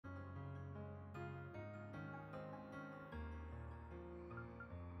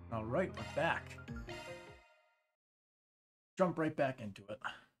Alright, we're back. Jump right back into it.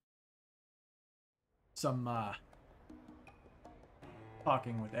 Some,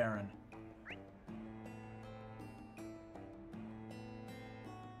 talking with Aaron.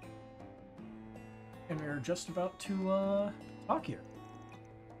 And we are just about to, talk here.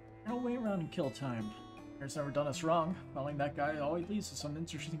 Don't wait around and kill time. Aaron's never done us wrong. Following that guy always leads to some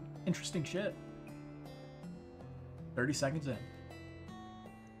interesting shit. 30 seconds in.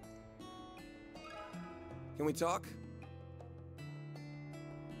 Can we talk?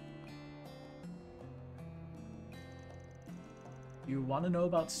 You want to know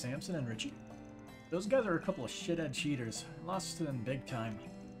about Samson and Richie? Those guys are a couple of shithead cheaters. I lost to them big time.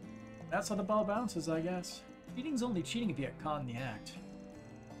 That's how the ball bounces, I guess. Cheating's only cheating if you get caught in the act.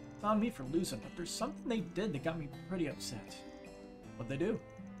 It's on me for losing, but there's something they did that got me pretty upset. What'd they do?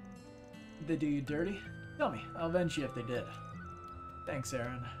 Did they do you dirty? Tell me, I'll avenge you if they did. Thanks,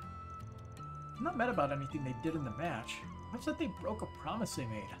 Aaron. I'm not mad about anything they did in the match. Much that they broke a promise they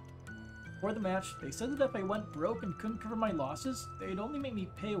made. Before the match, they said that if I went broke and couldn't cover my losses, they'd only make me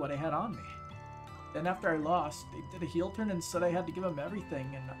pay what I had on me. Then after I lost, they did a heel turn and said I had to give them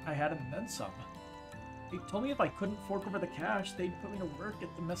everything, and I had and then some. They told me if I couldn't fork over the cash, they'd put me to work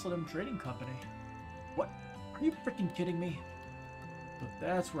at the Messeldom Trading Company. What? Are you freaking kidding me? But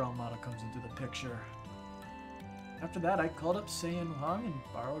that's where Almada comes into the picture. After that, I called up Sei and Wang and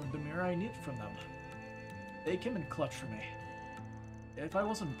borrowed the mirror I needed from them. They came in clutch for me. If I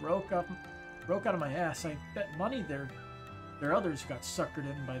wasn't broke out of my ass, I bet money their others got suckered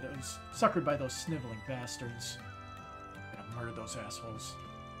by those sniveling bastards. I'm gonna murder those assholes.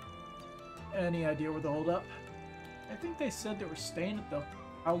 Any idea where they'll hold up? I think they said they were staying at the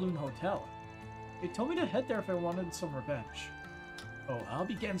Kowloon Hotel. They told me to head there if I wanted some revenge. Oh, I'll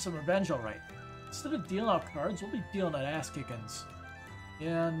be getting some revenge alright. Instead of dealing out cards, we'll be dealing out ass-kickings.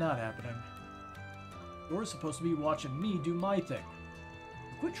 Yeah, not happening. You're supposed to be watching me do my thing.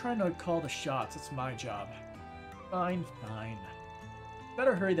 Quit trying to call the shots, it's my job. Fine, fine.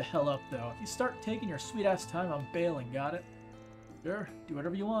 Better hurry the hell up, though. If you start taking your sweet-ass time, I'm bailing, got it? Sure, do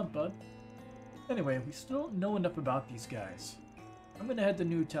whatever you want, bud. Anyway, we still don't know enough about these guys. I'm gonna head to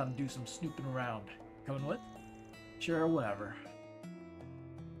Newtown and do some snooping around. Coming with? Sure, whatever.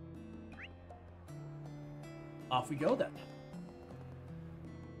 Off we go, then.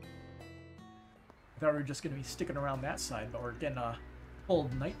 I thought we were just gonna be sticking around that side, but we're getting a full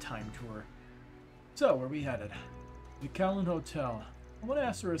nighttime tour. So, where are we headed? The Kowloon Hotel. I want to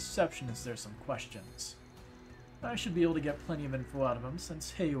ask the receptionist there some questions. I should be able to get plenty of info out of him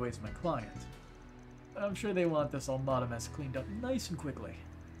since Heiui's my client. I'm sure they want this Almada mess cleaned up nice and quickly.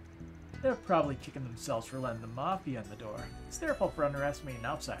 They're probably kicking themselves for letting the Mafia in the door. It's their fault for underestimating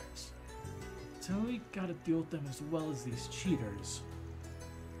outsiders. So we gotta deal with them as well as these cheaters.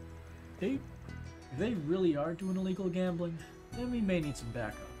 If they really are doing illegal gambling, then we may need some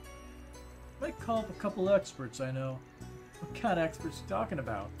backup. Might call up a couple experts I know. What kind of experts are you talking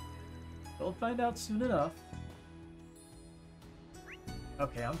about? We'll find out soon enough.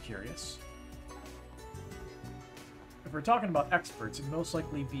 Okay, I'm curious. If we're talking about experts, it'd most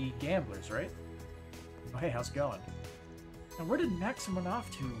likely be gamblers, right? Oh, hey, how's it going? And where did Maxim run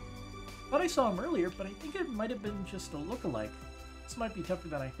off to? Thought I saw him earlier, but I think it might have been just a look-alike. This might be tougher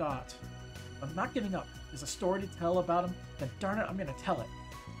than I thought. I'm not giving up. There's a story to tell about him, then darn it, I'm gonna tell it.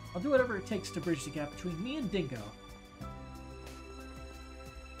 I'll do whatever it takes to bridge the gap between me and Dingo.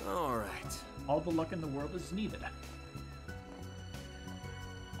 Alright. All the luck in the world is needed.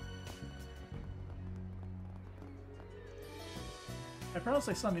 I promised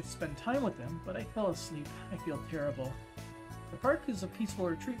my son to spend time with him, but I fell asleep. I feel terrible. The park is a peaceful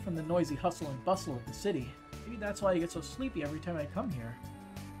retreat from the noisy hustle and bustle of the city. Maybe that's why I get so sleepy every time I come here.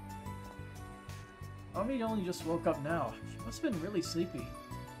 Mommy only just woke up now. She must have been really sleepy.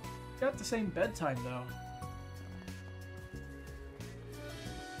 Got the same bedtime, though.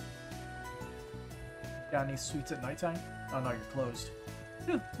 Got any sweets at nighttime? Oh no, you're closed.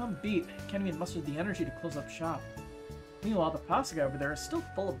 Phew, I'm beat. Can't even muster the energy to close up shop. Meanwhile, the pasta guy over there is still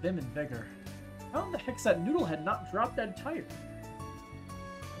full of vim and vigor. How in the heck's that noodle head not dropped dead tired?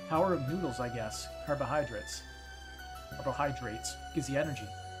 The power of noodles, I guess. Carbohydrates gives you energy.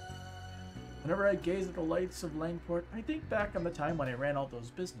 Whenever I gaze at the lights of Langport, I think back on the time when I ran all those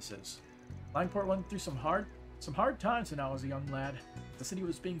businesses. Langport went through some hard times when I was a young lad. The city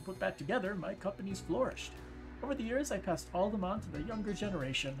was being put back together, my companies flourished. Over the years, I passed all of them on to the younger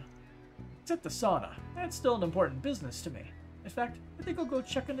generation. Except the sauna. That's still an important business to me. In fact, I think I'll go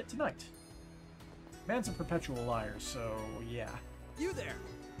check on it tonight. Man's a perpetual liar, so yeah. You there!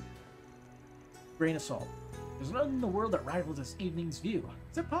 Grain of salt. There's nothing in the world that rivals this evening's view.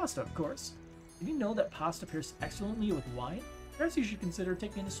 Except pasta, of course. Did you know that pasta pairs excellently with wine? Perhaps you should consider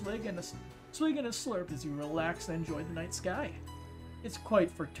taking a swig and a slurp as you relax and enjoy the night sky. It's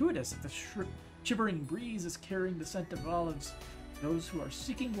quite fortuitous that the shivering breeze is carrying the scent of olives. Those who are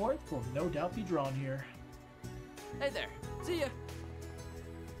seeking warmth will no doubt be drawn here. Hey there. See ya.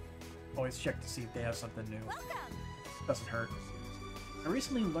 Always check to see if they have something new. Welcome. Doesn't hurt. I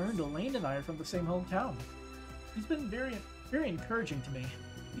recently learned Elaine and I are from the same hometown. He's been very encouraging to me.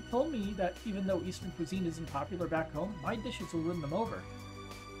 He told me that even though Eastern cuisine isn't popular back home, my dishes will win them over.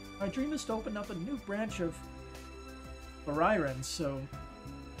 My dream is to open up a new branch of Orion, so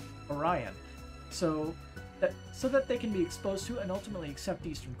that they can be exposed to and ultimately accept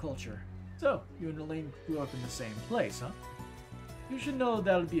Eastern culture. So, you and Elaine grew up in the same place, huh? You should know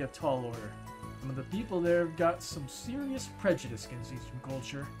that'll be a tall order. Some of the people there have got some serious prejudice against Eastern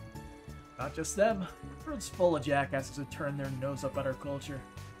culture. Not just them. The world's full of jackasses who turn their nose up at our culture.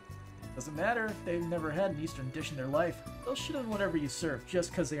 Doesn't matter if they've never had an Eastern dish in their life. They'll shit on whatever you serve just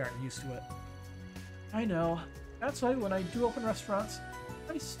because they aren't used to it. I know. That's why when I do open restaurants,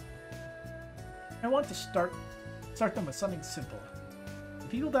 I want to start them with something simple. The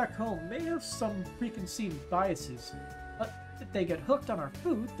people back home may have some preconceived biases, but if they get hooked on our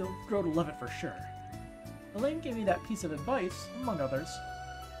food, they'll grow to love it for sure. Elaine gave me that piece of advice, among others.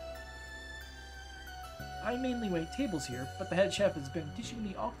 I mainly wait tables here, but the head chef has been teaching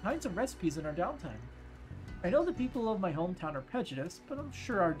me all kinds of recipes in our downtime. I know the people of my hometown are prejudiced, but I'm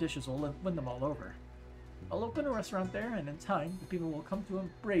sure our dishes will win them all over. I'll open a restaurant there, and in time, the people will come to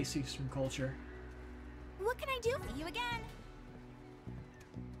embrace Eastern culture. What can I do for you again?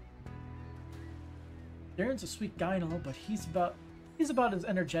 Darren's a sweet guy and all, but he's about as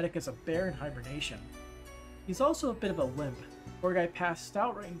energetic as a bear in hibernation. He's also a bit of a wimp. Poor guy passed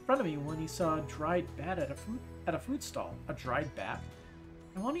out right in front of me when he saw a dried bat at a food stall. A dried bat?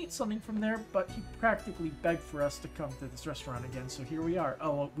 I want to eat something from there, but he practically begged for us to come to this restaurant again, so here we are.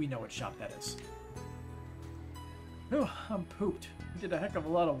 Oh, well, we know what shop that is. Oh, I'm pooped. We did a heck of a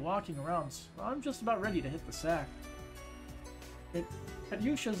lot of walking around, so I'm just about ready to hit the sack.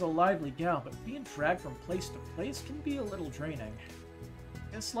 Katyusha's a lively gal, but being dragged from place to place can be a little draining.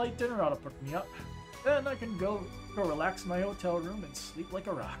 This light dinner ought to put me up. Then I can go relax in my hotel room and sleep like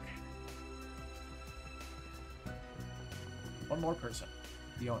a rock. One more person.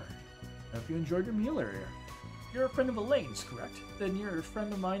 The owner. I hope you enjoyed your meal earlier. You're a friend of Elaine's, correct? Then you're a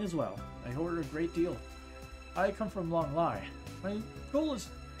friend of mine as well. I owe her a great deal. I come from Long Lai. My goal is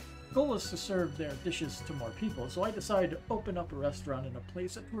to serve their dishes to more people, so I decided to open up a restaurant in a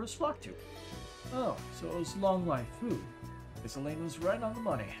place that tourists flock to. Oh, so it was Long Lai food. Guess Elaine was right on the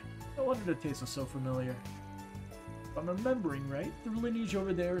money. No wonder the taste was so familiar. If I'm remembering right, the lineage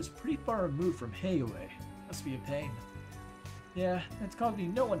over there is pretty far removed from Heioi. Must be a pain. Yeah, it's caused me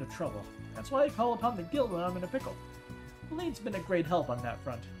no end of trouble. That's why I call upon the guild when I'm in a pickle. Elaine's been a great help on that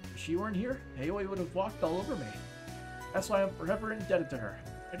front. If she weren't here, Heioi would have walked all over me. That's why I'm forever indebted to her.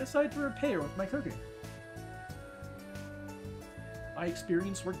 I decided to repay her with my cooking. My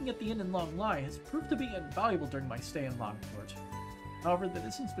experience working at the inn in Long Lai has proved to be invaluable during my stay in Longport. However, the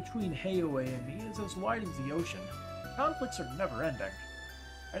distance between Heioi and me is as wide as the ocean. Conflicts are never ending.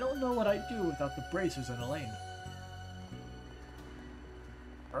 I don't know what I'd do without the bracers and Elaine.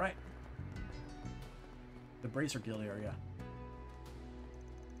 Alright. The Bracer Guild area.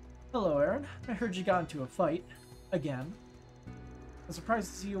 Hello, Aaron. I heard you got into a fight. Again. I'm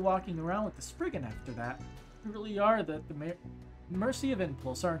surprised to see you walking around with the Spriggan after that. You really are the mercy of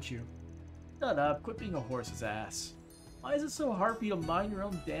impulse, aren't you? Shut up. Quit being a horse's ass. Why is it so hard for you to mind your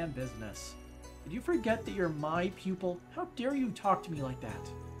own damn business? Did you forget that you're my pupil? How dare you talk to me like that?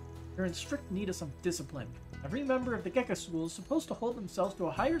 You're in strict need of some discipline. Every member of the Gekka School is supposed to hold themselves to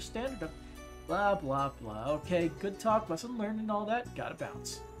a higher standard of blah blah blah. Okay, good talk, lesson learned and all that, gotta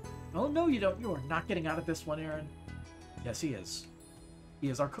bounce. Oh no you don't, you are not getting out of this one, Aaron. Yes, he is. He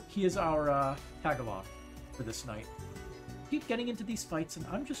is our tag-along for this night. Keep getting into these fights and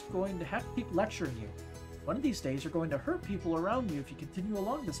I'm just going to have to keep lecturing you. One of these days you're going to hurt people around you if you continue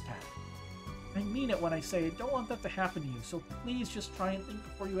along this path. I mean it when I say I don't want that to happen to you, so please just try and think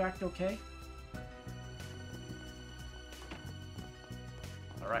before you act, okay?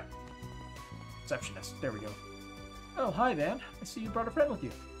 Alright. Receptionist, there we go. Oh, hi Van. I see you brought a friend with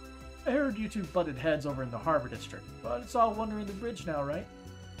you. I heard you two butted heads over in the Harbor District, but it's all one under the bridge now, right?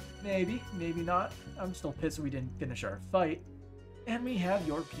 Maybe, maybe not. I'm still pissed we didn't finish our fight. And we have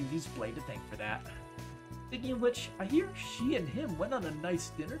your beauty's blade to thank for that. Speaking of which, I hear she and him went on a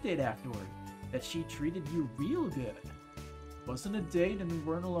nice dinner date afterward. That she treated you real good. Wasn't a date and we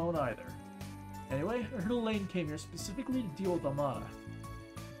weren't alone either. Anyway, I heard Elaine came here specifically to deal with Amada.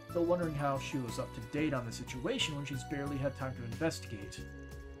 Still wondering how she was up to date on the situation when she's barely had time to investigate.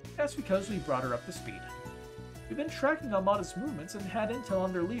 That's because we brought her up to speed. We've been tracking Amada's movements and had intel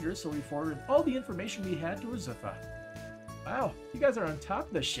on their leaders, so we forwarded all the information we had to Uzufa. Wow, you guys are on top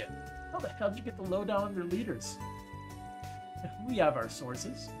of this shit. How the hell did you get the lowdown on their leaders? We have our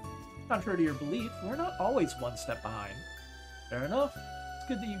sources. Contrary to your belief, we're not always one step behind. Fair enough. It's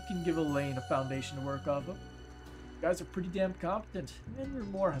good that you can give Elaine a foundation to work off of. You guys are pretty damn competent, and you're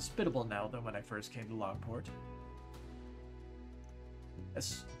more hospitable now than when I first came to Lockport.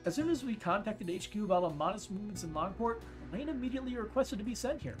 As soon as we contacted HQ about Amada's movements in Lockport, Elaine immediately requested to be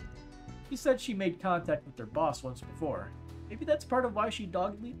sent here. She said she made contact with their boss once before. Maybe that's part of why she's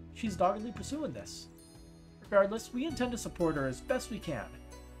doggedly pursuing this. Regardless, we intend to support her as best we can.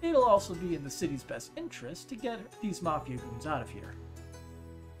 It'll also be in the city's best interest to get these mafia goons out of here.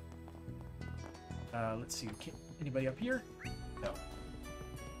 Let's see, anybody up here? No.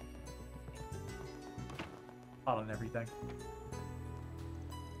 Hot on everything.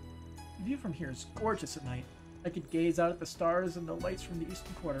 The view from here is gorgeous at night. I could gaze out at the stars and the lights from the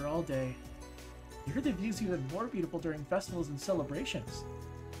eastern quarter all day. I heard the view's even more beautiful during festivals and celebrations.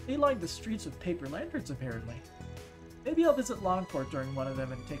 They line the streets with paper lanterns, apparently. Maybe I'll visit Longport during one of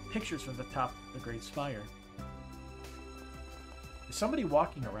them and take pictures from the top of the Great Spire. There's somebody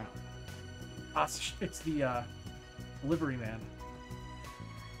walking around. Ah, it's the, delivery man.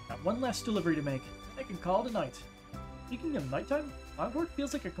 Got one last delivery to make. I can call it a night. Speaking of nighttime, Longport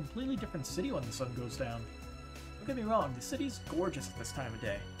feels like a completely different city when the sun goes down. Don't get me wrong, the city's gorgeous at this time of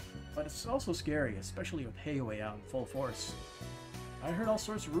day. But it's also scary, especially with Heiwei out in full force. I heard all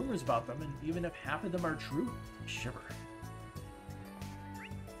sorts of rumors about them, and even if half of them are true, I shiver.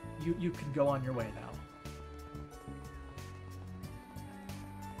 You can go on your way now.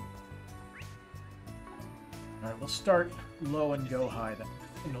 Alright, we'll start low and go high then,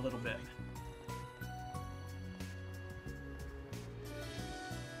 in a little bit.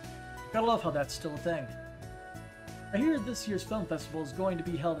 Gotta love how that's still a thing. I hear this year's film festival is going to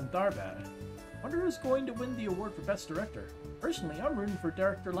be held in Tharbad. Wonder who's going to win the award for Best Director. Personally, I'm rooting for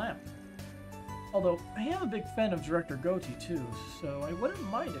Director Lamp. Although, I am a big fan of Director Goatee too, so I wouldn't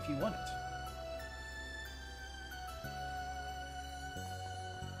mind if he won it.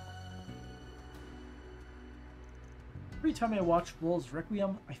 Every time I watch Wolf's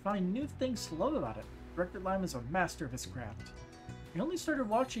Requiem, I find new things to love about it. Director Lamp is a master of his craft. I only started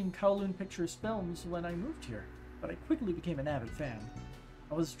watching Kowloon Pictures films when I moved here, but I quickly became an avid fan.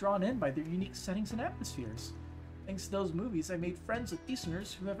 I was drawn in by their unique settings and atmospheres. Thanks to those movies, I made friends with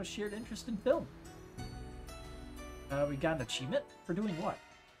Easterners who have a shared interest in film. We got an achievement? For doing what?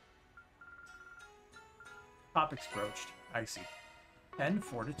 Topics broached. I see. 10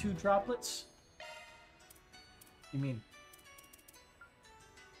 fortitude droplets? You mean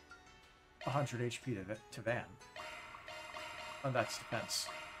 100 HP to Van. Oh, that's defense.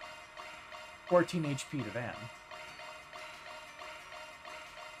 14 HP to Van.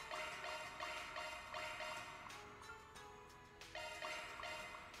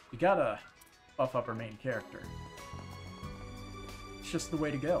 You gotta buff up our main character. It's just the way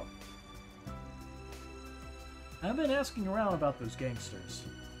to go. I've been asking around about those gangsters.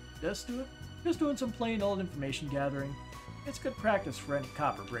 Just doing some plain old information gathering. It's good practice for any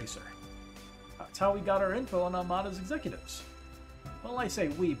copper bracer. That's how we got our info on Amada's executives. Well, I say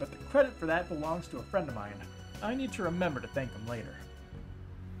we, but the credit for that belongs to a friend of mine. I need to remember to thank him later.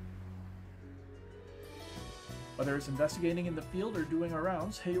 Whether it's investigating in the field or doing our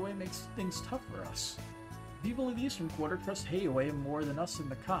rounds, Heiwei makes things tough for us. People of the Eastern Quarter trust Heiwei more than us and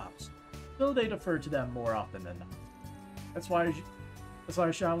the cops, though they defer to them more often than not. That's why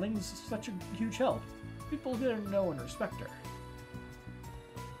Xiaoling is such a huge help. People here know and respect her.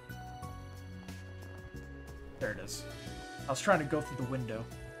 There it is. I was trying to go through the window.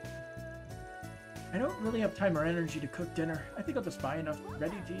 I don't really have time or energy to cook dinner. I think I'll just buy enough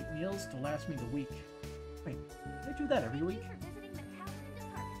ready-to-eat meals to last me the week. Wait, do I do that every week?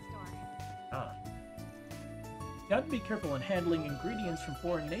 Ah. You have to be careful in handling ingredients from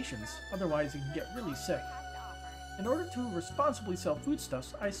foreign nations, otherwise you can get really sick. In order to responsibly sell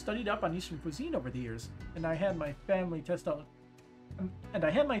foodstuffs, I studied up on Eastern cuisine over the years, and I had my family test out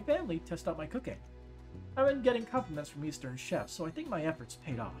my cooking. I've been getting compliments from Eastern chefs, so I think my efforts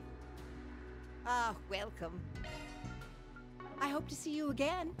paid off. Ah, welcome. I hope to see you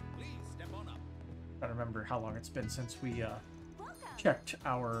again. Please step on up. I don't remember how long it's been since we checked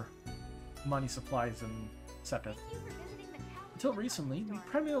our money supplies in Sepeth. Until recently, we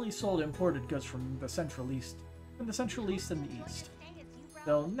primarily sold imported goods from the Central East and the East.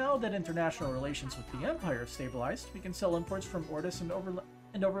 Though now that international relations with the Empire have stabilized, we can sell imports from Ordis and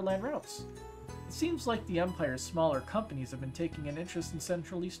overland routes. It seems like the Empire's smaller companies have been taking an interest in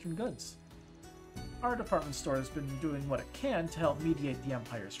Central Eastern goods. Our department store has been doing what it can to help mediate the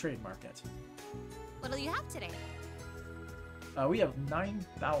Empire's trade market. What'll you have today? We have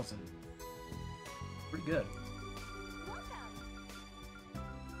 9,000. Pretty good. Welcome.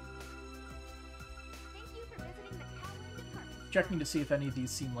 Thank you for visiting the Kowloon department store. Checking to see if any of these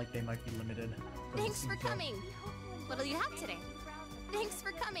seem like they might be limited. Doesn't Thanks seem for to. coming. What'll you have today? Thanks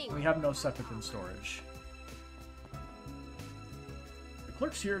for coming. We have no septic in storage. The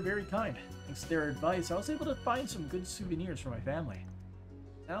clerks here are very kind. Thanks to their advice, I was able to find some good souvenirs for my family.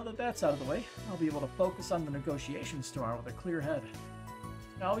 Now that that's out of the way, I'll be able to focus on the negotiations tomorrow with a clear head.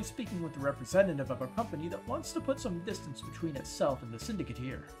 I'll be speaking with the representative of a company that wants to put some distance between itself and the syndicate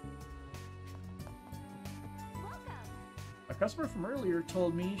here. Welcome. A customer from earlier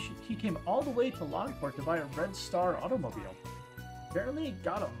told me he came all the way to Longport to buy a Red Star automobile. Apparently he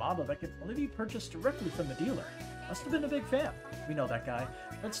got a model that could only be purchased directly from the dealer. Must have been a big fan. We know that guy.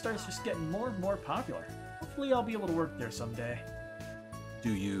 Red Star's just getting more and more popular. Hopefully I'll be able to work there someday.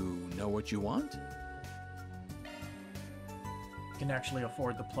 Do you know what you want? Can actually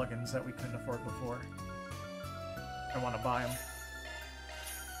afford the plugins that we couldn't afford before. I want to buy them.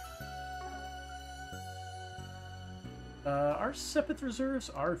 Our Sepith reserves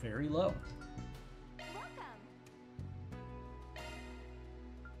are very low.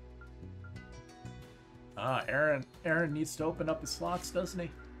 Welcome. Aaron needs to open up his slots, doesn't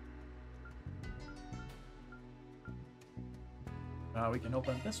he? We can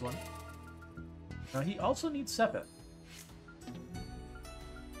open this one. He also needs Sepith.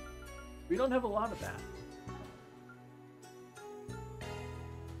 We don't have a lot of that.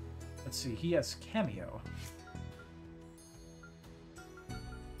 Let's see, he has Cameo.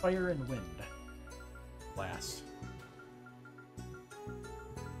 Fire and Wind. Blast.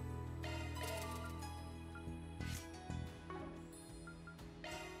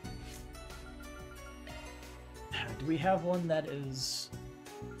 Do we have one that is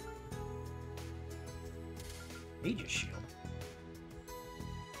Aegis Shield?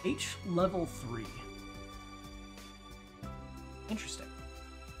 H level 3. Interesting.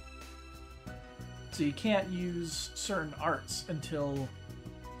 So you can't use certain arts until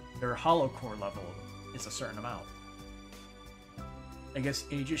their hollow core level is a certain amount. I guess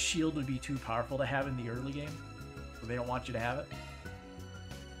Aegis Shield would be too powerful to have in the early game, so they don't want you to have it.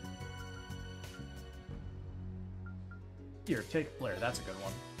 Here, take a flare. That's a good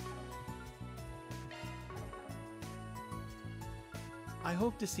one. I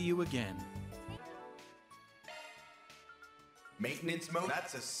hope to see you again. Maintenance mode?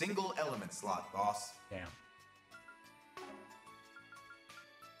 That's a single element slot, boss. Damn.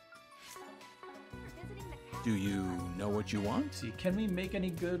 Do you know what you want? See, can we make any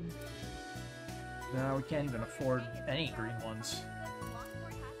good? No, we can't even afford any green ones.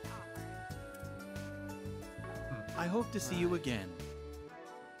 I hope to see you again.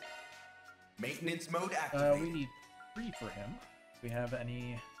 Maintenance mode activated. We need 3 for him. Do we have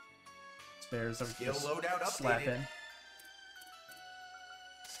any spares that we Skill can loadout just slap updated. in?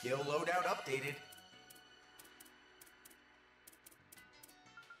 Skill loadout updated.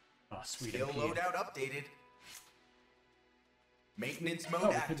 Oh, sweet. Skill MP. loadout updated. Maintenance mode Oh,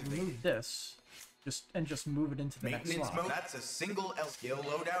 we could activated. remove this, just move it into the next Maintenance slot. mode. That's a single skill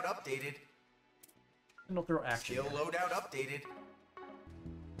loadout updated. And it'll throw action. Skill in. loadout updated.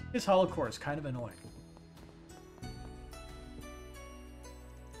 His hollow core is kind of annoying.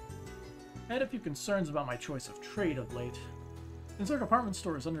 I had a few concerns about my choice of trade of late. Since our department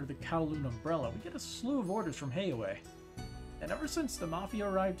store is under the Kowloon umbrella, we get a slew of orders from Heiwei. And ever since the Mafia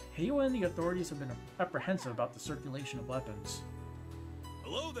arrived, Heiwei and the authorities have been apprehensive about the circulation of weapons.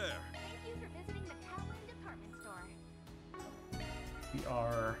 Hello there. Thank you for visiting the Kowloon department store. We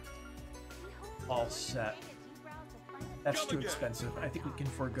are We hope all you set. enjoy as you browse the finest That's Come too again. expensive. I think we can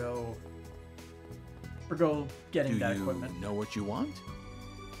forego getting Do that you equipment. know what you want?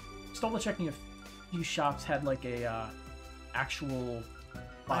 Just double checking if these shops had like a actual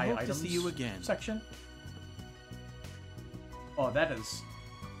buy I hope to items see you again. section. Oh, that is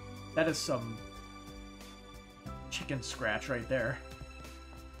some chicken scratch right there.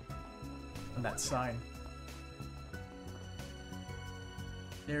 On that sign.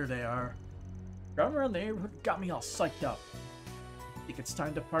 There they are. Driving around the neighborhood got me all psyched up. Think it's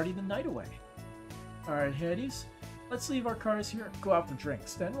time to party the night away. Alright, Hades. Let's leave our cars here and go out for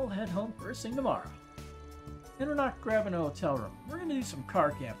drinks. Then we'll head home first thing tomorrow. And we're not grabbing a hotel room. We're gonna do some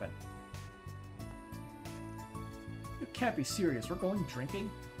car camping. can't be serious. We're going drinking?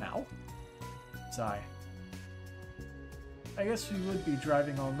 Now? Sigh. I guess we would be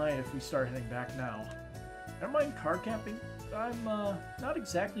driving all night if we start heading back now. Never mind car camping. I'm, not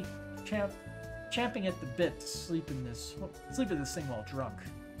exactly champing at the bit to sleep in this thing while drunk.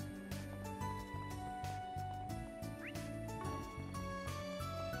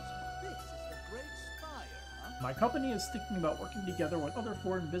 This is the Great Spire, huh? My company is thinking about working together with other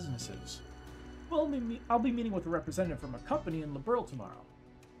foreign businesses. Well, I'll be meeting with a representative from a company in Liberl tomorrow.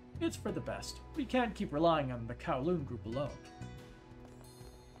 It's for the best. We can't keep relying on the Kowloon group alone.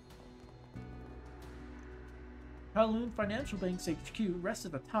 Kowloon Financial Bank's HQ rests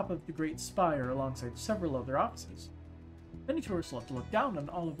at the top of the Great Spire alongside several other offices. Many tourists love to look down on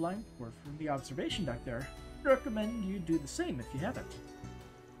Olive Line or from the observation deck there. I recommend you do the same if you haven't.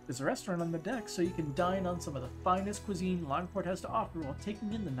 There's a restaurant on the deck so you can dine on some of the finest cuisine Lineport has to offer while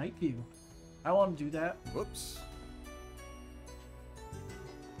taking in the night view. I want to do that. Whoops.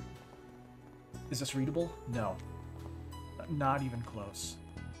 Is this readable? No. Not even close.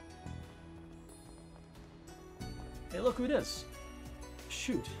 Hey, look who it is.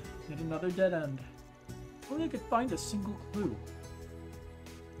 Shoot, yet another dead end. If only I could find a single clue.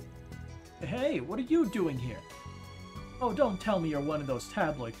 Hey, what are you doing here? Oh, don't tell me you're one of those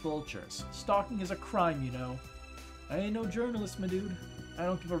tabloid vultures. Stalking is a crime, you know. I ain't no journalist, my dude. I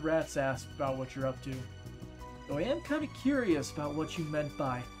don't give a rat's ass about what you're up to. Though I am kind of curious about what you meant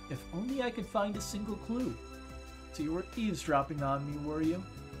by, if only I could find a single clue. So you were eavesdropping on me, were you?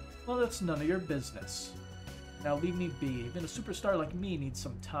 Well, that's none of your business. Now leave me be. Even a superstar like me needs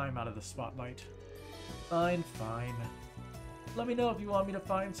some time out of the spotlight. Fine, fine. Let me know if you want me to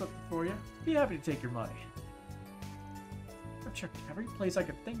find something for you. Be happy to take your money. I've checked every place I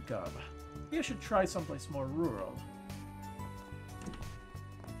could think of. Maybe I should try someplace more rural.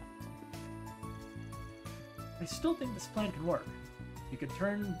 I still think this plan can work. You could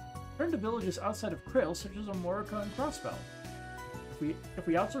turn to villages outside of Krill, such as Amorica and Crossbell. If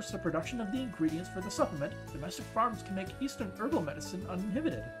we outsource the production of the ingredients for the supplement, domestic farms can make Eastern herbal medicine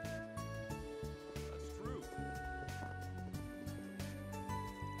uninhibited. That's true.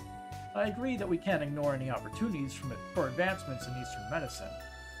 I agree that we can't ignore any opportunities for advancements in Eastern medicine,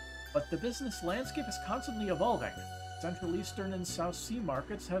 but the business landscape is constantly evolving. Central Eastern and South Sea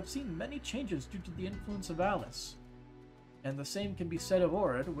markets have seen many changes due to the influence of Alice. And the same can be said of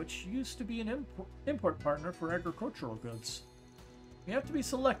Orid, which used to be an import partner for agricultural goods. We have to be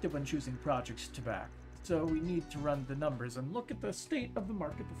selective when choosing projects to back, so we need to run the numbers and look at the state of the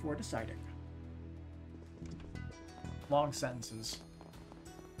market before deciding. Long sentences.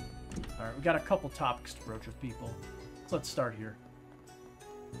 Alright, we got a couple topics to broach with people. So let's start here.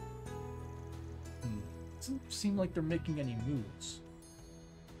 Doesn't seem like they're making any moves.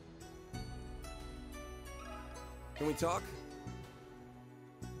 Can we talk?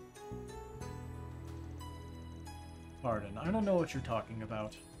 Pardon, I don't know what you're talking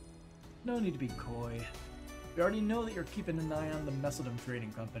about. No need to be coy. We already know that you're keeping an eye on the Messeldom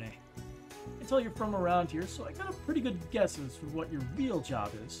Trading Company. I can tell you're from around here, so I got a pretty good guess as to what your real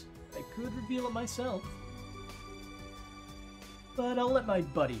job is. I could reveal it myself. But I'll let my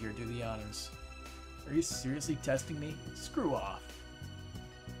buddy here do the honors. Are you seriously testing me? Screw off.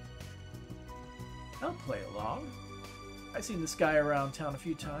 I'll play along. I've seen this guy around town a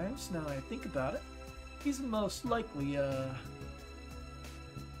few times, now I think about it. He's most likely, it's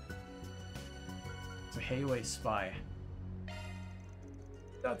a Hayway spy.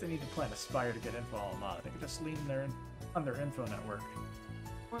 Doubt they need to plant a spire to get info on him. They could just lean on their info network.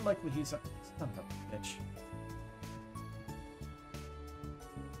 More likely he's a son of a bitch.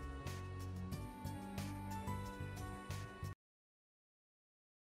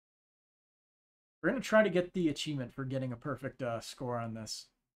 We're gonna try to get the achievement for getting a perfect score on this.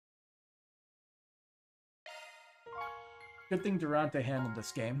 Good thing Durante handled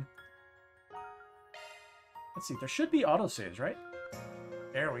this game. Let's see, there should be autosaves, right?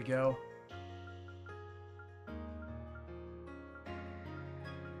 There we go.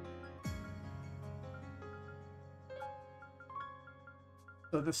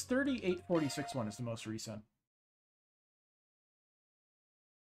 So this 3846 one is the most recent.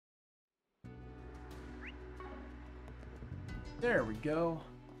 There we go.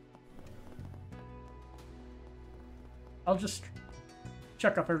 I'll just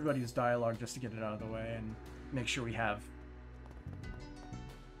check off everybody's dialogue just to get it out of the way and make sure we have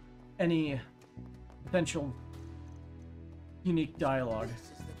any potential unique dialogue. This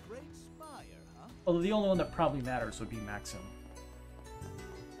is the Great Spire, huh? Although the only one that probably matters would be Maxim.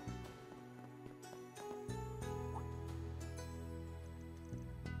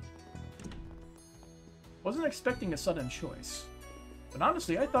 Wasn't expecting a sudden choice. But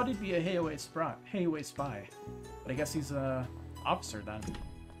honestly, I thought he'd be a Heiwei spy. But I guess he's a officer then.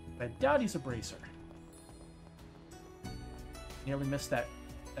 But I doubt he's a bracer. Nearly missed that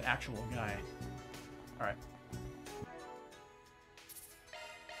actual guy. Alright.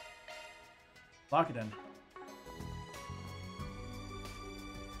 Lock it in.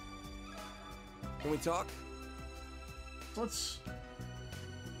 Can we talk? Let's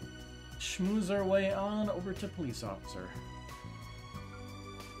schmooze our way on over to police officer.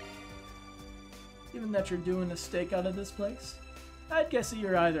 Given that you're doing a stakeout of this place, I'd guess that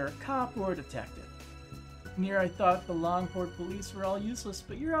you're either a cop or a detective. And here I thought the Longport police were all useless,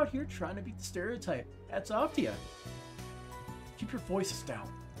 but you're out here trying to beat the stereotype. Hats off to you. Keep your voices down.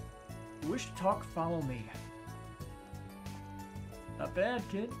 If you wish to talk, follow me. Not bad,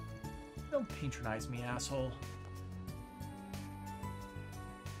 kid. Don't patronize me, asshole.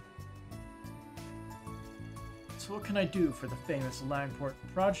 So what can I do for the famous Langport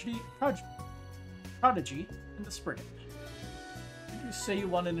prodigy and the Spriggan? Did you say you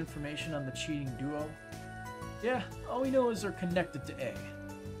wanted information on the cheating duo? Yeah, all we know is they're connected to A.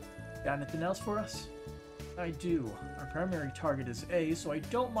 Got anything else for us? I do. Our primary target is A, so I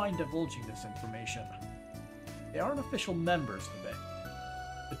don't mind divulging this information. They aren't official members of A.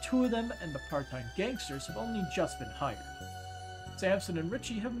 The two of them and the part-time gangsters have only just been hired. Samson and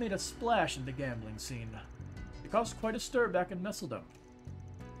Richie have made a splash in the gambling scene. They caused quite a stir back in Messeldom.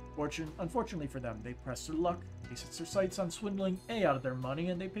 Unfortunately for them, they pressed their luck, they set their sights on swindling A out of their money,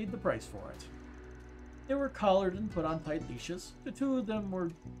 and they paid the price for it. They were collared and put on tight leashes. The two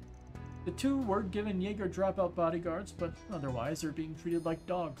were given Jaeger dropout bodyguards, but otherwise they're being treated like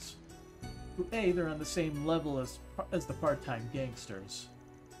dogs. To A, they're on the same level as the part-time gangsters.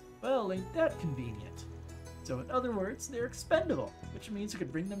 Well, ain't that convenient? So in other words, they're expendable, which means you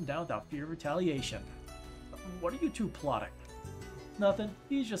could bring them down without fear of retaliation. What are you two plotting? Nothing.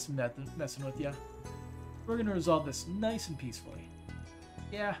 He's just messing with you. We're gonna resolve this nice and peacefully.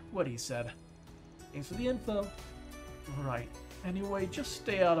 Yeah, what he said. Thanks for the info. Right. Anyway, just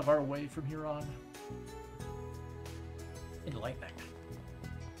stay out of our way from here on. Enlightening.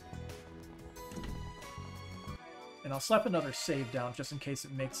 And I'll slap another save down just in case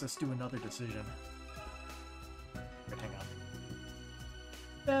it makes us do another decision. Right, hang on.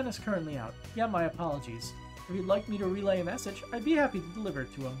 Ben is currently out. Yeah, my apologies. If you'd like me to relay a message, I'd be happy to deliver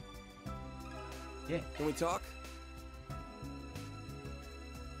it to him. Yeah. Can we talk?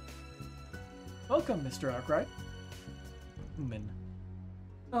 Welcome, Mr. Arkwright. Min.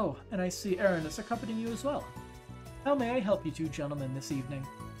 Oh, and I see Aaron is accompanying you as well. How may I help you two gentlemen this evening?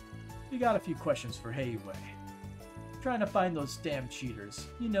 We got a few questions for Heiwei. Trying to find those damn cheaters.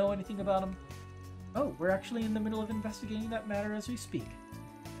 You know anything about them? Oh, we're actually in the middle of investigating that matter as we speak.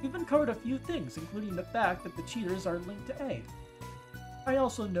 We've uncovered a few things, including the fact that the cheaters are linked to A. I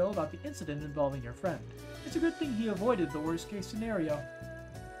also know about the incident involving your friend. It's a good thing he avoided the worst-case scenario.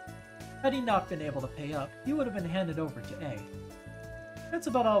 Had he not been able to pay up, he would have been handed over to A. That's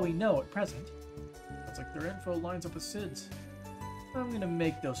about all we know at present. Looks like their info lines up with Sid's. I'm gonna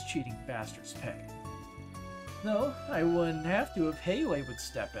make those cheating bastards pay. No, I wouldn't have to if Heiwei would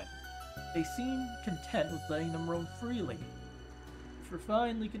step in. They seem content with letting them roam freely. If we're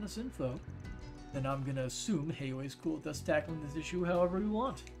fine leaking us info, then I'm gonna assume Heiwei's cool with us tackling this issue however we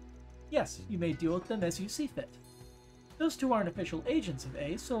want. Yes, you may deal with them as you see fit. Those two aren't official agents of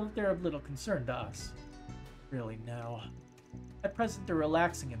A, so they're of little concern to us. Really, no. At present, they're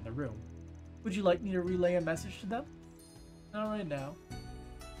relaxing in the room. Would you like me to relay a message to them? Not right now.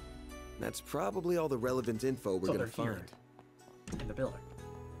 That's probably all the relevant info we're So gonna they're here. find. In the building.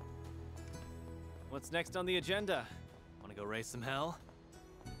 What's next on the agenda? Wanna go raise some hell?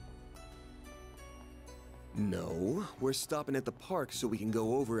 No, we're stopping at the park so we can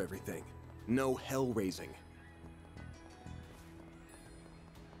go over everything. No hell raising.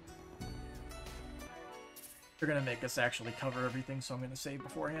 They're gonna make us actually cover everything, so I'm gonna save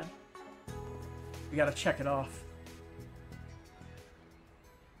beforehand. We gotta check it off.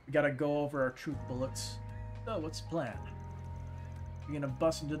 We gotta go over our truth bullets. So, what's the plan? You gonna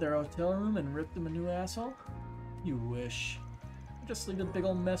bust into their hotel room and rip them a new asshole? You wish. Just leave a big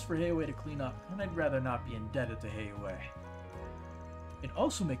old mess for Heiwei to clean up, and I'd rather not be indebted to Heiwei. It'd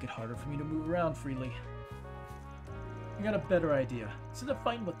also make it harder for me to move around freely. I got a better idea. Instead of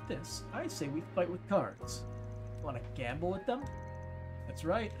fighting with this, I say we fight with cards. Want to gamble with them? That's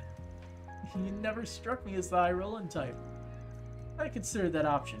right. You never struck me as the high-rolling type. I considered that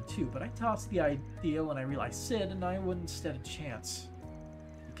option too, but I tossed the idea when I realized Sid and I wouldn't stand a chance.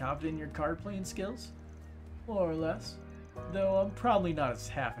 You confident in your card-playing skills? More or less. Though I'm probably not as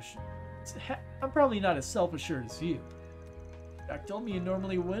I'm probably not as self-assured as you. Jack told me you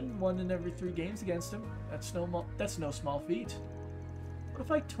normally win 1 in every 3 games against him. That's no small feat. What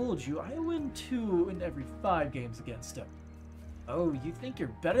if I told you I win 2 in every 5 games against him? Oh, you think you're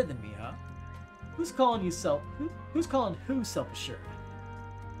better than me, huh? Who's calling who self-assured?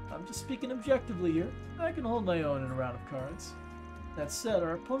 I'm just speaking objectively here. I can hold my own in a round of cards. That said,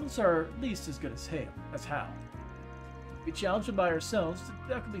 our opponents are at least as good as Hal. If we challenge them by ourselves,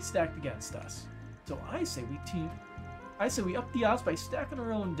 the deck will be stacked against us. So I say we up the odds by stacking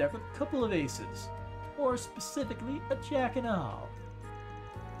our own deck with a couple of aces. More specifically, a jack and a hall.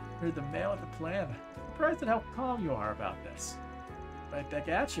 You're the man with the plan. Surprised at how calm you are about this. Right back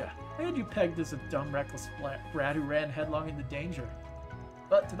at ya. I had you pegged as a dumb, reckless brat who ran headlong into danger.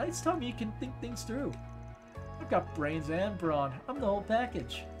 But tonight's taught me you can think things through. I've got brains and brawn. I'm the whole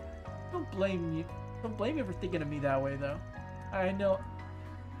package. Don't blame me for thinking of me that way, though. I know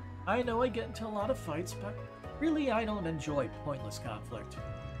I get into a lot of fights, but really I don't enjoy pointless conflict.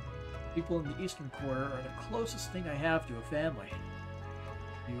 People in the Eastern Quarter are the closest thing I have to a family.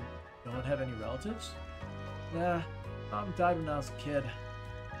 You don't have any relatives? Nah, Mom died when I was a kid.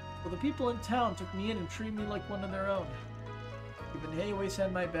 But the people in town took me in and treated me like one of their own. Even Hay always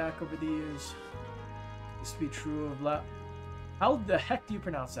had my back over the years. Used to be true of How the heck do you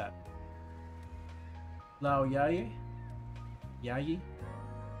pronounce that? Lao Yayi? Yayi?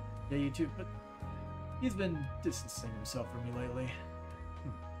 Yayi too, but he's been distancing himself from me lately.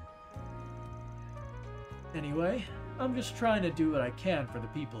 Anyway, I'm just trying to do what I can for the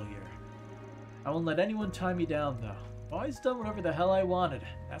people here. I won't let anyone tie me down, though. I've always done whatever the hell I wanted.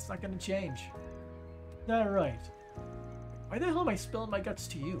 That's not going to change. Is that right? Why the hell am I spilling my guts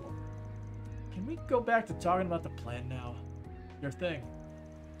to you? Can we go back to talking about the plan now? Your thing.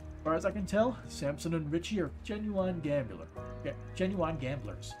 As far as I can tell, Samson and Richie are genuine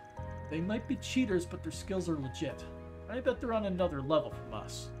gamblers. They might be cheaters, but their skills are legit. I bet they're on another level from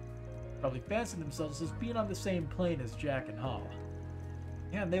us. Probably fancy themselves as being on the same plane as Jack and Hal.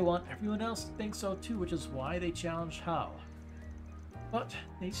 And they want everyone else to think so too, which is why they challenged Hal. But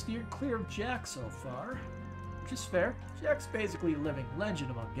they steered clear of Jack so far, which is fair. Jack's basically a living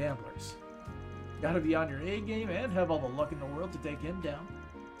legend among gamblers. Gotta be on your A game and have all the luck in the world to take him down.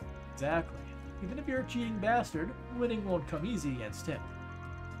 Exactly. Even if you're a cheating bastard, winning won't come easy against him.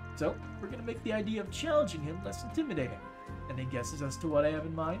 So, we're gonna make the idea of challenging him less intimidating. Any guesses as to what I have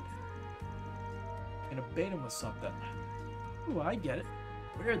in mind? Gonna bait him with something. Ooh, I get it.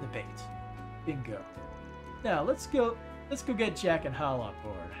 We're the bait. Bingo. Now, let's go get Jack and Hal on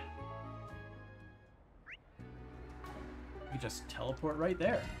board. We just teleport right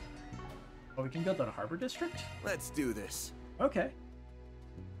there. Oh, we can go to the Harbor District? Let's do this. Okay.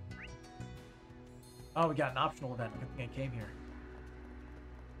 Oh, we got an optional event. Good thing I came here.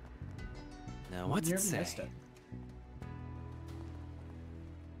 Now, what's it say? Missed it.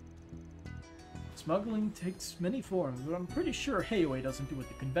 Smuggling takes many forms, but I'm pretty sure Hayaway doesn't do it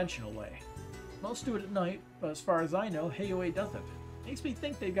the conventional way. Most do it at night, but as far as I know, Hayaway doesn't. Makes me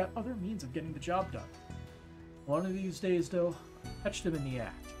think they've got other means of getting the job done. One of these days, though, I'll catch them in the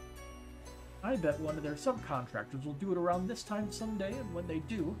act. I bet one of their subcontractors will do it around this time someday, and when they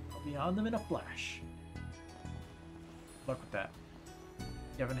do, I'll be on them in a flash. Good luck with that.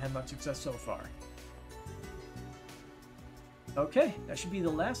 You haven't had much success so far. Okay, that should be the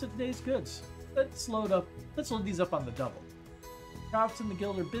last of today's goods. Let's load these up on the double. Cops in the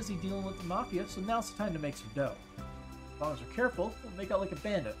guild are busy dealing with the mafia, so now's the time to make some dough. As long as we're careful, we'll make out like a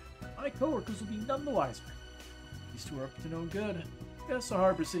bandit. My coworkers will be none the wiser. These two are up to no good. Guess a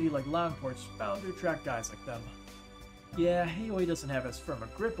harbor city like Longport's bound to attract guys like them. Yeah, Hayaway doesn't have as firm a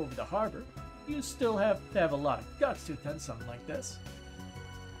grip over the harbor. You still have to have a lot of guts to attend something like this.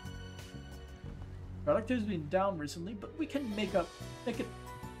 Product has been down recently, but we can make up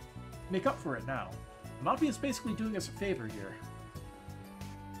for it now. The Mafia is basically doing us a favor here.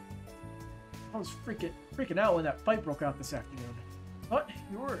 I was freaking out when that fight broke out this afternoon. But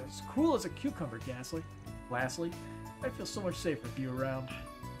you're as cool as a cucumber, Gasly. Lastly, I feel so much safer with you around.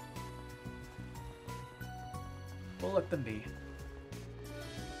 We'll let them be.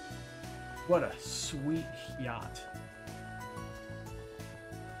 What a sweet yacht.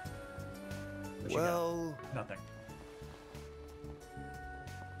 Well... Nothing.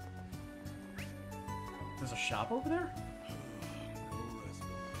 There's a shop over there?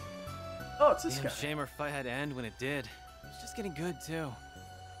 Oh, it's this guy. Shame our fight had to end when it did. It's just getting good, too.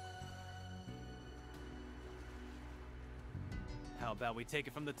 How about we take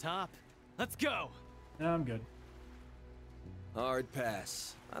it from the top? Let's go! No, I'm good. Hard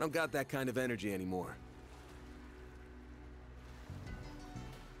pass. I don't got that kind of energy anymore.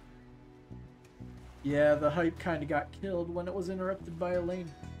 Yeah, the hype kind of got killed when it was interrupted by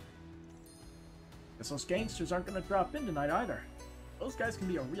Elaine. Guess those gangsters aren't going to drop in tonight either. Those guys can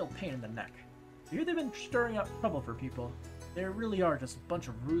be a real pain in the neck. I hear they've been stirring up trouble for people. They really are just a bunch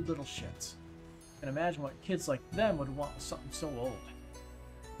of rude little shits. I can imagine what kids like them would want with something so old.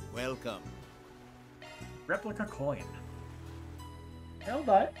 Welcome. Replica coin. I'll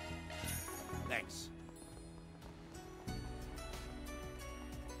buy it. Thanks.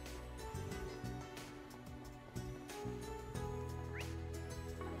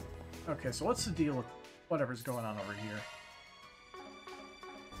 Okay, so what's the deal with whatever's going on over here?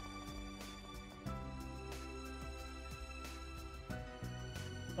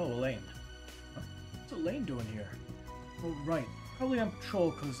 Oh, Elaine. What's Elaine doing here? Oh, right. Probably on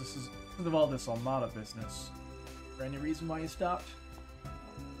patrol because of all this Almada business. Is there any reason why you stopped?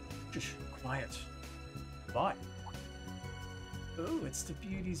 Just quiet. Why? Oh, it's the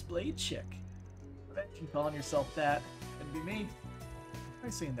Beauty's Blade chick. I bet you calling yourself that. Couldn't be me. Try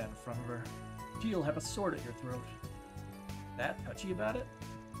saying that in front of her. She'll have a sword at your throat. That touchy about it?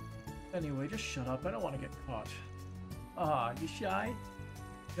 Anyway, just shut up. I don't want to get caught. Ah, you shy?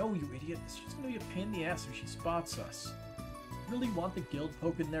 No, you idiot. It's just gonna be a pain in the ass if she spots us. You really want the guild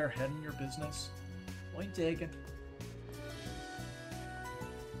poking their head in your business? Point taken.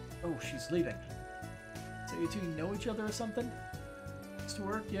 Oh, she's leaving. So you two know each other or something? Used to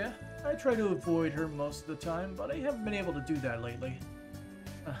work, yeah? I try to avoid her most of the time, but I haven't been able to do that lately.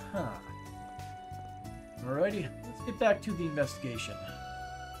 Uh-huh. Alrighty, let's get back to the investigation.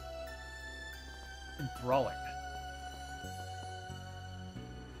 Enthralling.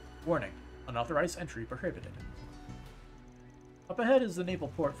 Warning. Unauthorized entry prohibited. Up ahead is the naval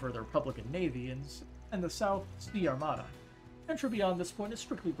port for the Republican Navy and the South Sea Armada. Entry beyond this point is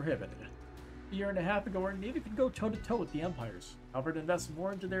strictly prohibited. A year and a half ago, our Navy could go toe-to-toe with the Empires. Albert invests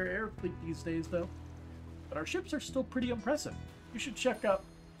more into their air fleet these days, though. But our ships are still pretty impressive. You should check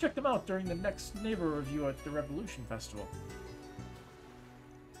them out during the next naval review at the Revolution Festival.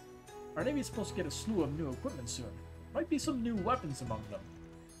 Our Navy is supposed to get a slew of new equipment soon. Might be some new weapons among them.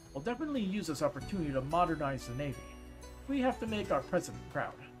 We'll definitely use this opportunity to modernize the Navy. We have to make our president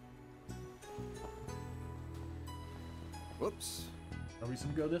proud. Whoops. No reason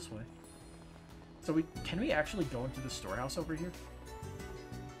to go this way. So can we actually go into the storehouse over here?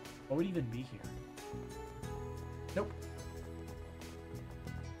 What would even be here? Nope.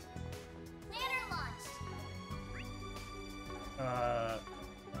 Ladder launch.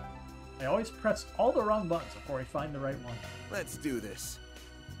 I always press all the wrong buttons before I find the right one. Let's do this.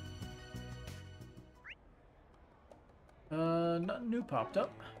 Nothing new popped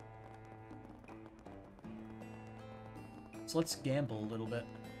up. So let's gamble a little bit.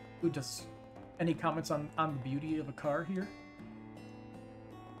 Who does... Any comments on the beauty of a car here?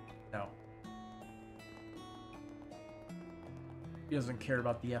 No. He doesn't care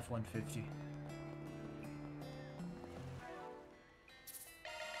about the F-150.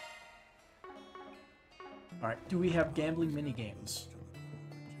 Alright, do we have gambling minigames?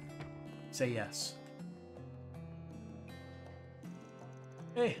 Say yes.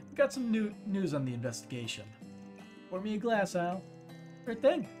 Hey, got some new news on the investigation. Pour me a glass, Al. Sure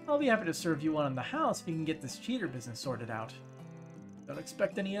thing. I'll be happy to serve you one in the house if you can get this cheater business sorted out. Don't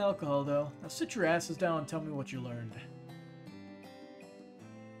expect any alcohol, though. Now sit your asses down and tell me what you learned.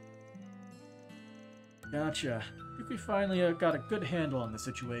 Gotcha. I think we finally got a good handle on the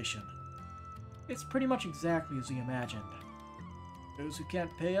situation. It's pretty much exactly as we imagined. Those who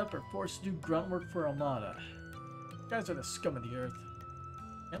can't pay up are forced to do grunt work for Armada. These guys are the scum of the earth.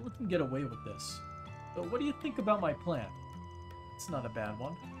 Can't let them get away with this. So what do you think about my plan? It's not a bad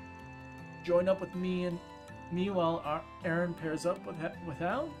one. Join up with me while Aaron pairs up with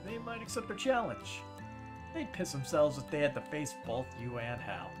Hal? They might accept our challenge. They'd piss themselves if they had to face both you and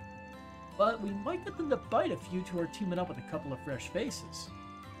Hal. But we might get them to bite if you two are teaming up with a couple of fresh faces.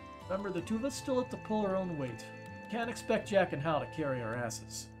 Remember, the two of us still have to pull our own weight. Can't expect Jack and Hal to carry our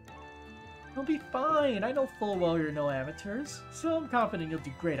asses. You'll be fine. I know full well you're no amateurs, so I'm confident you'll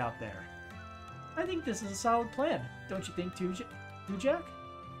do great out there. I think this is a solid plan. Don't you think too, Jack?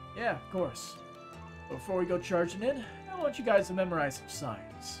 Yeah, of course. Before we go charging in, I want you guys to memorize some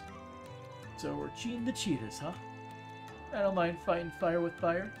signs. So we're cheating the cheaters, huh? I don't mind fighting fire with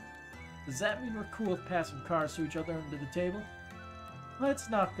fire. Does that mean we're cool with passing cars to each other under the table? Let's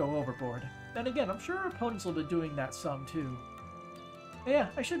not go overboard. Then again, I'm sure our opponents will be doing that some too. Yeah,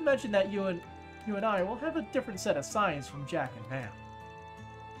 I should mention that you and I will have a different set of signs from Jack and Pam.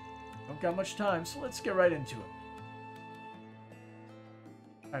 Don't got much time, so let's get right into it.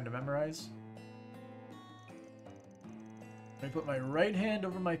 Time to memorize. I put my right hand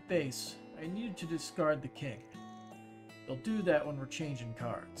over my face. I need to discard the king. You'll do that when we're changing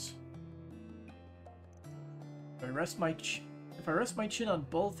cards. If I rest my chin on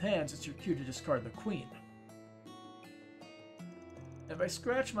both hands, it's your cue to discard the queen. If I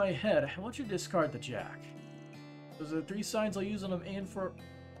scratch my head, I want you to discard the jack. Those are the 3 signs I'll use on them and for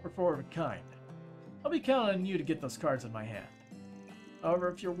four of a kind. I'll be counting on you to get those cards in my hand. However,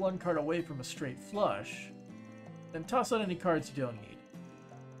 if you're 1 card away from a straight flush, then toss out any cards you don't need.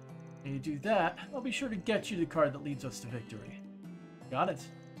 When you do that, I'll be sure to get you the card that leads us to victory. Got it?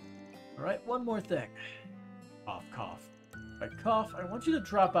 Alright, one more thing. Cough, cough. If I cough, I want you to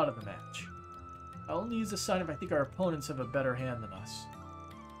drop out of the match. I'll only use this sign if I think our opponents have a better hand than us.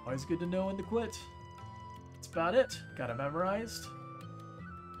 Always good to know when to quit. That's about it. Got it memorized.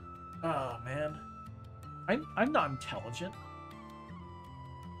 Oh, man. I'm not intelligent.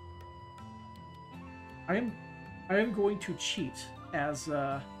 I am going to cheat as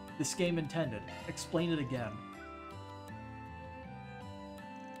this game intended. Explain it again.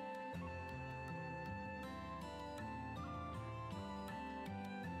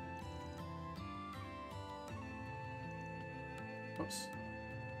 Oops.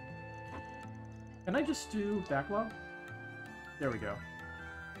 Can I just do backlog? There we go.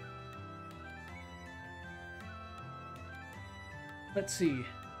 Let's see.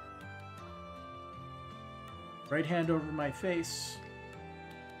 Right hand over my face.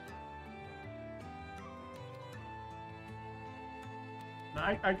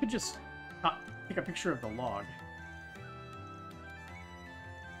 I could just take a picture of the log.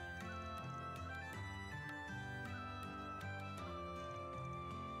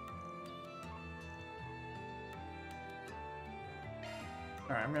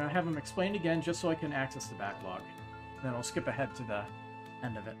 Alright, I'm going to have him explained again just so I can access the backlog. And then I'll skip ahead to the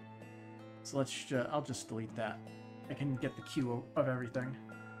end of it. So I'll just delete that. I can get the queue of everything.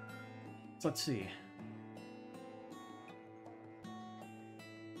 So let's see.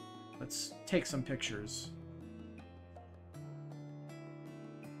 Let's take some pictures.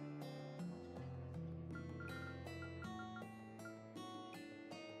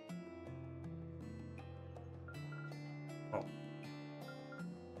 Oh.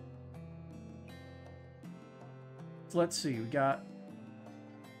 So let's see, we got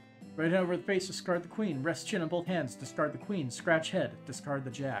right hand over the face, discard the queen. Rest chin on both hands, discard the queen. Scratch head, discard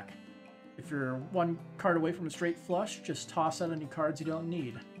the jack. If you're 1 card away from a straight flush, just toss out any cards you don't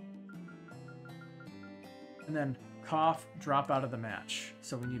need. And then cough, drop out of the match.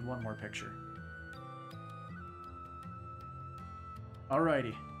 So we need 1 more picture.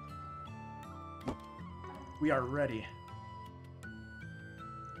 Alrighty. We are ready.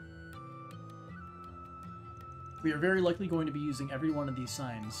 We are very likely going to be using every one of these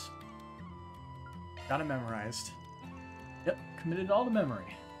signs. Got it memorized. Yep, committed all to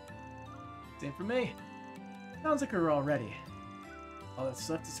memory. Same for me. Sounds like we're all ready. All that's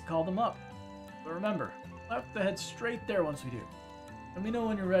left is to call them up. But remember, left to head straight there once we do. Let me know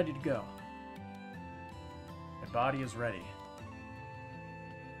when you're ready to go. My body is ready.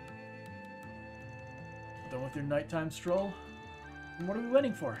 Done with your nighttime stroll? And what are we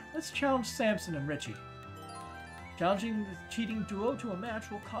waiting for? Let's challenge Samson and Richie. Challenging the cheating duo to a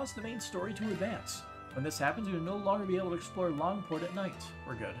match will cause the main story to advance. When this happens, we will no longer be able to explore Longport at night.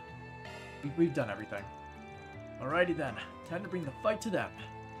 We're good. We've done everything. Alrighty then, time to bring the fight to them.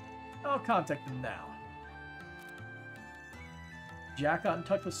 I'll contact them now. Jack got in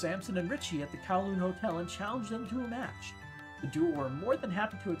touch with Samson and Richie at the Kowloon Hotel and challenged them to a match. The duo were more than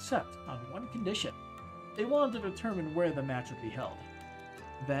happy to accept, on 1 condition. They wanted to determine where the match would be held.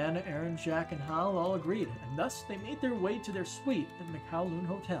 Van, Aaron, Jack, and Hal all agreed, and thus they made their way to their suite in the Kowloon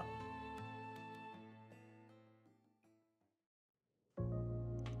Hotel.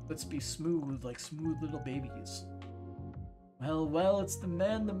 Let's be smooth like smooth little babies. Well, well, it's the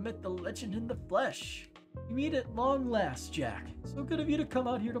man, the myth, the legend in the flesh. You meet at long last, Jack. So good of you to come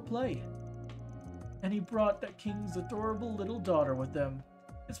out here to play. And he brought that king's adorable little daughter with them.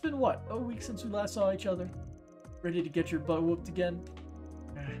 It's been what, a week since we last saw each other? Ready to get your butt whooped again?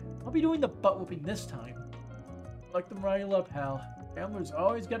 I'll be doing the butt whooping this time. Let them rile up, Hal. Gamblers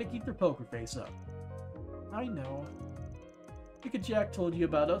always gotta keep their poker face up. I know. Think Jack told you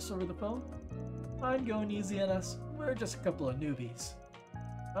about us over the phone? Mind going easy on us? We're just a couple of newbies.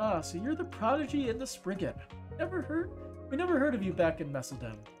 Ah, so you're the prodigy and the Spriggan. We never heard of you back in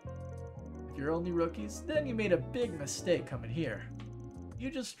Messeldom. If you're only rookies, then you made a big mistake coming here.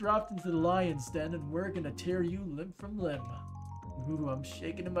 You just dropped into the lion's den and we're gonna tear you limb from limb. Ooh, I'm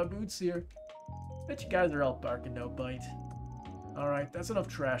shaking in my boots here. Bet you guys are all barking no bite. Alright, that's enough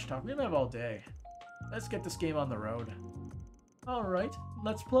trash talk. We don't have all day. Let's get this game on the road. Alright,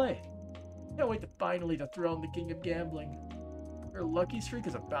 let's play. Can't wait to finally dethrone the king of gambling. Your lucky streak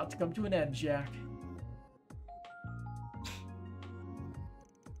is about to come to an end, Jack.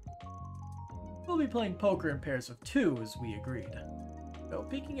 We'll be playing poker in pairs of 2 as we agreed. No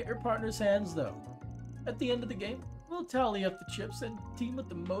peeking at your partner's hands though. At the end of the game, we'll tally up the chips and team with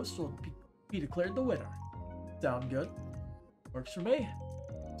the most will be declared the winner. Sound good? Works for me.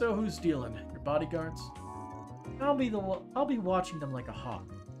 So who's dealing? Your bodyguards? I'll be watching them like a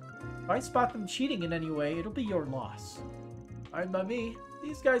hawk. If I spot them cheating in any way, it'll be your loss. Fine by me.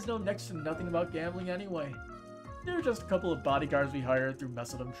 These guys know next to nothing about gambling anyway. They're just a couple of bodyguards we hired through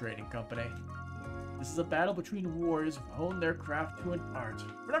Mesodom Trading Company. This is a battle between warriors who hone their craft to an art.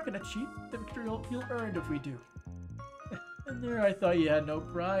 We're not gonna cheat. The victory won't feel earned if we do. And there I thought you had no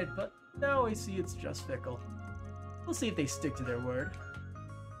pride, but now I see it's just fickle. We'll see if they stick to their word.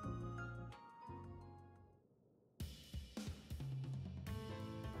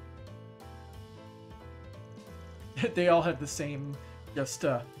 They all had the same, just,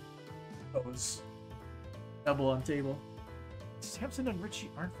 pose. Elbow on table. Samson and Richie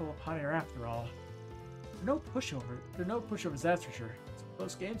aren't full of hire after all. They're no pushovers, that's for sure. It's a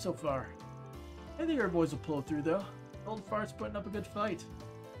close game so far. I think our boys will pull through, though. Old Fart's putting up a good fight.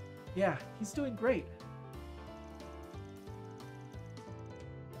 Yeah, he's doing great.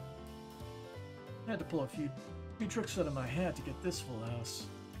 I had to pull a few tricks out of my hat to get this full house.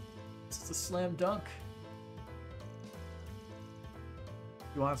 This is a slam dunk.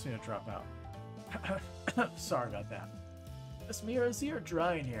 He wants me to drop out. Sorry about that. Miss Mira, is he or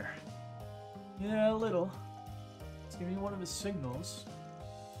dry in here? Yeah, a little. He's giving me one of his signals.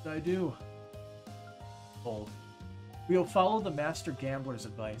 What I do? Fold. We will follow the master gambler's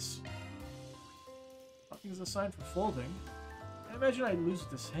advice. Nothing is a sign for folding. I imagine I lose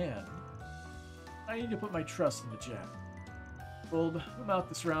this hand. I need to put my trust in the jack. Fold. I'm out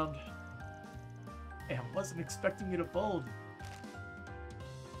this round. Damn, wasn't expecting you to fold.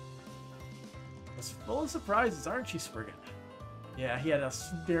 As full of surprises, aren't you, Spriggan? Yeah, he had a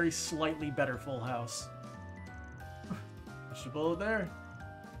very slightly better full house. Push the bullet there.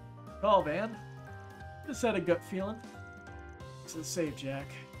 Call, Van. Just had a gut feeling. It's a save, Jack.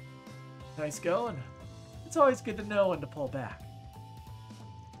 Nice going. It's always good to know when to pull back.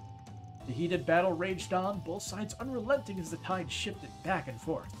 The heated battle raged on, both sides unrelenting as the tide shifted back and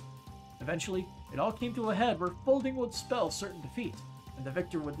forth. Eventually, it all came to a head where folding would spell certain defeat, and the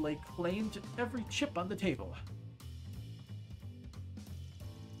victor would lay claim to every chip on the table.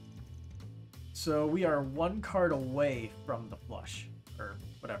 So we are 1 card away from the flush, or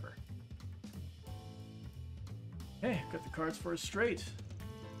whatever. Hey, got the cards for a straight.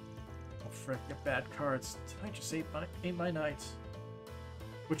 Oh frick, get bad cards. Tonight just ain't my night.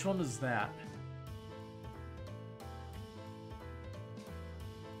 Which one is that?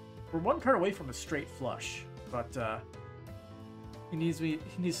 We're 1 card away from a straight flush, but he needs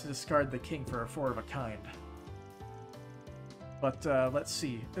to discard the king for a 4 of a kind. But let's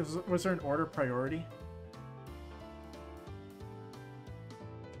see. Was there an order priority?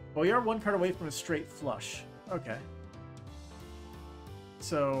 Well, we are 1 card away from a straight flush. Okay.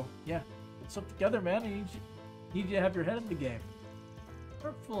 So, yeah. It's up together, man. You need to have your head in the game.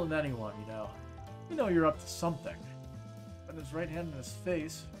 Aren't fooling anyone, you know. You know you're up to something. Put his right hand in his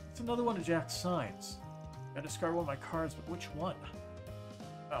face. It's another one of Jack's signs. I discard one of my cards, but which one?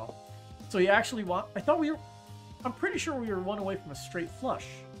 Oh. So you actually want... I'm pretty sure we were 1 away from a straight flush,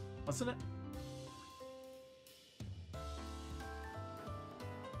 wasn't it?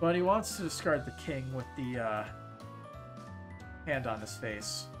 But he wants to discard the king with the hand on his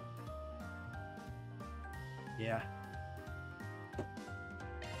face. Yeah.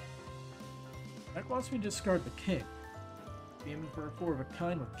 Jack wants me to discard the king. Aiming for a 4 of a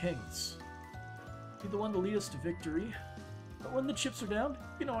kind with kings. Be the one to lead us to victory. But when the chips are down,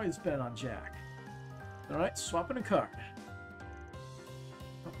 you can always bet on Jack. Alright, swapping a card.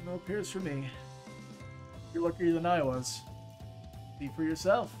 No appears for me. You're luckier than I was. See for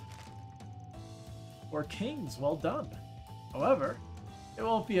yourself. 4 kings, well done. However, it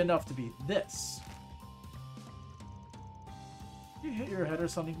won't be enough to beat this. You hit your head or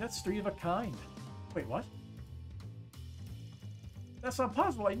something, that's 3 of a kind. Wait, what? That's not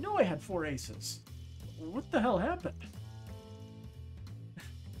possible, I know I had 4 aces. What the hell happened?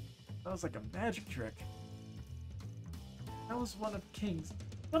 That was like a magic trick. That was one of King's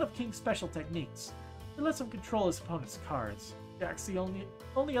special techniques. It lets him control his opponent's cards. Jack's the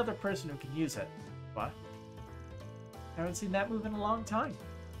only other person who can use it. What? Haven't seen that move in a long time.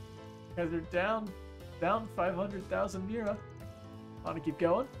 Guys are down 500,000 Mira. Want to keep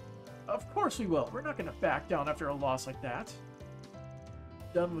going? Of course we will. We're not going to back down after a loss like that.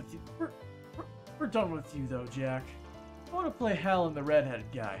 Done with you. We're done with you though, Jack. I want to play Hal and the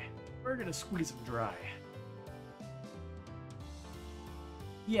redheaded guy. We're gonna squeeze him dry.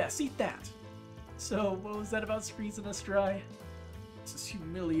 Yes, eat that! So, what was that about squeezing us dry? This is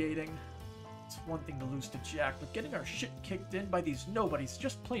humiliating. It's one thing to lose to Jack, but getting our shit kicked in by these nobodies is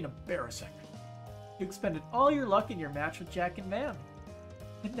just plain embarrassing. You expended all your luck in your match with Jack and Man.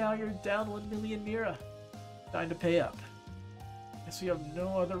 And now you're down 1 million Mira. Time to pay up. Guess we have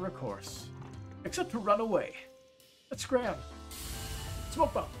no other recourse. Except to run away. Let's scram.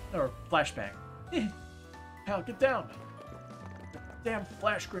 Smoke bomb. Or flashbang. Hal, get down. Damn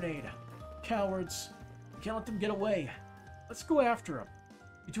flash grenade. Cowards. We can't let them get away. Let's go after them.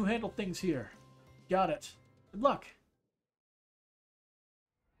 You two handle things here. Got it. Good luck.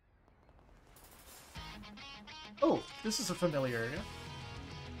 Oh, this is a familiar area.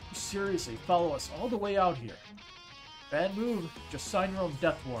 You seriously follow us all the way out here. Bad move. Just sign your own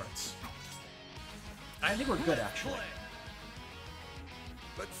death warrants. I think we're good, actually.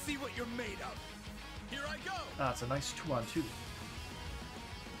 Let's see what you're made of. Here I go. Ah, it's a nice 2-on-2.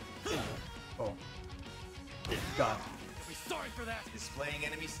 Oh. God. Be sorry for that. Displaying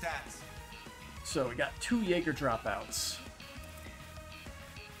enemy stats. So we got 2 Jaeger dropouts.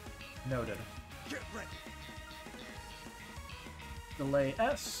 Noted. Get ready. Delay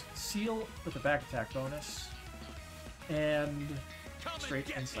S, seal with a back attack bonus, and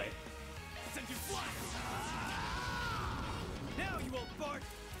straight insight. Send you flying. Now you won't bark.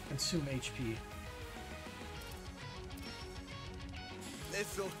 Consume HP.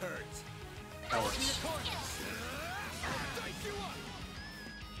 This'll hurt. That works. I'll dice you up.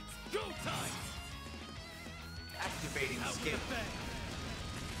 It's go time. Activating Out skill. with a bang.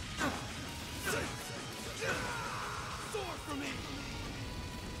 Soar for me.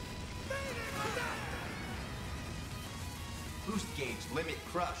 Boost gauge limit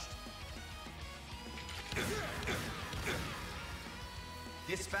crushed.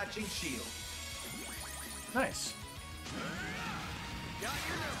 Dispatching shield. Nice. Got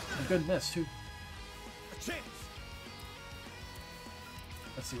your number. A good miss, too. A chance.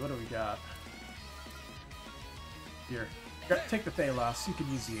 Let's see, what do we got? Here. Take the Phalos. You can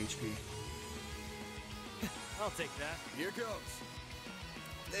use the HP. I'll take that. Here goes.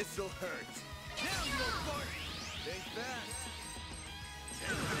 This'll hurt. Now you won't bark. Think fast.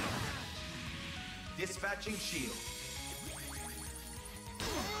 Dispatching shield.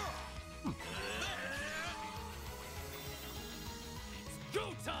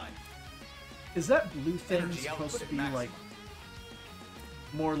 Go time. Is that blue thing Energy supposed to output be, maximum. like,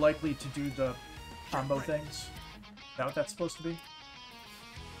 more likely to do the combo things? Is that what that's supposed to be?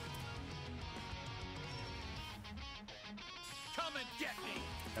 Come and get me.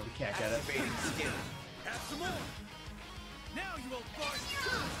 No, we can't get it. Activating skill. Have some more. Now you won't bark.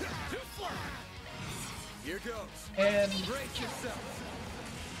 To fly. Here goes. And Brace yourself.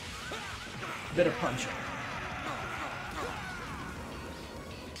 a bit of punching.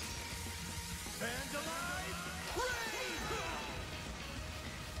 Vandalize. Raid.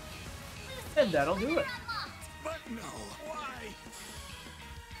 And that'll do it. But no. Why?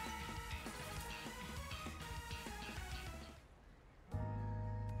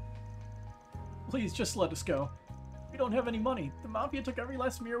 Please just let us go. We don't have any money. The Mafia took every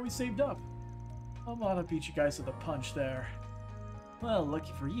last mirror we saved up. I'm on to beat you guys with a punch there. Well,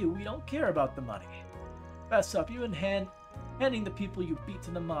 lucky for you, we don't care about the money. Fess up, you in handing the people you beat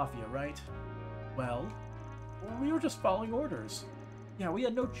to the Mafia, right? Well, we were just following orders. Yeah, we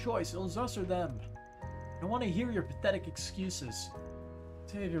had no choice. It was us or them. I don't want to hear your pathetic excuses.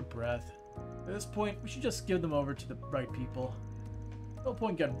 Save your breath. At this point, we should just give them over to the right people. No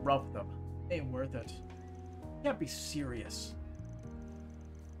point getting rough with them. Ain't worth it. Can't be serious.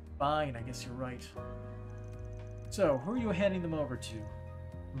 Fine, I guess you're right. So, who are you handing them over to?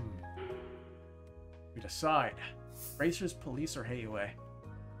 We decide. Racers, police, or Heiue?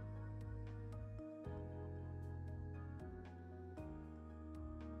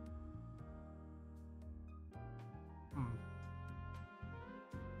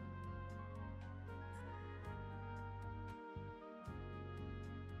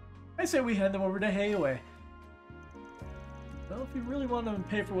 I say we hand them over to Heiue. Well, if you really want them to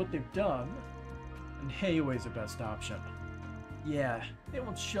pay for what they've done, then Heiue's the best option. Yeah, they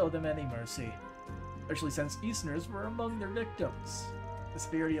won't show them any mercy, especially since Easterners were among their victims. The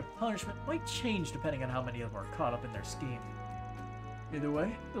severity of punishment might change depending on how many of them are caught up in their scheme. Either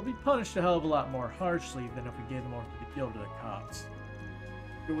way, they'll be punished a hell of a lot more harshly than if we gave them over to the guild or the cops.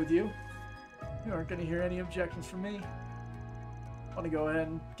 Good with you? You aren't going to hear any objections from me. Want to go ahead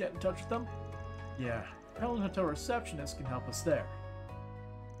and get in touch with them? Yeah, Helen Hotel receptionist can help us there.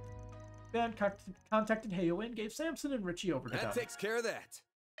 Band contacted Heyo and gave Samson and Richie over to them. That takes care of that.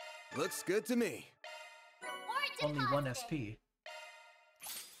 Looks good to me. Only 1 SP.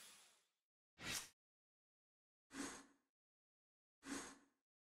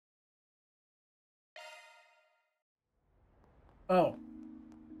 Oh.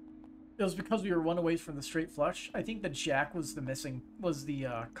 It was because we were 1 away from the straight flush. I think the Jack was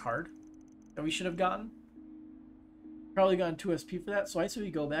the card that we should have gotten. Probably gotten 2 SP for that, so I say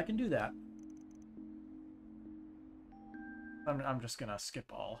we go back and do that. I'm just gonna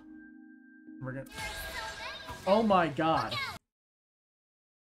skip all. We're gonna... Oh my god.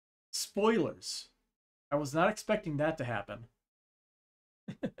 Spoilers. I was not expecting that to happen.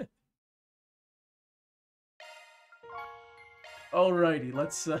 Alrighty,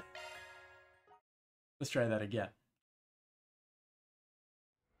 let's try that again.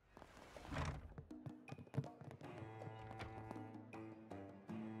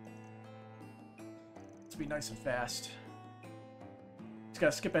 Let's be nice and fast. Just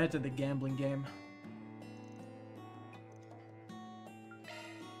gotta skip ahead to the gambling game.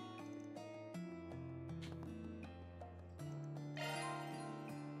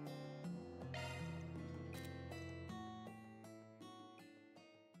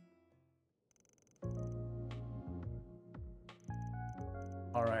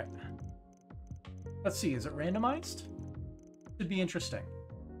 Alright. Let's see, is it randomized? Should be interesting.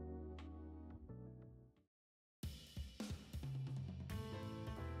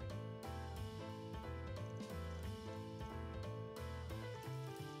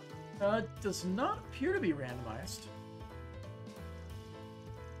 Does not appear to be randomized.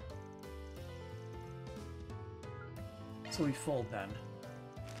 So we fold then.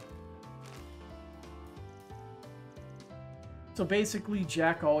 So basically,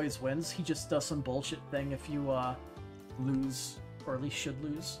 Jack always wins. He just does some bullshit thing if you lose, or at least should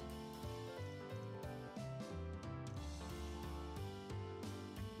lose.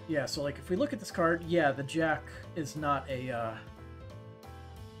 Yeah, so like if we look at this card, yeah, the Jack is not a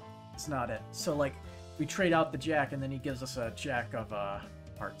it's not it. So like we trade out the Jack and then he gives us a Jack of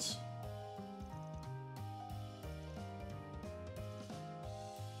hearts.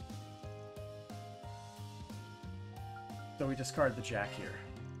 So we discard the Jack here.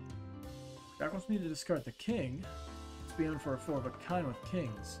 Jack wants me to discard the King. Let's be in for a 4 of a kind with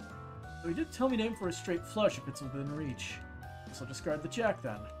Kings. So he did tell me to aim for a straight flush if it's within reach. So discard the Jack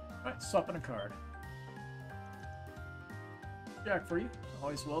then. Alright, swap in a card. Jack for you.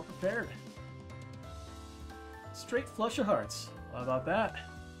 Always well prepared. Straight flush of hearts. How about that?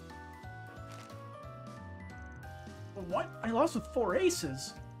 What? I lost with 4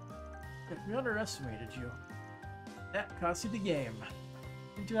 aces? We underestimated you. That cost you the game.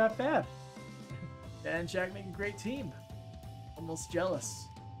 Ain't too half bad. Dan and Jack make a great team. Almost jealous.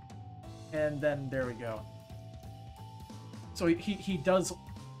 And then there we go. So he does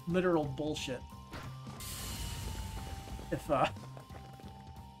literal bullshit.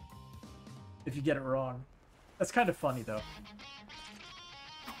 If you get it wrong. That's kind of funny though.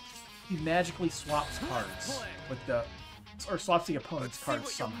 He magically swaps cards with the, or swaps the opponent's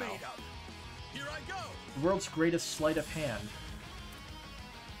cards somehow. Here I go. The world's greatest sleight of hand.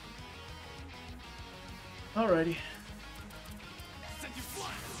 Alrighty. Send you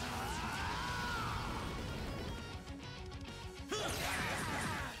flying.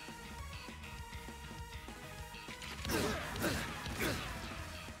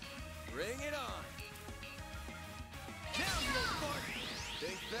 Bring it on. Now you will fart.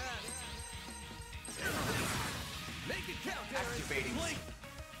 Take that. Make it count, Aaron. Activating. Blink.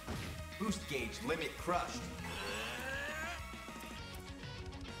 Boost gauge limit crushed.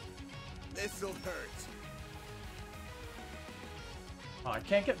 This'll hurt. Oh, I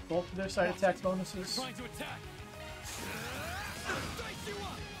can't get both of their side attack bonuses. Trying to attack. Dice you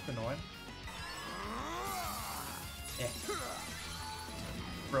up. It's annoying.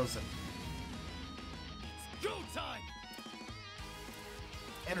 Frozen. Go time.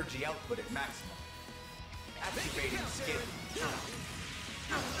 Energy output at maximum. Activating skill.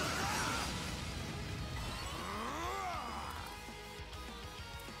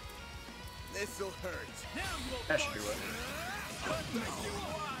 This'll hurt. Now you will That should do it. fart.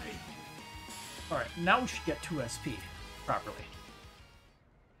 Alright, now we should get 2 SP properly.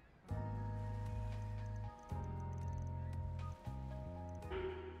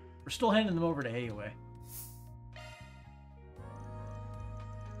 We're still handing them over to Heiwe.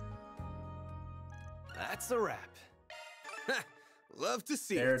 That's a wrap. Love to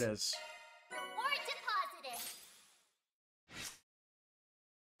see There it is. Reward deposited.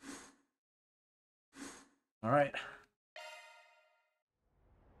 Alright.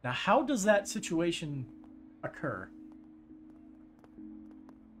 Now, how does that situation occur?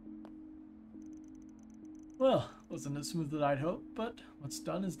 Well, wasn't as smooth as I'd hoped, but what's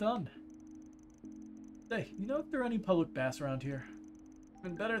done is done. Hey, you know if there are any public baths around here?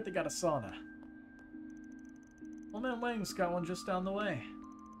 Even better if they got a sauna. Old Man Wang's got one just down the way.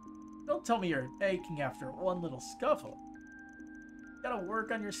 Don't tell me you're aching after one little scuffle. You gotta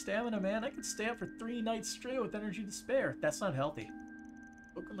work on your stamina, man. I could stay up for 3 nights straight with energy to spare. That's not healthy.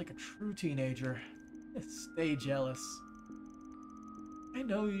 Looking like a true teenager. Stay jealous. I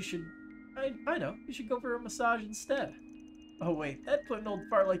know you should... I know. You should go for a massage instead. Oh wait, that'd put an old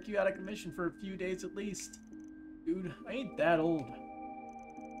fart like you out of commission for a few days at least. Dude, I ain't that old.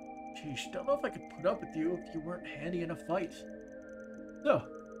 Sheesh, don't know if I could put up with you if you weren't handy in a fight. So,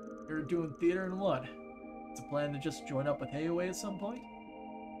 you're doing theater and what? It's a plan to just join up with Heiwei at some point?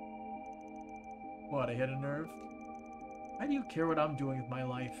 What, I hit a nerve? Why do you care what I'm doing with my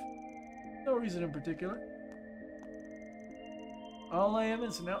life? No reason in particular. All I am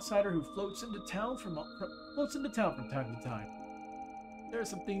is an outsider who floats into town from time to time. There are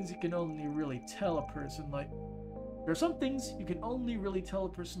some things you can only really tell a person like... There are some things you can only really tell a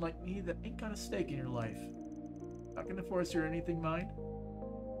person like me that ain't got a stake in your life. Not gonna force you or anything, mind.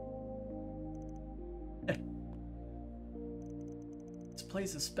 This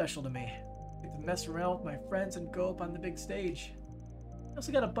place is special to me. I get to mess around with my friends and go up on the big stage. I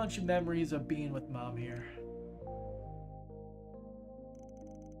also got a bunch of memories of being with Mom here.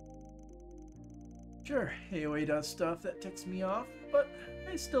 Sure, Heiwei does stuff that ticks me off, but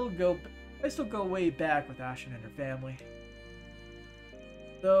I still go way back with Ashen and her family.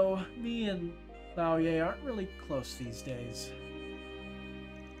 Though me and Maoye aren't really close these days.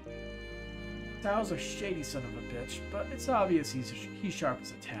 Tao's a shady son of a bitch, but it's obvious he's sharp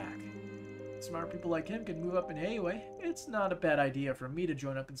as a tack. Smart people like him can move up in Heiwei. It's not a bad idea for me to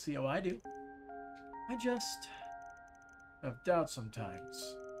join up and see how I do. I just have doubts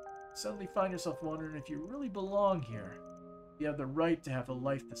sometimes. Suddenly find yourself wondering if you really belong here. You have the right to have a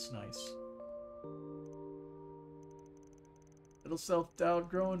life this nice. Little self-doubt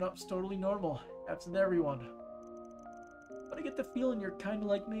growing up's totally normal. Happens to everyone. But I get the feeling you're kinda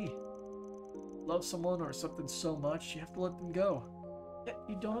like me. Love someone or something so much, you have to let them go. Yet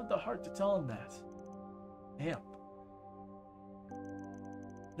you don't have the heart to tell them that. Damn.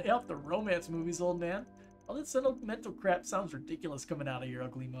 Lay off the romance movies, old man. All that sentimental crap sounds ridiculous coming out of your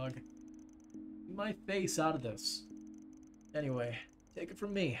ugly mug. Get my face out of this. Anyway, take it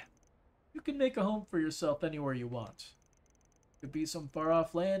from me. You can make a home for yourself anywhere you want. Could be some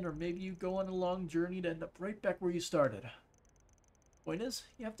far-off land, or maybe you go on a long journey to end up right back where you started. Point is,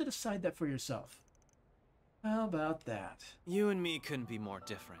 you have to decide that for yourself. How about that? You and me couldn't be more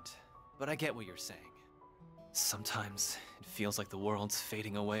different, but I get what you're saying. Sometimes it feels like the world's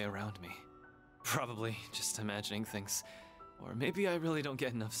fading away around me. Probably just imagining things, or maybe I really don't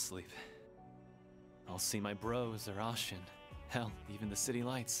get enough sleep. I'll see my bros or Ashin, hell, even the city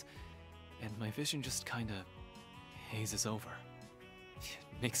lights, and my vision just kinda hazes over.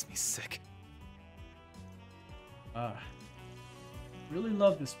 It makes me sick. Really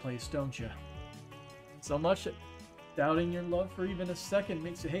love this place, don't you? So much that doubting your love for even a second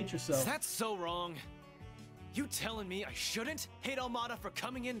makes you hate yourself. That's so wrong. You telling me I shouldn't hate Almada for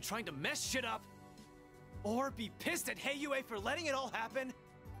coming in and trying to mess shit up? Or be pissed at Heiwei for letting it all happen?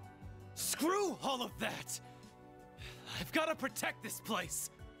 Screw all of that! I've got to protect this place.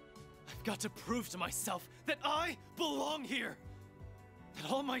 I've got to prove to myself that I belong here. That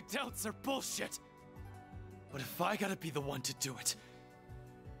all my doubts are bullshit. But if I gotta be the one to do it,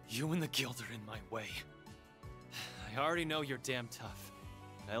 you and the guild are in my way. I already know you're damn tough,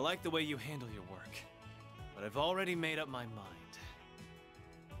 and I like the way you handle your work. But I've already made up my mind.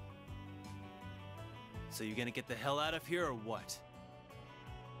 So you gonna get the hell out of here or what?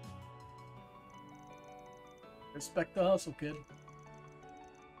 Respect the hustle, kid.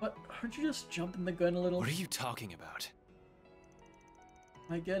 But aren't you just jumping the gun a little? What are you talking about?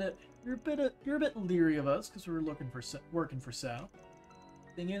 I get it. You're a bit leery of us because we're working for Sal.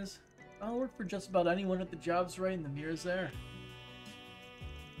 Thing is, I'll work for just about anyone if the job's right and the mirror's there.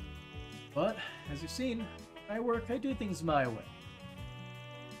 But as you've seen, I do things my way.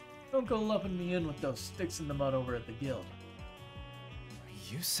 Don't go lumping me in with those sticks in the mud over at the guild.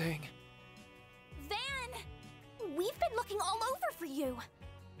 Are you saying? Van! We've been looking all over for you.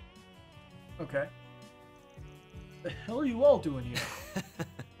 Okay. The hell are you all doing here?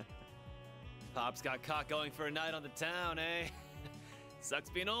 Pop's got caught going for a night on the town, eh? Sucks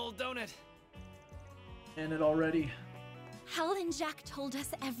being old, don't it? And it already. Hal and Jack told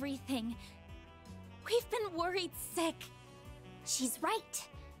us everything. We've been worried sick. She's right.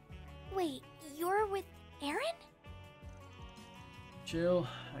 Wait, you're with Aaron? Chill,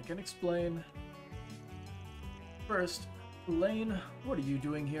 I can explain. First, Elaine, what are you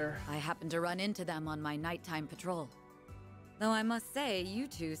doing here? I happened to run into them on my nighttime patrol. Though I must say, you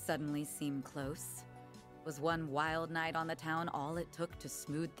two suddenly seem close. Was one wild night on the town all it took to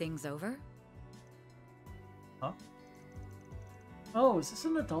smooth things over? Huh? Oh, is this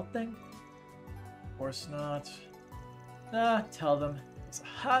an adult thing? Of course not. Nah, tell them. It's a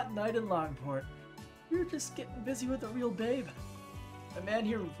hot night in Longport. You're just getting busy with a real babe. The man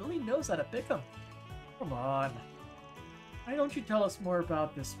here really knows how to pick 'em. Come on. Why don't you tell us more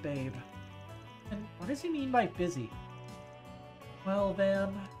about this babe? And what does he mean by busy? Well,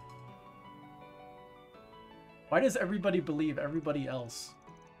 Van... Why does everybody believe everybody else?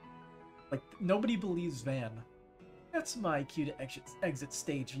 Like, nobody believes Van. That's my cue to exit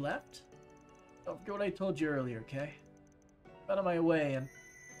stage left. Don't forget what I told you earlier, okay? Out of my way and...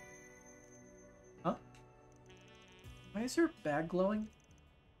 Huh? Why is your bag glowing?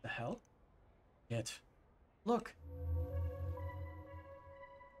 The hell? It. Look.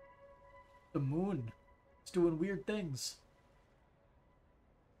 The moon. It's doing weird things.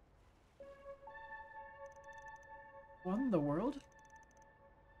 What in the world?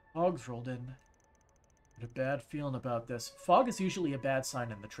 Fog's rolled in. I had a bad feeling about this. Fog is usually a bad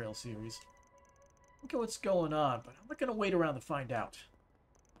sign in the Trail series. Look at what's going on, but I'm not gonna wait around to find out.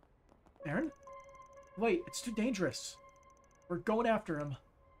 Aaron? Wait, it's too dangerous. We're going after him.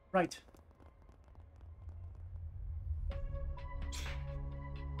 Right.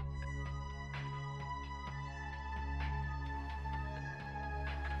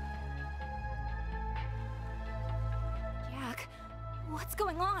 Jack, what's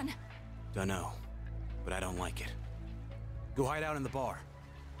going on? Dunno, but I don't like it. Go hide out in the bar.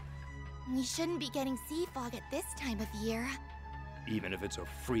 We shouldn't be getting sea fog at this time of year. Even if it's a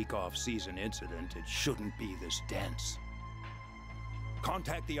freak off-season incident, it shouldn't be this dense.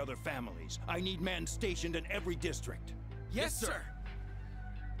 Contact the other families. I need men stationed in every district. Yes, sir.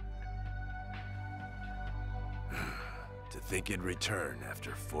 To think it'd return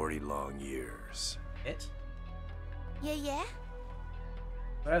after 40 long years. It? Yeah?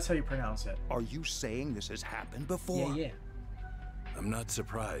 That's how you pronounce it. Are you saying this has happened before? Yeah. I'm not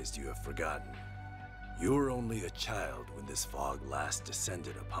surprised you have forgotten. You were only a child when this fog last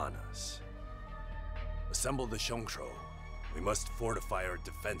descended upon us. Assemble the Shongshou. We must fortify our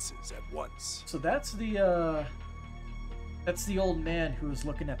defenses at once. So that's the old man who was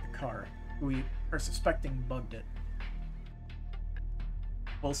looking at the car, who we are suspecting bugged it.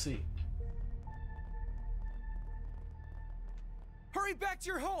 We'll see. Hurry back to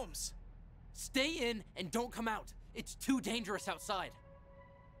your homes! Stay in and don't come out. It's too dangerous outside.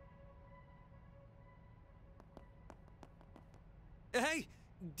 Hey,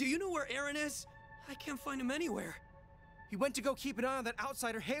 do you know where Aaron is? I can't find him anywhere. He went to go keep an eye on that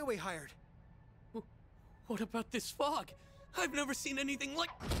outsider Hayway hired. What about this fog? I've never seen anything like...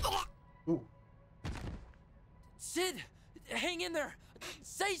 Ooh. Sid, hang in there.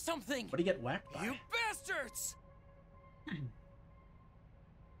 Say something. What do you get whacked by? You bastards!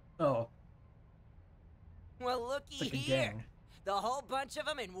 Oh. Well, looky It's like a here. gang. The whole bunch of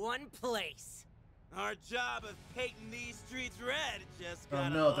them in one place. Our job of painting these streets red just Oh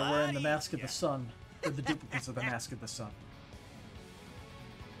got no, a they're lot wearing the Mask of easier. the Sun. Or the duplicates of the Mask of the Sun.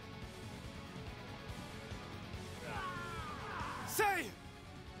 Say!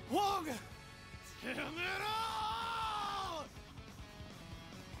 Wong! Damn it all!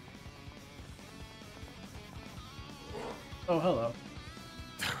 Oh, hello.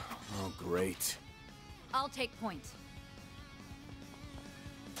 Oh, great. I'll take point.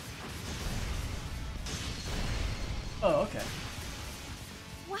 Oh, okay.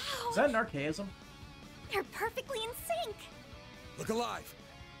 Wow, Is that an archaism? they're perfectly in sync. Look alive.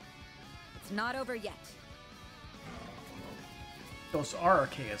 It's not over yet. Those are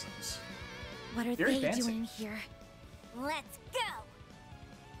archaisms. What are Very they fancy. doing here? Let's go.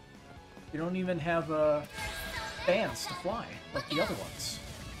 You don't even have fans to fly like the other ones.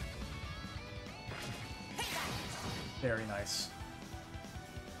 Very nice.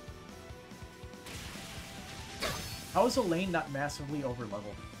 How is Elaine not massively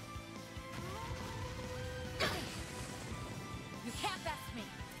overleveled? You can't best me.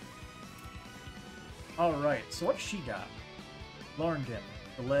 Alright, so what's she got? Lorndin,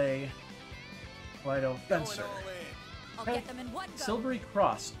 Delay, Lido, Fencer. I'll get them in one go. Silvery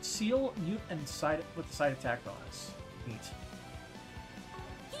Cross, Seal, Mute, and side with the side attack bonus. Neat.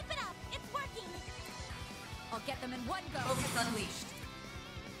 Keep it up. It's working. I'll get them in one go. Focus unleashed.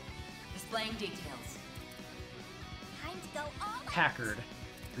 Displaying details. Time to go all out. Packard.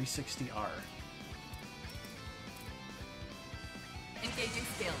 360R. Engaging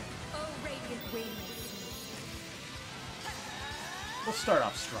skill. Oh, radiant wings. We'll start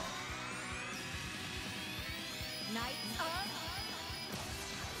off strong. Knights of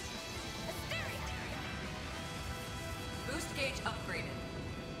Asteria. Boost gauge upgraded.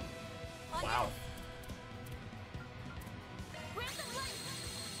 Wow. Grant them life.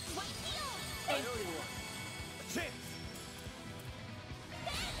 White heel. A chance!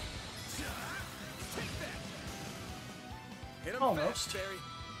 Take that! Hit him Almost. fast, Barry.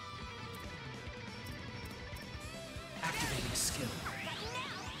 Activating skill.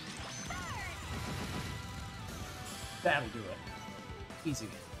 That'll do it. Easy.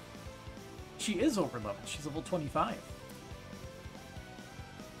 She is overleveled. She's level 25.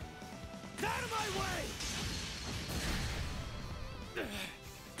 Get out of my way! Go to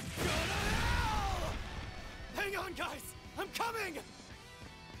hell! Hang on, guys! I'm coming!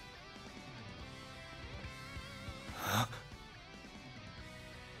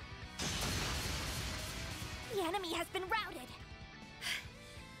 The enemy has been routed.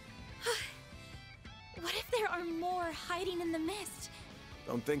 What if there are more hiding in the mist?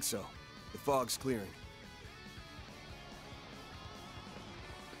 Don't think so. The fog's clearing.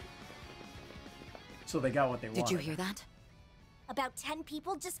 So they got what they wanted. Did you hear that? About 10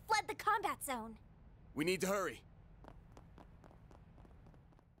 people just fled the combat zone. We need to hurry.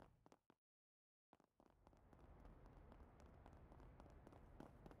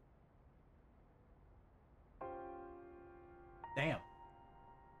 Damn.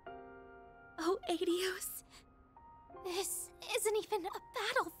 Oh, Adios. This isn't even a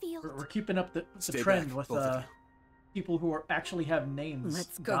battlefield. We're keeping up the Stay trend back, with both of you. people who are actually have names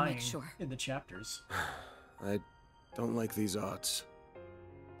Let's go dying make sure. in the chapters. I don't like these odds.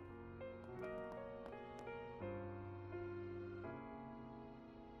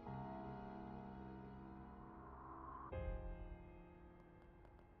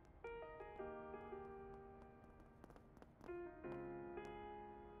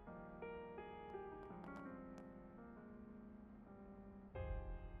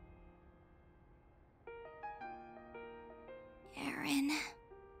 Aaron.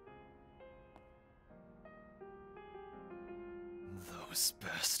 Those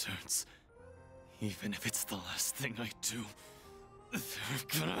bastards. Even if it's the last thing I do,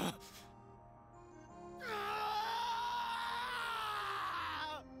 they're gonna...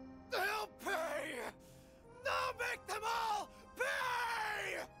 They'll pay! I'll make them all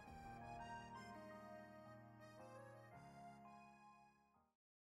pay!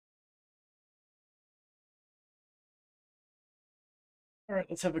 All right,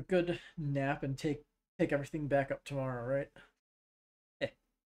 let's have a good nap and take everything back up tomorrow, right?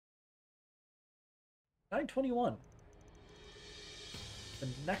 9:21. The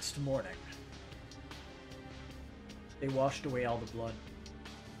next morning, they washed away all the blood.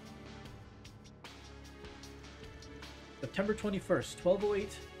 September 21st, 12:08,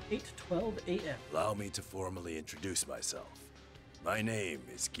 8:12 a.m. Allow me to formally introduce myself. My name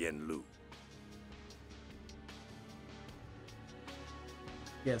is Gian Lu.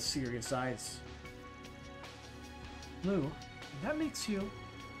 He has serious eyes. Lou, that makes you...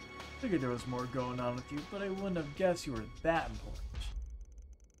 Figured there was more going on with you, but I wouldn't have guessed you were that important.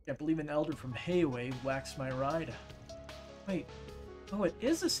 Can't believe an elder from Hayway waxed my ride. Wait, oh, it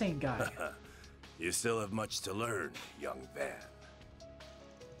is the same guy. You still have much to learn, young Van.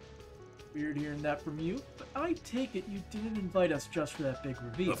 Weird hearing that from you, but I take it you didn't invite us just for that big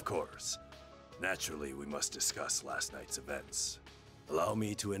reveal. Of course. Naturally, we must discuss last night's events. Allow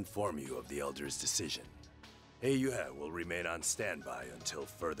me to inform you of the Elder's decision. Yue will remain on standby until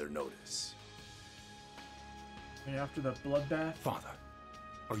further notice. And after the bloodbath? Father,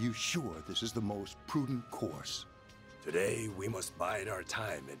 are you sure this is the most prudent course? Today, we must bide our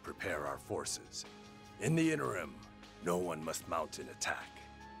time and prepare our forces. In the interim, no one must mount an attack.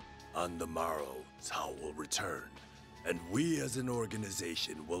 On the morrow, Cao will return, and we as an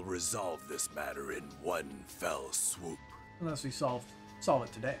organization will resolve this matter in one fell swoop. Unless we solve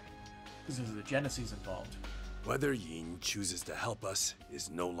it today, because there's the Genesis involved. Whether Yin chooses to help us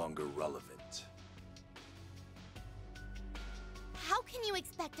is no longer relevant. How can you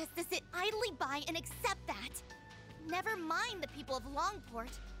expect us to sit idly by and accept that? Never mind the people of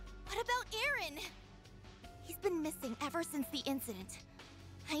Longport. What about Aaron? He's been missing ever since the incident.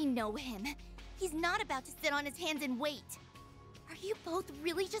 I know him. He's not about to sit on his hands and wait. Are you both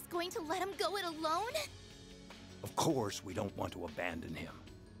really just going to let him go it alone? Of course, we don't want to abandon him.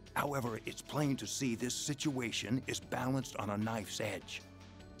 However, it's plain to see this situation is balanced on a knife's edge.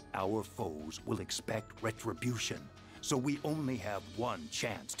 Our foes will expect retribution, so we only have one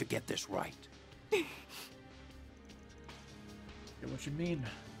chance to get this right. Get what you mean.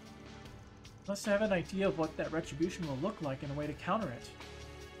 Must have an idea of what that retribution will look like and a way to counter it.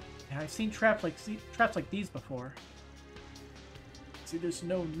 And I've seen traps like these before. See, there's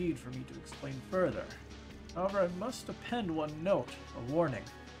no need for me to explain further. However, I must append one note, a warning.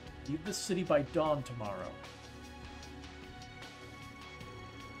 Leave the city by dawn tomorrow.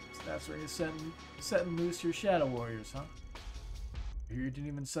 So that's where you're setting loose your Shadow Warriors, huh? I hear you didn't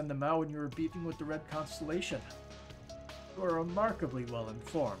even send them out when you were beefing with the Red Constellation. You are remarkably well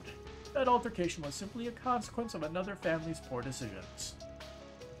informed. That altercation was simply a consequence of another family's poor decisions.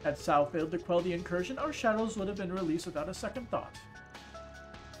 Had Sao failed to quell the incursion, our shadows would have been released without a second thought.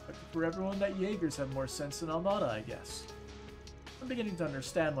 But for everyone that Jaegers have more sense than Armada, I guess. I'm beginning to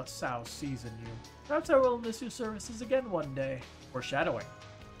understand what Sao sees in you. Perhaps I will miss your services again one day. Foreshadowing.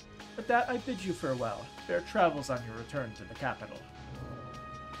 With that, I bid you farewell. Fair travels on your return to the capital.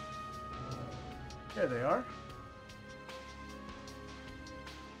 There they are.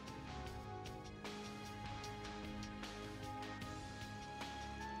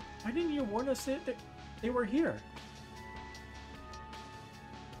 Why didn't you warn us that they were here?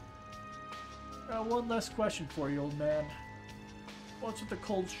 One last question for you, old man. What's with the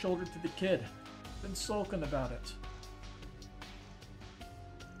cold shoulder to the kid? Been sulking about it.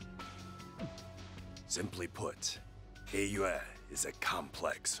 Simply put, AUA is a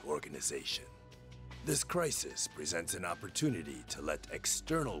complex organization. This crisis presents an opportunity to let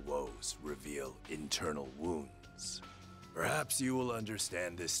external woes reveal internal wounds. Perhaps you will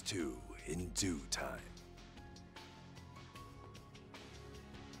understand this too in due time.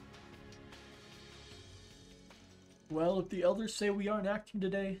 Well, if the elders say we aren't acting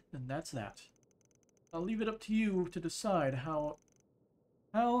today, then that's that. I'll leave it up to you to decide how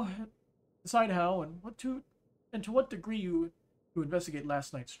and to what degree you investigate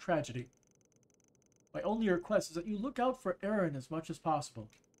last night's tragedy. My only request is that you look out for Aaron as much as possible.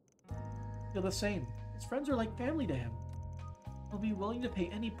 Feel the same. His friends are like family to him. He'll be willing to pay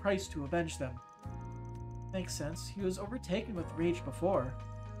any price to avenge them. Makes sense. He was overtaken with rage before.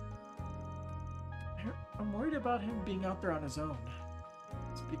 I'm worried about him being out there on his own.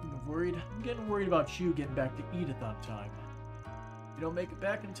 Speaking of worried, I'm getting worried about you getting back to Edith on time. If you don't make it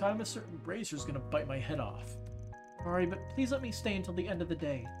back in time, a certain bracer's gonna bite my head off. Sorry, but please let me stay until the end of the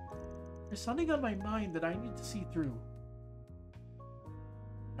day. There's something on my mind that I need to see through.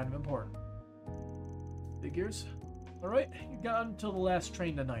 Kind of important. Figures? Alright, you got until the last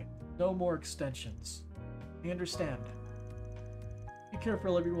train tonight. No more extensions. I understand. Be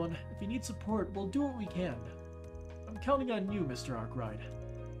careful, everyone. If you need support, we'll do what we can. I'm counting on you, Mr. Arkwright.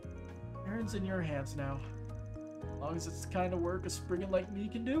 Aaron's in your hands now. As long as it's the kind of work a spriggan like me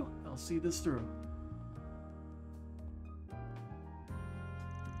can do, I'll see this through.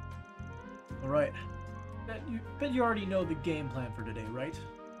 Alright. Bet you already know the game plan for today, right?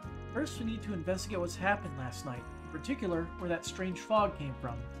 First, we need to investigate what's happened last night. In particular, where that strange fog came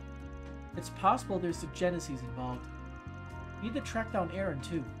from. It's possible there's the Genesees involved. We need to track down Aaron,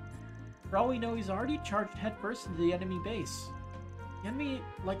 too. For all we know, he's already charged headfirst into the enemy base. The enemy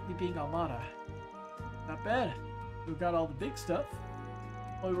likely being Armada. Not bad. We've got all the big stuff.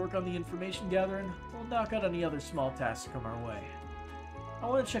 While we work on the information gathering, we'll knock out any other small tasks that come our way. I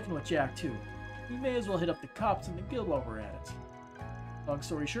want to check in with Jack, too. We may as well hit up the cops in the guild while we're at it. Long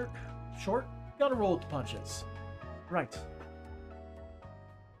story short, gotta roll with the punches. Right.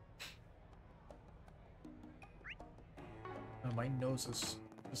 Oh, my nose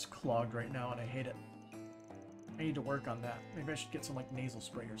is clogged right now and I hate it. I need to work on that. Maybe I should get some like nasal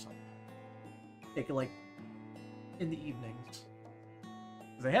spray or something. Take it like in the evenings.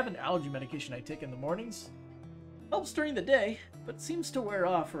 Because I have an allergy medication I take in the mornings. Helps during the day, but seems to wear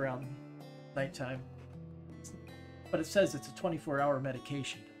off around nighttime. But it says it's a 24-hour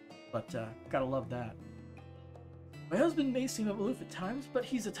medication. But gotta love that. My husband may seem aloof at times, but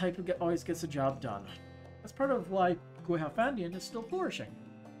he's the type who always gets the job done. That's part of why Guihafandian is still flourishing.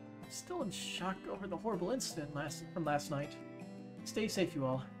 I'm still in shock over the horrible incident from last night. Stay safe, you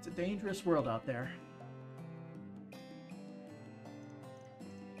all. It's a dangerous world out there.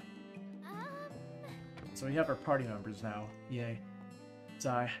 So we have our party members now. Yay.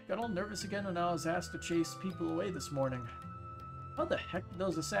 I got all nervous again when I was asked to chase people away this morning. How the heck did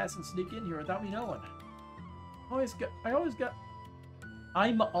those assassins sneak in here without me knowing?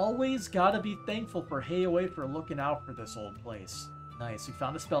 I'm always gotta be thankful for Hayaway for looking out for this old place. Nice, we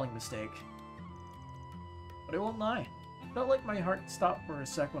found a spelling mistake. But I won't lie. It felt like my heart stopped for a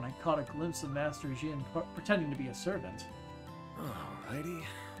sec when I caught a glimpse of Master Jin pretending to be a servant. Alrighty.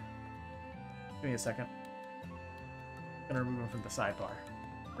 Give me a second. Gonna remove him from the sidebar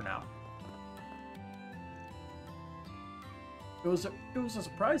for now. It was a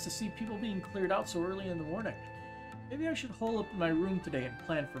surprise to see people being cleared out so early in the morning. Maybe I should hole up in my room today and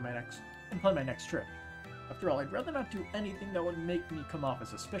plan my next trip. After all, I'd rather not do anything that would make me come off as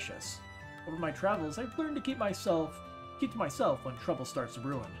suspicious. Over my travels, I've learned to keep to myself when trouble starts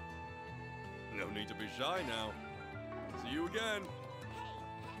brewing. No need to be shy now. See you again.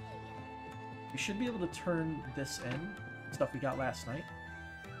 We should be able to turn this in, stuff we got last night,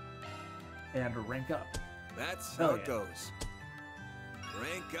 and rank up. That's how it goes.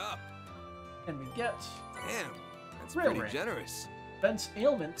 Rank up. And we get... Damn, that's Real pretty rank. generous. Prevents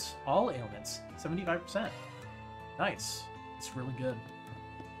ailments, all ailments, 75%. Nice. It's really good.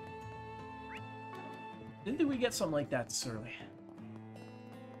 Didn't think we get something like that this early.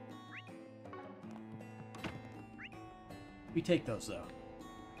 We take those, though.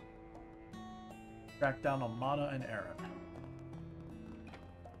 Track down Almada and Aaron.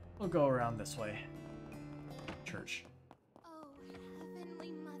 We'll go around this way. Church. Oh,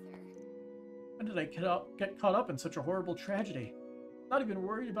 Heavenly Mother. When did I get caught up in such a horrible tragedy? Not even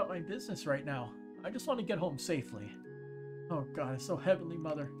worried about my business right now. I just want to get home safely. Oh God, so Heavenly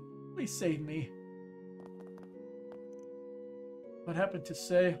Mother, please save me. What happened to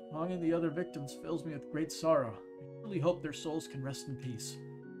Say, Wong, and the other victims fills me with great sorrow. I really hope their souls can rest in peace.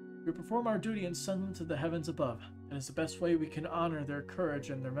 We perform our duty and send them to the heavens above. It is the best way we can honor their courage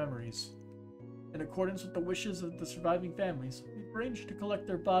and their memories. In accordance with the wishes of the surviving families, we've arranged to collect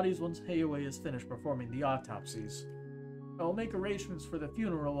their bodies once Heiue is finished performing the autopsies. I will make arrangements for the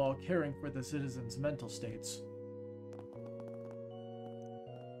funeral while caring for the citizens' mental states.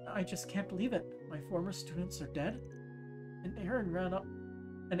 I just can't believe it. My former students are dead, and Aaron's run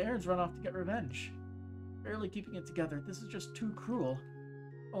off to get revenge. Barely keeping it together. This is just too cruel.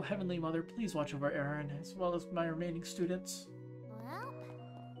 Oh, Heavenly Mother, please watch over Aaron, as well as my remaining students. Well...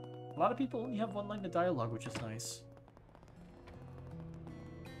 A lot of people only have one line of dialogue, which is nice.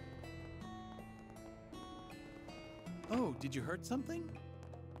 Oh, did you hurt something?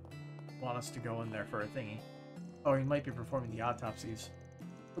 Want us to go in there for a thingy. Oh, he might be performing the autopsies.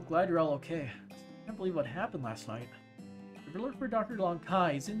 So glad you're all okay. Can't believe what happened last night. If you look for Dr. Long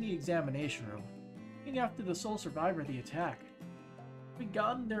Kai, he's in the examination room, looking after the sole survivor of the attack. If we'd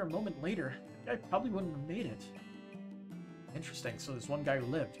gotten there a moment later, the guy probably wouldn't have made it. Interesting, so there's one guy who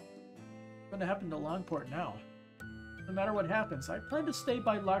lived. What's going to happen to Longport now? No matter what happens, I plan to stay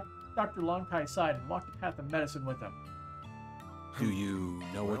by Dr. Long Kai's side and walk the path of medicine with him. Do you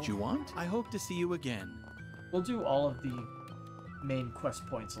know what you want? I hope to see you again. We'll do all of the main quest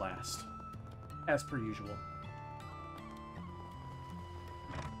points last, as per usual.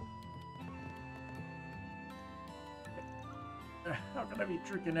 How can I be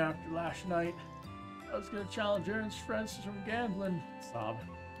drinking after last night? I was gonna challenge Aaron's friends from gambling. Sob.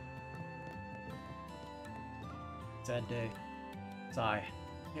 Sad day. Sigh.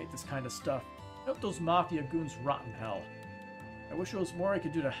 I hate this kind of stuff. I hope those mafia goons rot in hell. I wish there was more I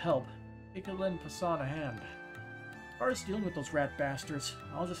could do to help. They could lend Passan a hand. As far as dealing with those rat bastards,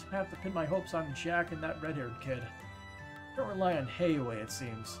 I'll just have to pin my hopes on Jack and that red-haired kid. Don't rely on Heiue, it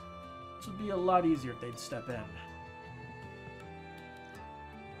seems. This would be a lot easier if they'd step in.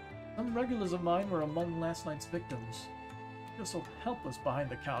 Some regulars of mine were among last night's victims. I feel so helpless behind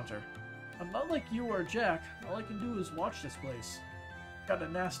the counter. I'm not like you or Jack. All I can do is watch this place. Got a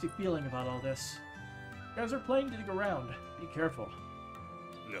nasty feeling about all this. You guys are playing to dig around. Be careful.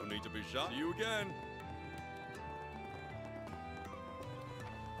 No need to be shy. See you again.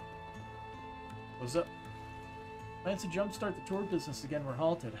 What's up? Plans to jumpstart the tour business again were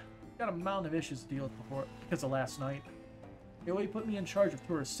halted. Got a mountain of issues to deal with because of last night. Heiue put me in charge of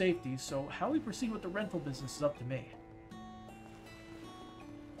tourist safety, so how we proceed with the rental business is up to me.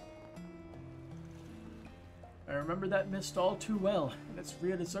 I remember that mist all too well, and it's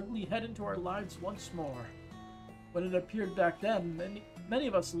reared its ugly head into our lives once more. When it appeared back then, many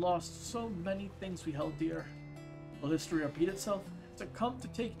of us lost so many things we held dear. Will history repeat itself? Has it come to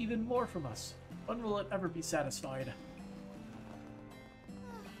take even more from us? When will it ever be satisfied?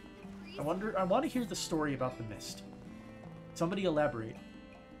 I want to hear the story about the mist. Somebody elaborate.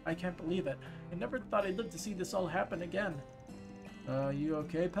 I can't believe it. I never thought I'd live to see this all happen again. You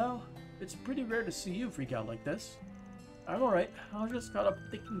okay, pal? It's pretty rare to see you freak out like this. I'm alright. I was just caught up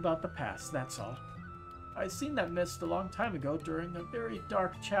thinking about the past, that's all. I seen that mist a long time ago during a very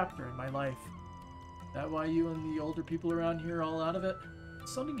dark chapter in my life. That why you and the older people around here are all out of it?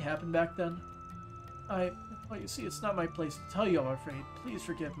 Something happened back then? Well, you see, it's not my place to tell you, I'm afraid. Please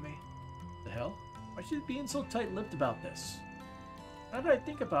forgive me. The hell? Why should he being so tight-lipped about this? Now that I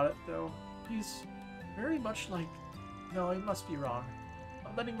think about it, though, he's very much like No, I must be wrong.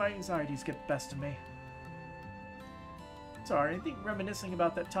 I'm letting my anxieties get the best of me. Sorry, I think reminiscing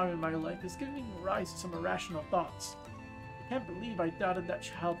about that time in my life is giving rise to some irrational thoughts. I can't believe I doubted that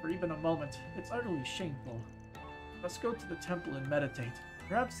child for even a moment. It's utterly shameful. I must go to the temple and meditate.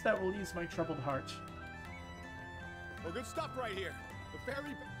 Perhaps that will ease my troubled heart. Well, good stuff right here. The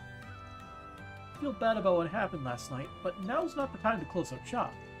very... I feel bad about what happened last night, but now's not the time to close up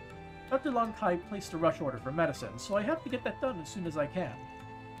shop. Dr. Long Kai placed a rush order for medicine, so I have to get that done as soon as I can.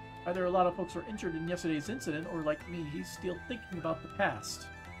 Either a lot of folks were injured in yesterday's incident, or like me, he's still thinking about the past.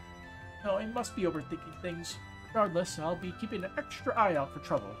 No, I must be overthinking things. Regardless, I'll be keeping an extra eye out for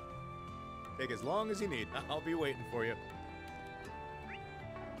trouble. Take as long as you need. I'll be waiting for you.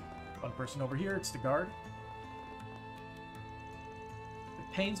 One person over here, it's the guard.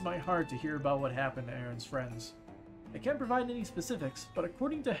 It pains my heart to hear about what happened to Aaron's friends. I can't provide any specifics, but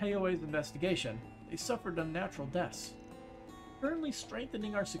according to Heiouei's investigation, they suffered unnatural deaths. Currently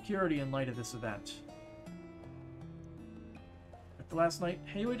strengthening our security in light of this event. After last night,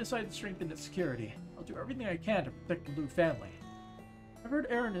 Heiouei decided to strengthen its security. I'll do everything I can to protect the Blue family. I've heard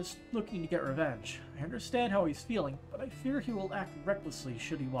Aaron is looking to get revenge. I understand how he's feeling, but I fear he will act recklessly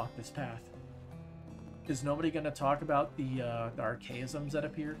should he walk this path. Is nobody going to talk about the archaisms that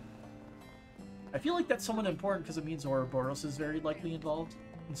appeared? I feel like that's someone important because it means Ouroboros is very likely involved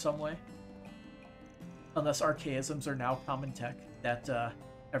in some way. Unless archaisms are now common tech that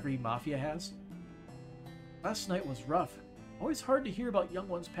every mafia has. Last night was rough. Always hard to hear about young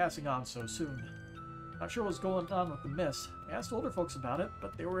ones passing on so soon. Not sure what's going on with the mist. I asked older folks about it,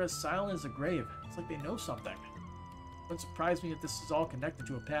 but they were as silent as a grave. It's like they know something. It wouldn't surprise me if this is all connected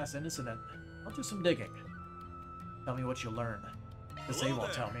to a past incident. I'll do some digging. Tell me what you learn. Because they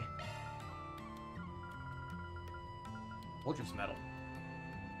won't tell me. Soldier's medal.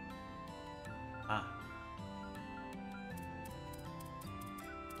 Ah.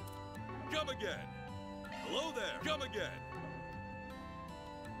 Come again! Hello there! Come again!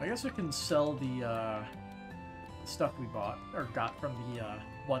 I guess we can sell the stuff we bought, or got from the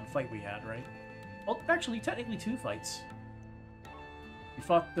one fight we had, right? Well, actually, technically 2 fights. We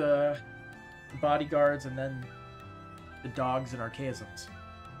fought the bodyguards and then the dogs and archaisms.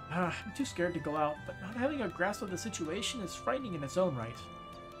 I'm too scared to go out, but not having a grasp of the situation is frightening in its own right.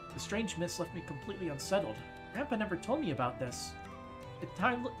 The strange mist left me completely unsettled. Grandpa never told me about this.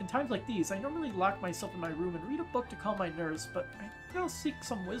 In times like these, I normally lock myself in my room and read a book to calm my nerves, but I think I'll seek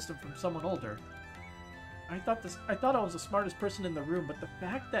some wisdom from someone older. I thought I was the smartest person in the room, but the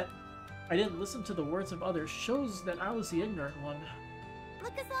fact that I didn't listen to the words of others shows that I was the ignorant one.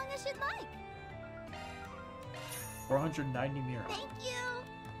 Look as long as you'd like. 490 Mira. Thank you.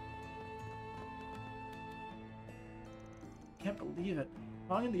 Can't believe it.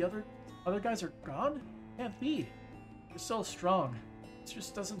 Long and the other guys are gone? Can't be. They're so strong. It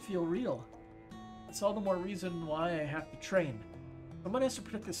just doesn't feel real. It's all the more reason why I have to train. Someone has to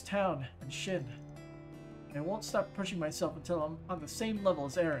protect this town and Shin. And I won't stop pushing myself until I'm on the same level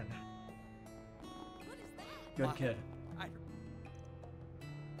as Aaron. What is that? Good kid.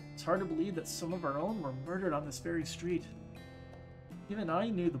 It's hard to believe that some of our own were murdered on this very street. Even I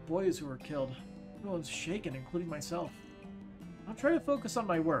knew the boys who were killed. Everyone's shaken, including myself. I'll try to focus on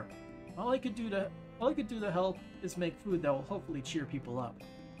my work. All I could do to help is make food that will hopefully cheer people up.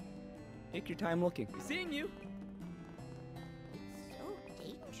 Take your time looking. Seeing you. It's so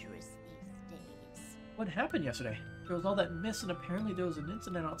dangerous these days. What happened yesterday? There was all that mist and apparently there was an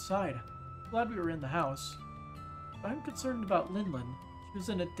incident outside. Glad we were in the house. I'm concerned about Linlin. She was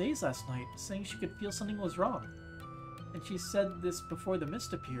in a daze last night, saying she could feel something was wrong. And she said this before the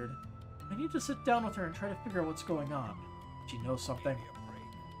mist appeared. I need to sit down with her and try to figure out what's going on. She knows something.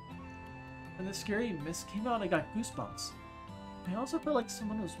 When the scary mist came out, I got goosebumps. I also felt like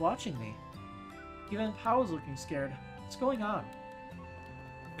someone was watching me. Even Pao was looking scared. What's going on?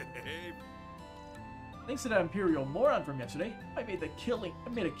 Hey. Thanks to that Imperial moron from yesterday, I made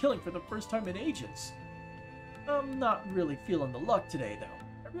a killing for the first time in ages. I'm not really feeling the luck today,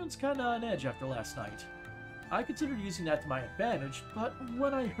 though. Everyone's kinda on edge after last night. I considered using that to my advantage, but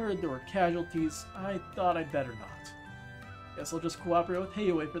when I heard there were casualties, I thought I'd better not. Guess I'll just cooperate with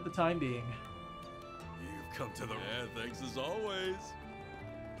Heiouei for the time being. You've come to the... Yeah, thanks as always.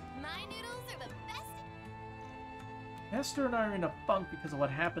 My noodles are the best. Esther and I are in a funk because of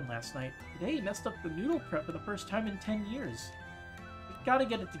what happened last night. Today messed up the noodle prep for the first time in 10 years. We've got to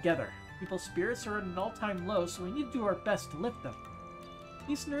get it together. People's spirits are at an all-time low, so we need to do our best to lift them.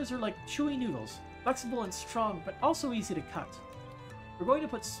 These nerds are like chewy noodles, flexible and strong, but also easy to cut. We're going to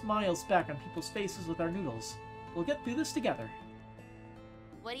put smiles back on people's faces with our noodles. We'll get through this together.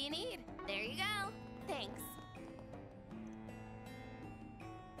 What do you need? There you go. Thanks.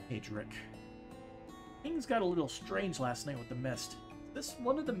 Daybreak. Things got a little strange last night with the mist. Is this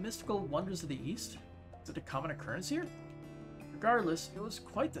one of the mystical wonders of the East? Is it a common occurrence here? Regardless, it was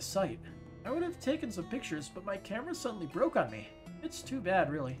quite the sight. I would have taken some pictures, but my camera suddenly broke on me. It's too bad,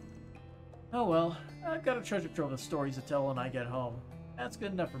 really. Oh well, I've got a treasure trove of stories to tell when I get home. That's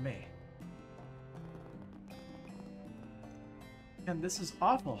good enough for me. And this is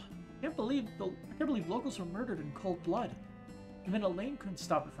awful. I can't believe locals were murdered in cold blood. Even Elaine couldn't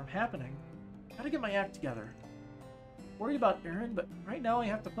stop it from happening. Gotta get my act together. Worried about Aaron, but right now I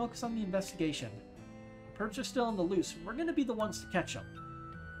have to focus on the investigation. The perps are still on the loose, and we're gonna be the ones to catch them.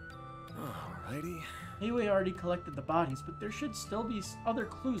 Alrighty. Anyway, I already collected the bodies, but there should still be other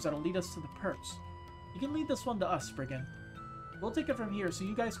clues that'll lead us to the perps. You can lead this one to us, Spriggan. We'll take it from here so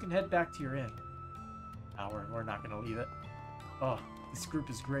you guys can head back to your inn. No, we're not gonna leave it. Oh, this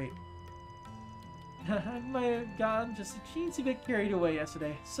group is great. I might have gotten just a teensy bit carried away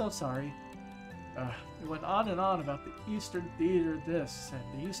yesterday. So sorry. We went on and on about the Eastern Theater this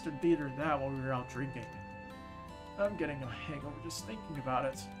and the Eastern Theater that while we were out drinking. I'm getting a hangover just thinking about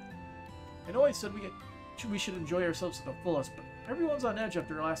it. I know I said we should enjoy ourselves to the fullest, but everyone's on edge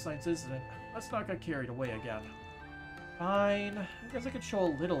after last night's incident. Let's not get carried away again. Fine. I guess I could show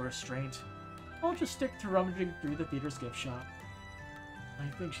a little restraint. I'll just stick to rummaging through the theater's gift shop. I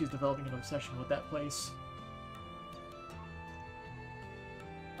think she's developing an obsession with that place.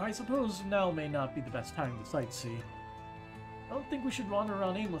 I suppose now may not be the best time to sightsee. I don't think we should wander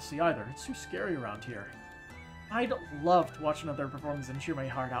around aimlessly either. It's too scary around here. I'd love to watch another performance and cheer my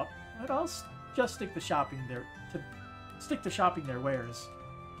heart out, but I'll just stick to shopping their wares.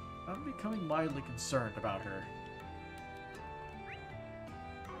 I'm becoming mildly concerned about her.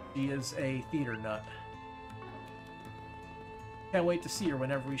 She is a theater nut. Can't wait to see her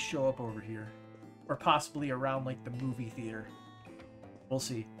whenever we show up over here. Or possibly around, like, the movie theater. We'll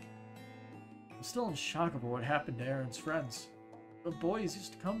see. I'm still in shock over what happened to Aaron's friends. The boys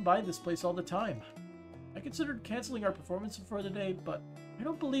used to come by this place all the time. I considered canceling our performance for the day, but I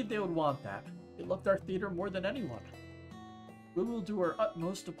don't believe they would want that. They loved our theater more than anyone. We will do our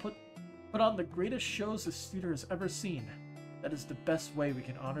utmost to put on the greatest shows this theater has ever seen. That is the best way we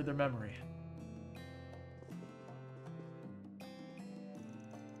can honor their memory.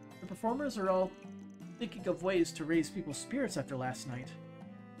 The performers are all thinking of ways to raise people's spirits after last night.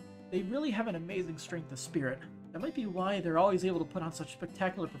 They really have an amazing strength of spirit. That might be why they're always able to put on such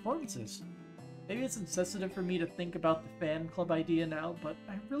spectacular performances. Maybe it's insensitive for me to think about the fan club idea now, but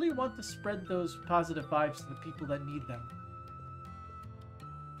I really want to spread those positive vibes to the people that need them.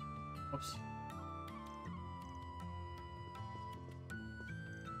 Whoops.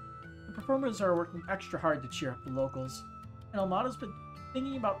 The performers are working extra hard to cheer up the locals, and Amalia's been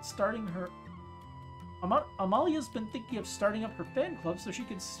thinking of starting up her fan club so she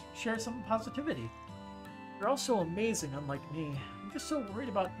can share some positivity. They're all so amazing, unlike me. I'm just so worried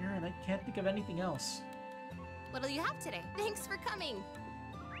about Aaron, I can't think of anything else. What'll you have today? Thanks for coming.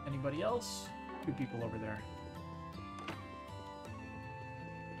 Anybody else? Two people over there.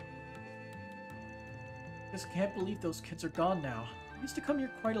 Just can't believe those kids are gone now. I used to come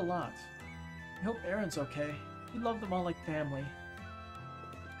here quite a lot. I hope Aaron's okay. We love them all like family.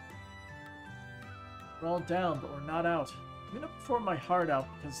 We're all down, but we're not out. I'm gonna perform my heart out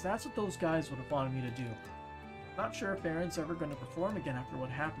because that's what those guys would have wanted me to do. Not sure if Aaron's ever gonna perform again after what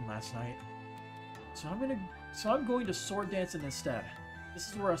happened last night. So I'm going to sword dancing instead. This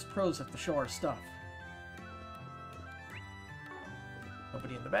is where us pros have to show our stuff.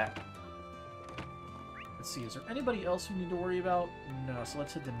 Nobody in the back. Let's see, is there anybody else we need to worry about? No, so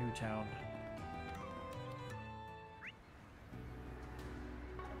let's head to Newtown.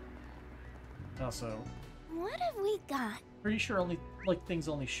 Also, what have we got? Pretty sure things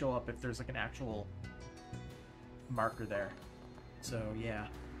only show up if there's like an actual marker there. So yeah.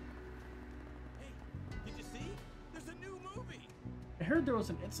 Hey, did you see? There's a new movie. I heard there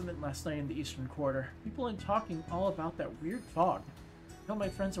was an incident last night in the Eastern Quarter. People in talking all about that weird fog. I know my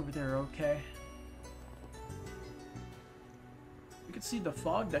friends over there are okay. We could see the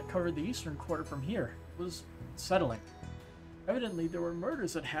fog that covered the Eastern Quarter from here. It was settling. Evidently, there were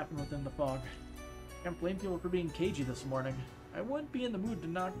murders that happened within the fog. Can't blame people for being cagey this morning. I wouldn't be in the mood to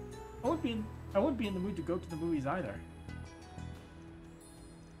go to the movies either.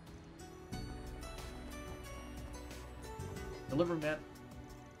 Deliverman.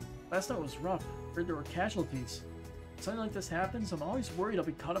 Last night was rough. Heard there were casualties. When something like this happens, I'm always worried I'll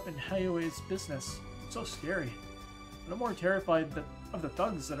be caught up in Hayue's business. It's so scary. But I'm more terrified of the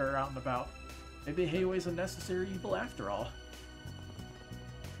thugs that are out and about. Maybe Hayue's a necessary evil after all.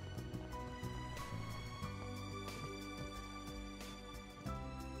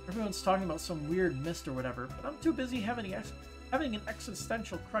 Everyone's talking about some weird mist or whatever, but I'm too busy having an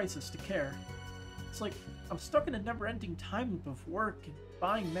existential crisis to care. It's like I'm stuck in a never-ending time loop of work and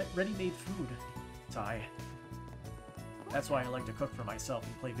buying ready-made food. Sigh. That's why I like to cook for myself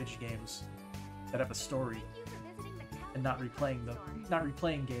and play video games that have a story, and not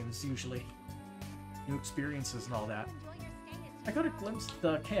replaying games usually. New experiences and all that. I got a glimpse of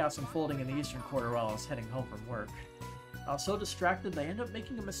the chaos unfolding in the Eastern Quarter while I was heading home from work. I was so distracted that I ended up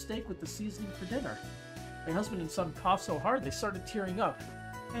making a mistake with the seasoning for dinner. My husband and son coughed so hard they started tearing up.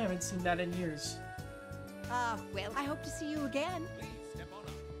 I haven't seen that in years. Well, I hope to see you again.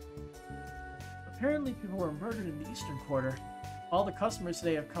 Apparently people were murdered in the Eastern Quarter. All the customers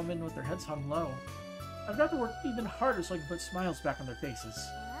today have come in with their heads hung low. I've got to work even harder so I can put smiles back on their faces.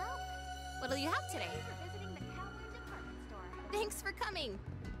 Well, what'll you have today? Thanks for coming.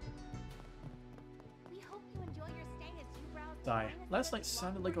 We hope you enjoy your stay as you browse. Sigh. Last night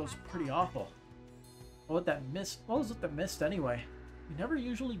sounded like it was pretty awful. What was with the mist anyway? We never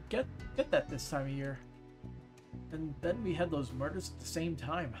usually get that this time of year. And then we had those murders at the same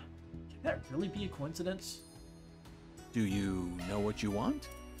time. Can that really be a coincidence? Do you know what you want?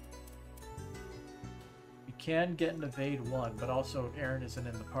 We can get an evade 1, but also Aaron isn't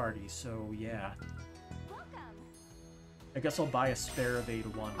in the party, so yeah. I guess I'll buy a spare evade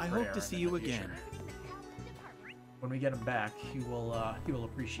 1 for I hope Aaron to see in you the again. future. When we get him back, he will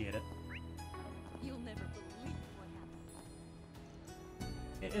appreciate it. You'll never believe what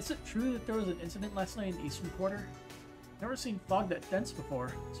happened. Is it true that there was an incident last night in the Eastern Quarter? Never seen fog that dense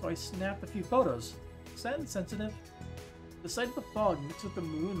before, so I snapped a few photos. Is that insensitive? The sight of the fog mixed with the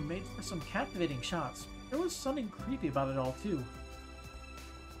moon made for some captivating shots. There was something creepy about it all, too.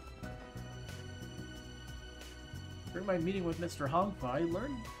 During my meeting with Mr. Hongfa, I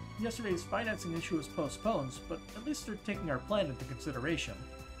learned yesterday's financing issue was postponed, but at least they're taking our plan into consideration.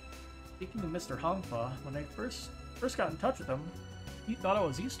 Speaking of Mr. Hongfa, when I first got in touch with him, he thought I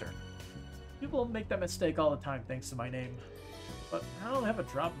was Eastern. People make that mistake all the time thanks to my name, but I don't have a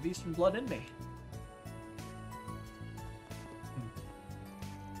drop of Eastern blood in me.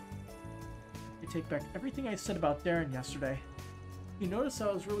 I take back everything I said about Darren yesterday. He noticed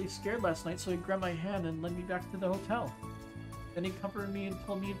I was really scared last night, so he grabbed my hand and led me back to the hotel. Then he comforted me and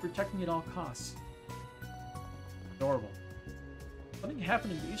told me he'd protect me at all costs. Adorable. Something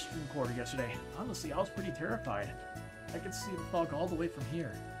happened in the Eastern Quarter yesterday. Honestly, I was pretty terrified. I could see the fog all the way from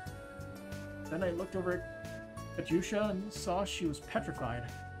here. Then I looked over at Katusha and saw she was petrified.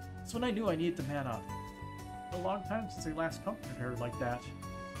 That's when I knew I needed to man up. It's been a long time since I last comforted her like that.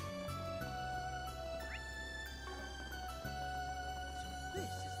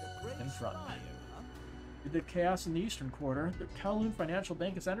 In front. With the chaos in the Eastern Quarter, the Kowloon Financial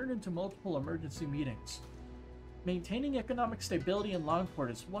Bank has entered into multiple emergency meetings. Maintaining economic stability in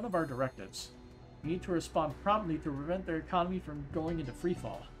Longport is one of our directives. We need to respond promptly to prevent their economy from going into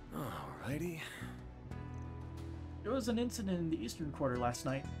freefall. Alrighty. There was an incident in the Eastern Quarter last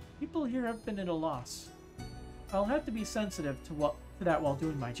night. People here have been at a loss. I'll have to be sensitive to that while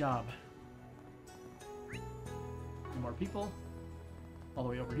doing my job. A few more people. All the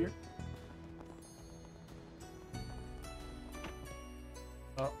way over here.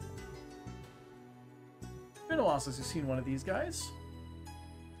 Oh. Been a while since we've seen one of these guys.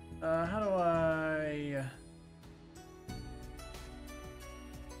 How do I...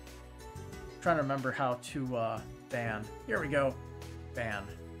 Trying to remember how to, ban. Here we go. Ban.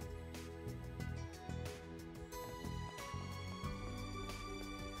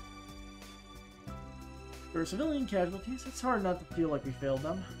 For civilian casualties, it's hard not to feel like we failed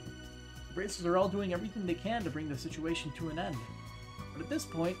them. The Braces are all doing everything they can to bring the situation to an end. But at this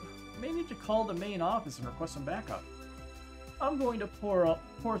point, we may need to call the main office and request some backup. I'm going to pour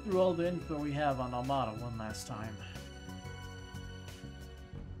through all the info we have on Almada one last time.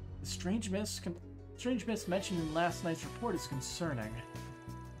 The strange mist mentioned in last night's report is concerning.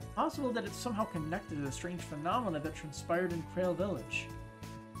 Possible that it's somehow connected to the strange phenomena that transpired in Krail Village.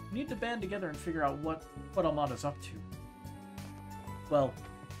 We need to band together and figure out what Almada's up to. Well,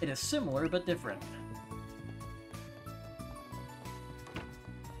 it is similar but different.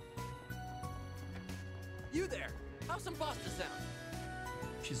 You there! How's some pasta sound?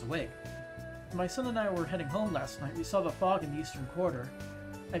 She's awake. When my son and I were heading home last night, we saw the fog in the Eastern Quarter.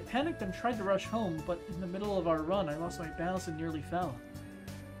 I panicked and tried to rush home, but in the middle of our run, I lost my balance and nearly fell.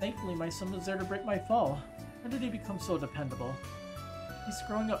 Thankfully, my son was there to break my fall. How did he become so dependable? He's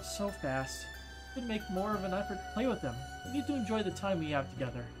growing up so fast. I should make more of an effort to play with him. We need to enjoy the time we have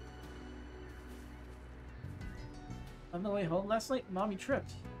together. On the way home last night, Mommy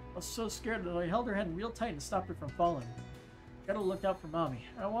tripped. I was so scared that I held her hand real tight and stopped her from falling. Gotta look out for Mommy.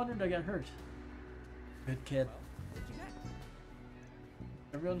 I don't want her to get hurt. Good kid.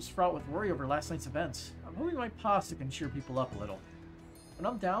 Everyone's fraught with worry over last night's events. I'm hoping my pasta can cheer people up a little. When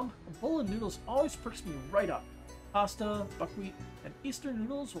I'm down, a bowl of noodles always perks me right up. Pasta, buckwheat, and Eastern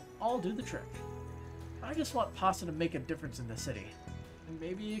noodles will all do the trick. I just want pasta to make a difference in the city. And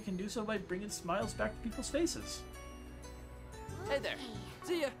maybe you can do so by bringing smiles back to people's faces. Hey there.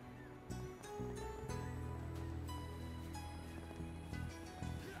 See ya.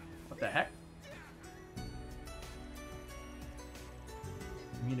 What the heck?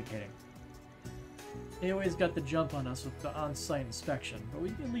 Communicating. AOA's got the jump on us with the on-site inspection, but we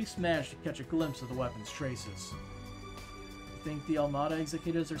at least managed to catch a glimpse of the weapon's traces. You think the Armada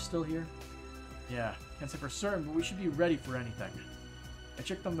executives are still here? Yeah, can't say for certain, but we should be ready for anything. I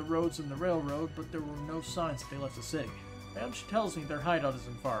checked on the roads and the railroad, but there were no signs that they left the city. My hunch tells me their hideout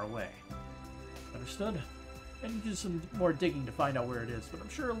isn't far away. Understood. I need to do some more digging to find out where it is, but I'm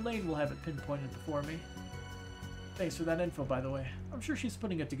sure Elaine will have it pinpointed before me. Thanks for that info, by the way. I'm sure she's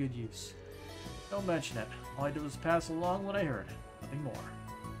putting it to good use. Don't mention it. All I did was pass along what I heard. Nothing more.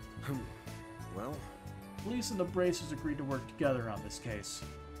 Well? Police and the Bracers agreed to work together on this case.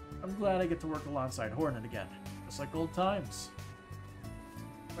 I'm glad I get to work alongside Hornet again. Just like old times.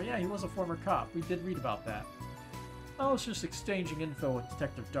 Oh yeah, he was a former cop. We did read about that. I was just exchanging info with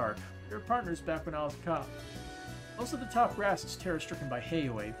Detective Dark. We were partners back when I was a cop. Most of the top brass is terror-stricken by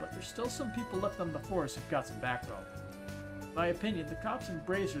Hayaway, but there's still some people left on the force who've got some backbone. In my opinion, the cops and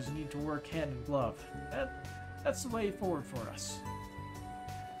Bracers need to work hand in glove. That's the way forward for us.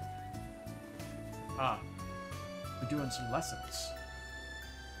 Ah, we're doing some lessons.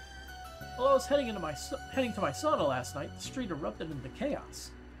 While I was heading to my sauna last night, the street erupted into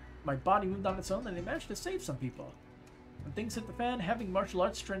chaos. My body moved on its own, and I managed to save some people. When things hit the fan, having martial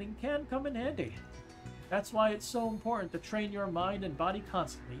arts training can come in handy. That's why it's so important to train your mind and body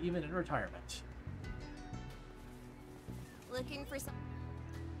constantly, even in retirement. Looking for some...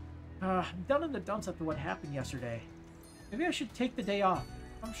 I'm down in the dumps after what happened yesterday. Maybe I should take the day off.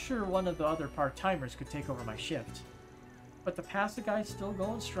 I'm sure one of the other part-timers could take over my shift. But the pasta guy's still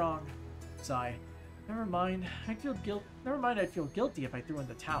going strong. Sigh. Never mind, I'd feel guilty if I threw in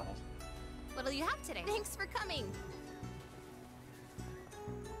the towel. What'll you have today? Thanks for coming.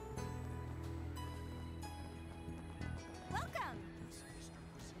 Welcome.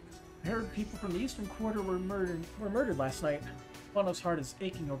 I heard people from the Eastern Quarter were murdered last night. Bono's heart is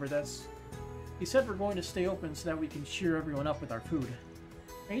aching over this. He said we're going to stay open so that we can cheer everyone up with our food.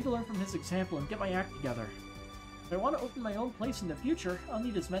 I need to learn from his example and get my act together. If I want to open my own place in the future, I'll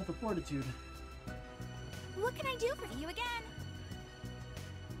need his mental fortitude. What can I do for you again?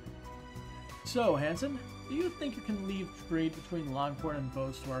 So, Hansen, do you think you can leave trade between Longport and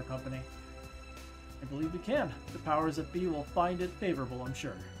Bose to our company? I believe we can. The powers that be will find it favorable, I'm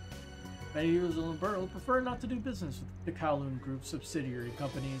sure. Many users in Liberl prefer not to do business with the Kowloon Group's subsidiary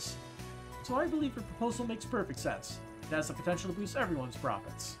companies. So I believe your proposal makes perfect sense. It has the potential to boost everyone's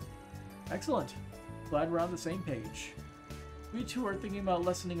profits. Excellent. Glad we're on the same page. We too are thinking about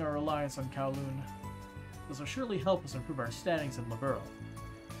lessening our reliance on Kowloon. This will surely help us improve our standings in Liberl.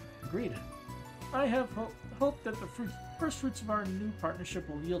 Agreed. I have hope that the first fruits of our new partnership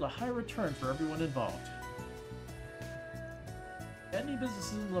will yield a high return for everyone involved. Many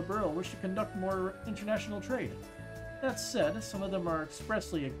businesses in Liberl wish to conduct more international trade. That said, some of them are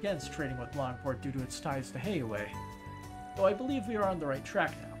expressly against trading with Longport due to its ties to Hayaway. Though I believe we are on the right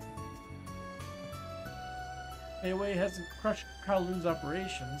track now. Hayaway hasn't crushed Kowloon's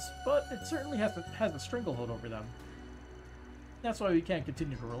operations, but it certainly has a stranglehold over them. That's why we can't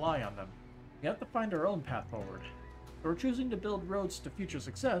continue to rely on them. We have to find our own path forward. So we're choosing to build roads to future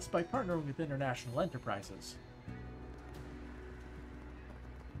success by partnering with international enterprises.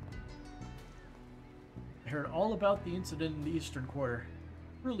 I heard all about the incident in the Eastern Quarter.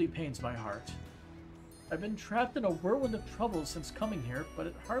 It really pains my heart. I've been trapped in a whirlwind of trouble since coming here, but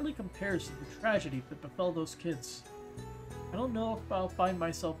it hardly compares to the tragedy that befell those kids. I don't know if I'll find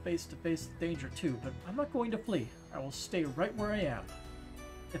myself face to face with danger too, but I'm not going to flee. I will stay right where I am.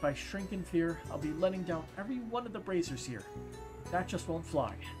 If I shrink in fear, I'll be letting down every one of the Bracers here. That just won't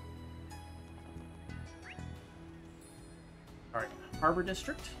fly. Alright, Harbor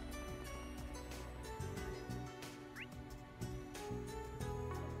District.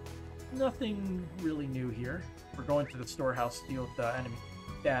 Nothing really new here. We're going to the storehouse to deal with the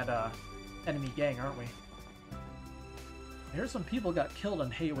enemy gang, aren't we? I heard some people got killed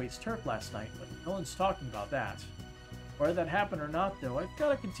on Hayaway's turf last night, but no one's talking about that. Whether that happened or not, though, I've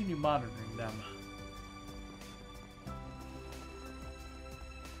got to continue monitoring them.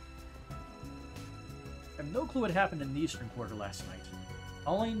 I have no clue what happened in the Eastern Quarter last night.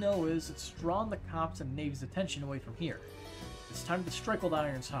 All I know is it's drawn the cops and Navy's attention away from here. It's time to strike while the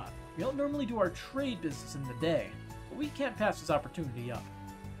iron's hot. We don't normally do our trade business in the day, but we can't pass this opportunity up.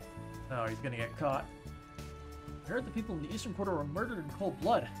 Oh, he's gonna get caught. I heard the people in the Eastern Quarter were murdered in cold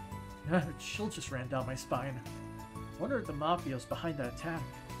blood. A chill just ran down my spine. I wonder if the Mafia's behind that attack.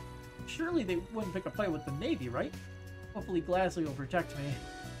 Surely they wouldn't pick a fight with the Navy, right? Hopefully Glasley will protect me.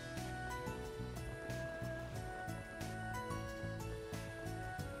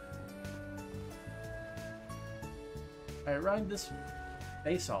 I arrived this...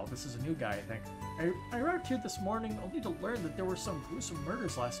 Basal, this is a new guy, I think. I arrived here this morning only to learn that there were some gruesome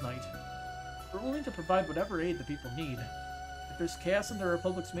murders last night. We're willing to provide whatever aid the people need. If there's chaos in the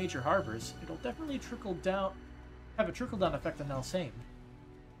Republic's major harbors, it'll definitely have a trickle-down effect on Alsain.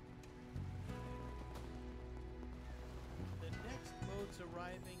 The next boat's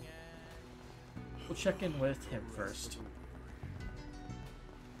arriving at... We'll check in with him first.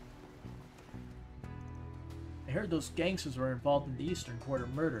 I heard those gangsters were involved in the Eastern Quarter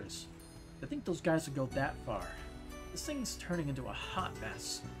murders. I think those guys would go that far. This thing's turning into a hot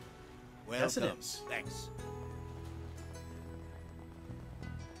mess. Welcome. Yes, it is. Thanks.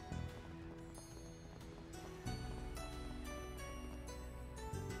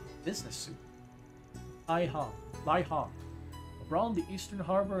 Business suit. Lai Hong. A brawl in the Eastern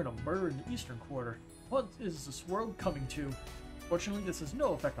Harbor and a murder in the Eastern Quarter. What is this world coming to? Fortunately, this has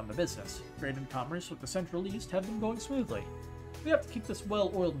no effect on the business. Trade and commerce with the Central East have been going smoothly. We have to keep this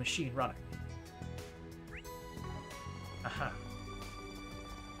well-oiled machine running. Aha.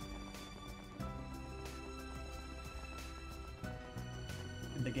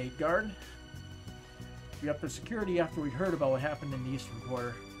 In the gate guard. We upped their security after we'd heard about what happened in the Eastern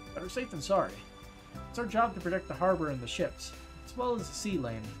Quarter. Better safe than sorry. It's our job to protect the harbor and the ships, as well as the sea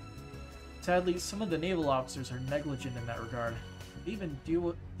lane. Sadly, some of the naval officers are negligent in that regard. They even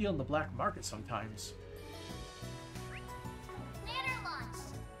deal in the black market sometimes.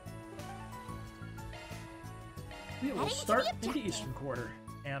 We will start in the Eastern Quarter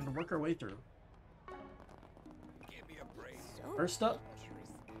and work our way through. First up,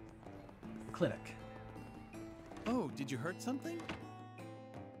 clinic. Oh, did you hurt something?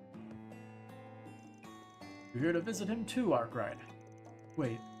 We're here to visit him too, Arkwright.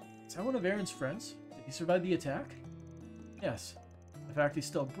 Wait, is that one of Aaron's friends? Did he survive the attack? Yes. The fact he's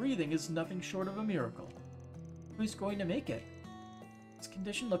still breathing is nothing short of a miracle. Who's going to make it? His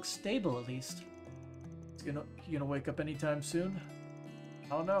condition looks stable, at least. He gonna wake up anytime soon? I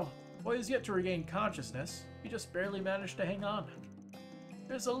don't know. The boy is yet to regain consciousness. He just barely managed to hang on.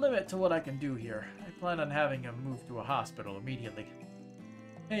 There's a limit to what I can do here. I plan on having him moved to a hospital immediately.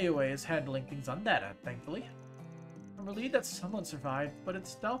 AOA is handling things on that end, thankfully. I'm relieved that someone survived, but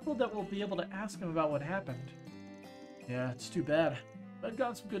it's doubtful that we'll be able to ask him about what happened. Yeah, it's too bad. But I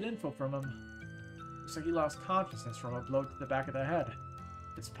got some good info from him. Looks like he lost consciousness from a blow to the back of the head.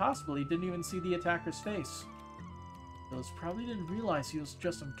 It's possible he didn't even see the attacker's face. Phyllis probably didn't realize he was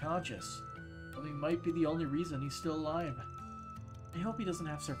just unconscious. Well, he might be the only reason he's still alive. I hope he doesn't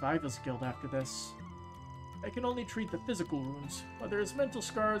have survivor's guilt after this. I can only treat the physical wounds. Whether his mental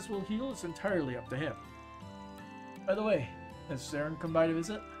scars will heal is entirely up to him. By the way, has Aaron come by to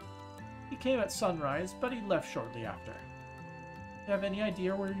visit? He came at sunrise, but he left shortly after. Do you have any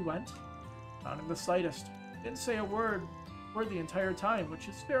idea where he went? Not in the slightest. Didn't say a word the entire time, which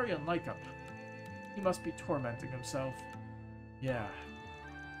is very unlike him. He must be tormenting himself. Yeah.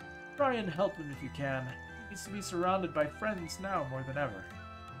 Try and help him if you can. He needs to be surrounded by friends now more than ever.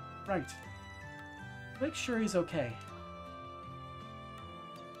 Right. Make sure he's okay.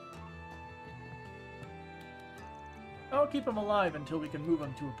 I'll keep him alive until we can move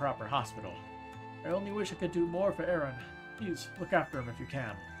him to a proper hospital. I only wish I could do more for Aaron. Please, look after him if you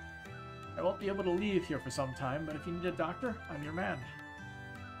can. I won't be able to leave here for some time, but if you need a doctor, I'm your man.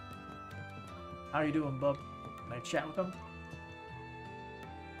 How you doing, bub? Can I chat with him?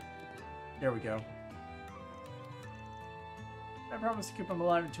 There we go. I promise to keep him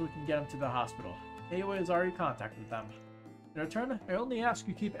alive until we can get him to the hospital. AOA has already contacted them. In return, I only ask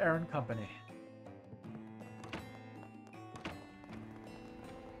you keep Aaron company.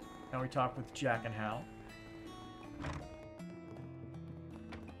 Now we talk with Jack and Hal.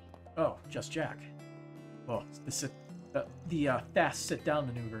 Oh, just Jack. Oh, the fast sit-down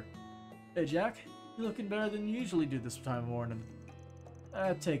maneuver. Hey, Jack. You're looking better than you usually do this time of morning.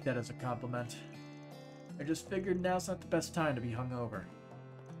 I'd take that as a compliment. I just figured now's not the best time to be hungover.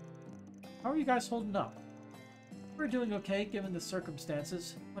 How are you guys holding up? We're doing okay given the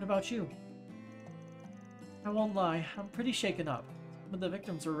circumstances. What about you? I won't lie, I'm pretty shaken up. Some of the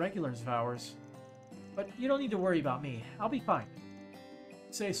victims are regulars of ours. But you don't need to worry about me. I'll be fine.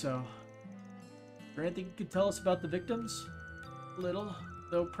 Say so. Is there anything you could tell us about the victims? Little,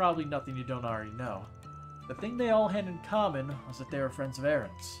 though probably nothing you don't already know. The thing they all had in common was that they were friends of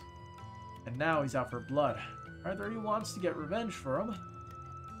Aaron's. And now he's out for blood. Either he wants to get revenge for him,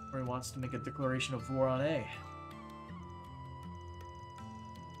 or he wants to make a declaration of war on A.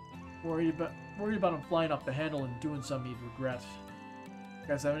 Worried about him flying off the handle and doing something he'd regret. You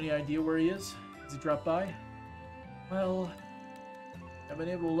guys have any idea where he is? Has he dropped by? Well, I haven't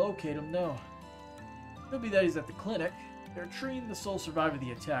been able to locate him, no. Could be that he's at the clinic. They're treating the sole survivor of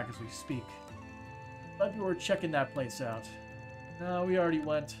the attack as we speak. Might be worth checking that place out. No, we already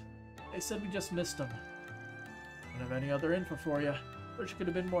went. They said we just missed him. Don't have any other info for you. Wish could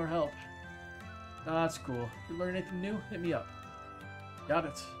have been more help. Nah, that's cool. If you learn anything new, hit me up. Got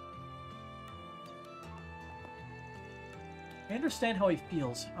it. I understand how he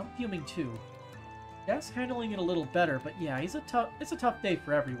feels. I'm fuming too. Jack's handling it a little better, but yeah, it's a tough day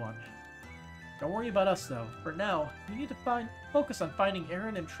for everyone. Don't worry about us though. For now, we need to focus on finding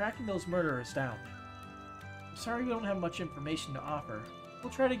Aaron and tracking those murderers down. I'm sorry we don't have much information to offer.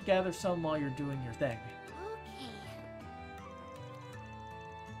 We'll try to gather some while you're doing your thing. Okay.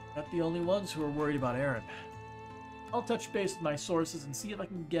 Not the only ones who are worried about Aaron. I'll touch base with my sources and see if I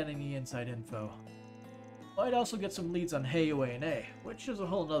can get any inside info. Might also get some leads on Heiue and A, which is a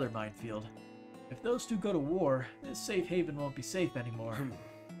whole nother minefield. If those two go to war, this safe haven won't be safe anymore.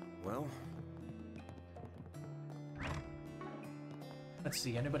 Well... Let's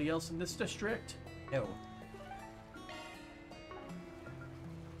see, anybody else in this district? No.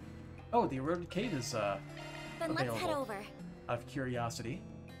 Oh, the eroded cave is, Then available. let's head over. Out of curiosity.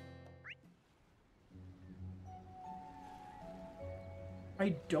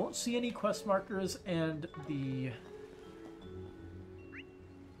 I don't see any quest markers, and the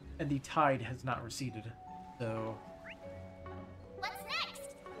tide has not receded. So... What's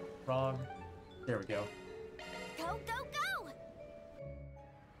next? Wrong. There we go. Go, go, go!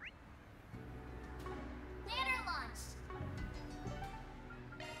 Banner launch!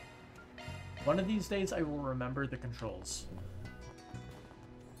 One of these days I will remember the controls.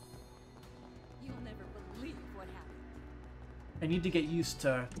 You'll never believe what happened. I need to get used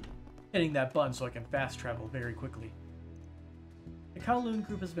to hitting that button so I can fast travel very quickly. The Kowloon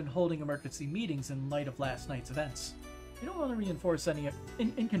group has been holding emergency meetings in light of last night's events. We don't want to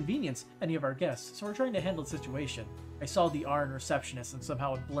inconvenience any of our guests, so we're trying to handle the situation. I saw the R in receptionist and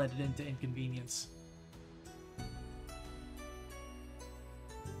somehow it blended into inconvenience.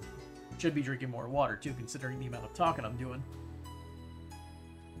 Should be drinking more water too, considering the amount of talking I'm doing.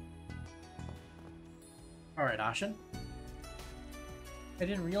 Alright, Ashen. I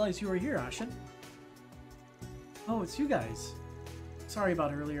didn't realize you were here, Ashen. Oh, it's you guys. Sorry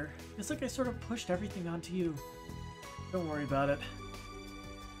about earlier. It's like I sort of pushed everything onto you. Don't worry about it.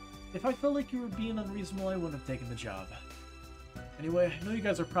 If I felt like you were being unreasonable, I wouldn't have taken the job. Anyway, I know you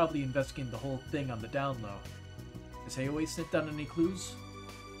guys are probably investigating the whole thing on the down low. Has Heiue sniffed down any clues?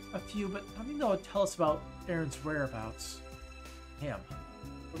 A few, but nothing that would tell us about Aaron's whereabouts. Damn.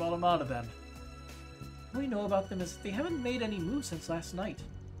 What about Amada then? All we know about them is they haven't made any moves since last night.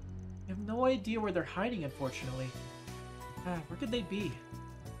 We have no idea where they're hiding, unfortunately. Where could they be?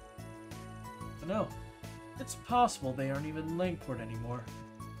 I don't know. It's possible they aren't even in Langport anymore.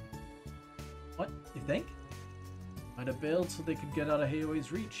 What? You think? Might have bailed so they could get out of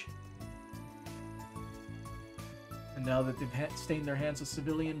Heiue's reach. And now that they've stained their hands with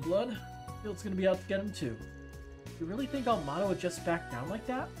civilian blood, Field's gonna be out to get them too. You really think Almada would just back down like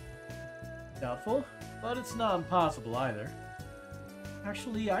that? Doubtful, but it's not impossible either.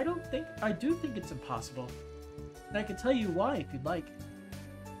 Actually, I do think it's impossible. And I can tell you why if you'd like.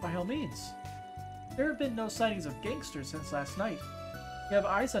 By all means. There have been no sightings of gangsters since last night. We have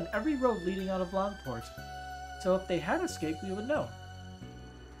eyes on every road leading out of Longport. So if they had escaped, we would know.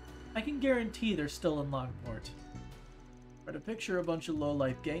 I can guarantee they're still in Longport. But to picture a bunch of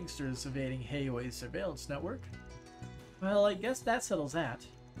low-life gangsters evading Heiue's surveillance network? Well, I guess that settles that.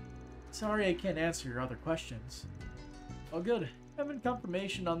 Sorry I can't answer your other questions. All good. Having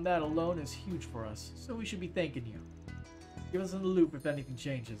confirmation on that alone is huge for us, so we should be thanking you. Give us in the loop if anything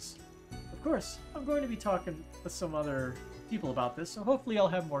changes. Of course, I'm going to be talking with some other people about this, so hopefully I'll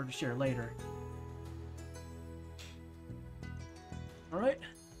have more to share later. Alright,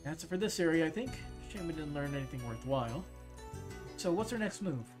 that's it for this area, I think. Shame we didn't learn anything worthwhile. So what's our next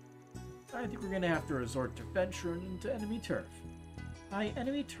move? I think we're going to have to resort to venturing into enemy turf. By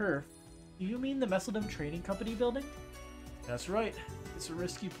enemy turf, do you mean the Messeldom Trading Company building? That's right. It's a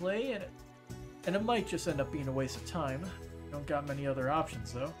risky play, and it might just end up being a waste of time. Don't got many other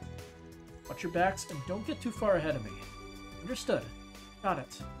options, though. Watch your backs and don't get too far ahead of me. Understood. Got it.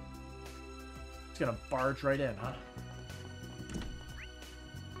 Just gonna barge right in, huh?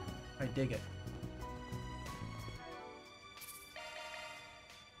 I dig it.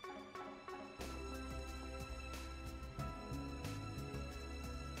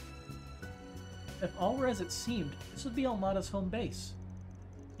 If all were as it seemed, this would be Almada's home base.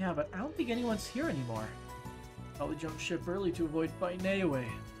 Yeah, but I don't think anyone's here anymore. Probably jumped ship early to avoid fighting AOA.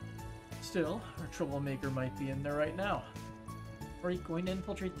 Still, our troublemaker might be in there right now. Are you going to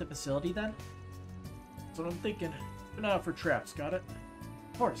infiltrate the facility then? That's what I'm thinking. Been out for traps, got it?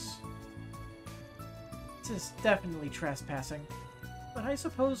 Of course. This is definitely trespassing. But I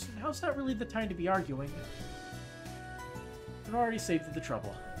suppose now's not really the time to be arguing. I've already saved you the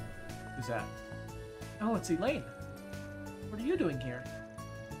trouble. Who's that? Oh, it's Elaine. What are you doing here?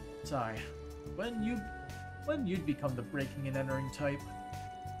 Sigh. When you'd become the breaking and entering type?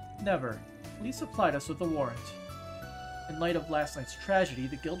 Never. Police supplied us with a warrant. In light of last night's tragedy,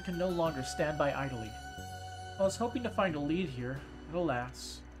 the guild can no longer stand by idly. I was hoping to find a lead here, but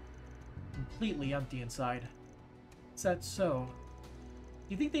alas. Completely empty inside. Is that so? Do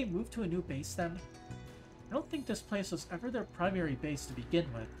you think they moved to a new base then? I don't think this place was ever their primary base to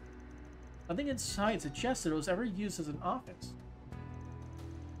begin with. Nothing inside suggested it was ever used as an office.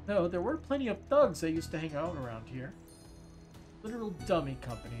 No, there were plenty of thugs that used to hang out around here. Literal dummy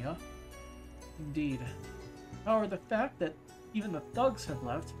company, huh? Indeed. However, the fact that even the thugs have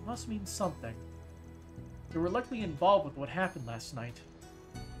left must mean something. They were likely involved with what happened last night.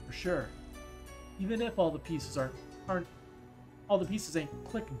 For sure. Even if all the pieces ain't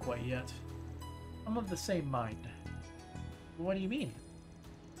clicking quite yet. I'm of the same mind. What do you mean?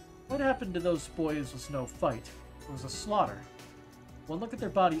 What happened to those boys was no fight. It was a slaughter. One look at their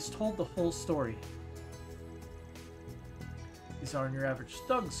bodies told the whole story. These aren't your average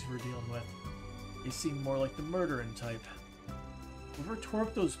thugs you were dealing with. They seem more like the murdering type. Whoever tore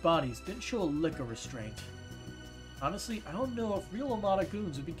up those bodies didn't show a lick of restraint. Honestly, I don't know if real Amada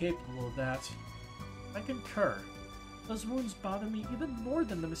goons would be capable of that. I concur. Those wounds bother me even more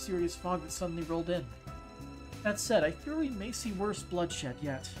than the mysterious fog that suddenly rolled in. That said, I fear we may see worse bloodshed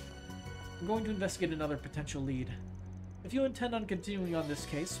yet. I'm going to investigate another potential lead. If you intend on continuing on this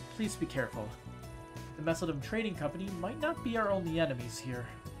case, please be careful. The Mesodom Trading Company might not be our only enemies here.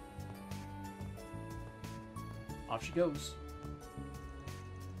 Off she goes.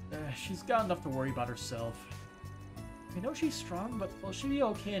 She's got enough to worry about herself. I know she's strong, but will she be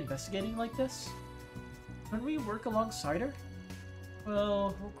okay investigating like this? Can we work alongside her?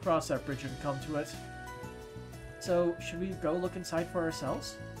 Well, we'll cross that bridge and come to it. So, should we go look inside for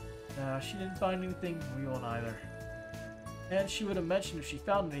ourselves? She didn't find anything, we won't either. And she would have mentioned if she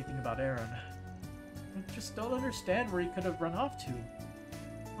found anything about Aaron. I just don't understand where he could have run off to.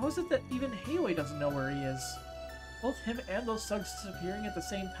 How is it that even Hayway doesn't know where he is? Both him and those thugs disappearing at the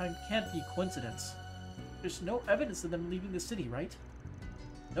same time can't be coincidence. There's no evidence of them leaving the city, right?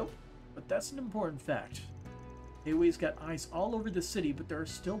 Nope, but that's an important fact. Hayway's got eyes all over the city, but there are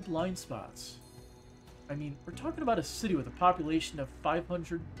still blind spots. I mean, we're talking about a city with a population of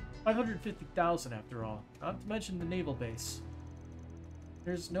 550,000 after all, not to mention the naval base.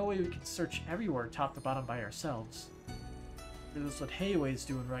 There's no way we can search everywhere top to bottom by ourselves. That's what Hayway's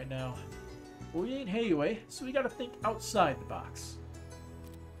doing right now. But we ain't Hayway, so we gotta think outside the box.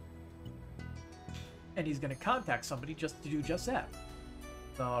 And he's gonna contact somebody just to do just that.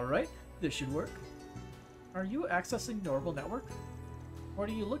 Alright, this should work. Are you accessing the Orbital Network? What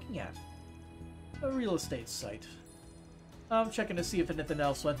are you looking at? A real estate site. I'm checking to see if anything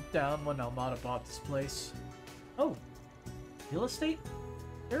else went down when Almada bought this place. Oh, real estate? Is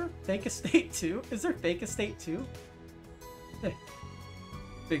there a fake estate too? Is there fake estate too?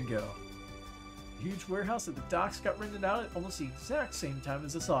 Bingo. A huge warehouse at the docks got rented out at almost the exact same time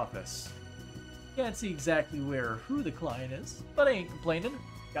as this office. Can't see exactly where or who the client is, but I ain't complaining.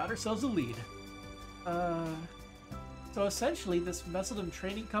 Got ourselves a lead. So essentially this Mesodom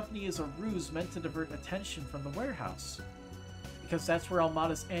Trading Company is a ruse meant to divert attention from the warehouse. Because that's where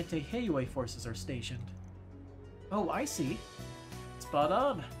Almada's anti-Hayway forces are stationed. Oh, I see. Spot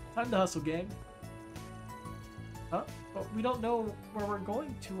on. Time to hustle, gang. Huh? But we don't know where we're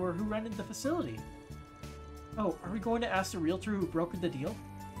going to or who rented the facility. Oh, are we going to ask the realtor who brokered the deal?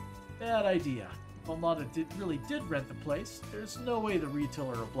 Bad idea. If Almada really did rent the place, there's no way the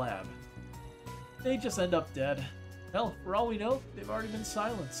retailer will blab. They just end up dead. Hell, for all we know, they've already been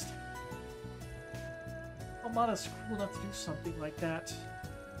silenced. Almada's cool enough to do something like that.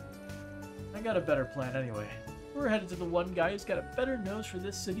 I got a better plan anyway. We're headed to the one guy who's got a better nose for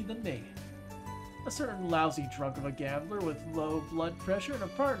this city than me. A certain lousy drunk of a gambler with low blood pressure and a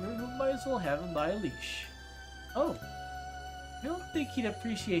partner who might as well have him by a leash. Oh. I don't think he'd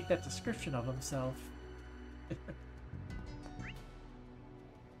appreciate that description of himself.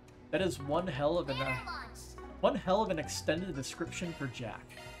 That is one hell of an extended description for Jack.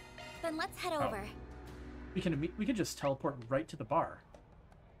 Then let's head over. We can just teleport right to the bar.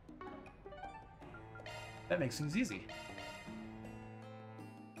 That makes things easy.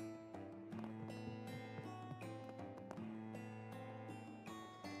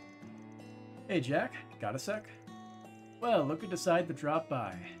 Hey Jack, got a sec? Well, look who decided to drop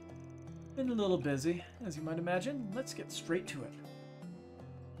by. Been a little busy, as you might imagine. Let's get straight to it.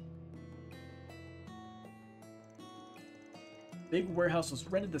 Big warehouse was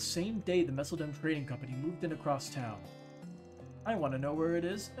rented the same day the Messeldom Trading Company moved in across town. I want to know where it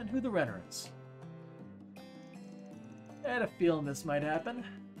is and who the renter is. I had a feeling this might happen.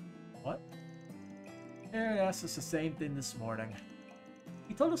 What? Aaron asked us the same thing this morning.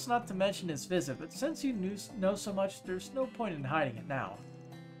 He told us not to mention his visit, but since you know so much, there's no point in hiding it now.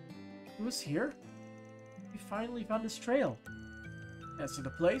 He was here? We finally found his trail. As to the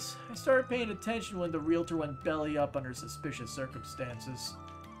place, I started paying attention when the realtor went belly up under suspicious circumstances.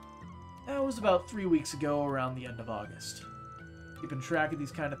 That was about 3 weeks ago, around the end of August. Keeping track of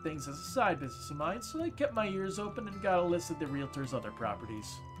these kind of things is a side business of mine, so I kept my ears open and got a list of the realtor's other properties.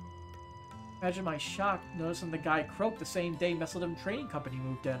 Imagine my shock noticing the guy croaked the same day Messeldom Trading Company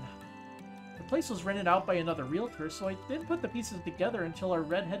moved in. The place was rented out by another realtor, so I didn't put the pieces together until our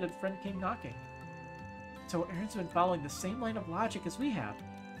red-headed friend came knocking. So Aaron's been following the same line of logic as we have.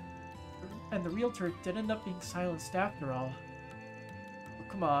 And the realtor did end up being silenced after all.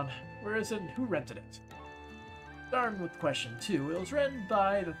 Oh, come on, where is it and who rented it? Starting with question 2, it was rented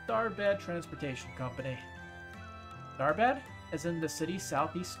by the Darbad Transportation Company. Darbad? As in the city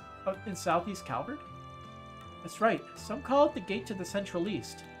southeast in southeast Calvert? That's right, some call it the gate to the Central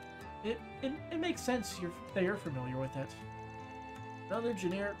East. It makes sense that you're familiar with it. Another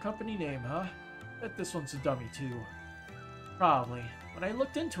generic company name, huh? Bet this one's a dummy too. Probably. When I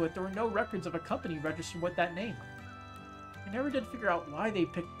looked into it, there were no records of a company registered with that name. I never did figure out why they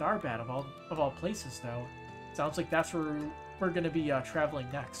picked Darbad of all places, though. Sounds like that's where we're gonna be traveling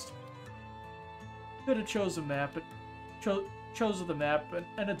next. Could have chose a map, but chose the map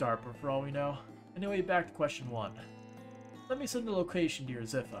and a DARPA for all we know. Anyway, back to question 1. Let me send the location to your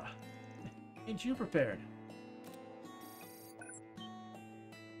Ziffa. Ain't you prepared?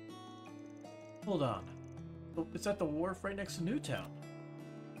 Hold on. It's at the wharf right next to Newtown.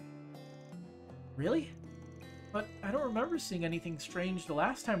 Really? But I don't remember seeing anything strange the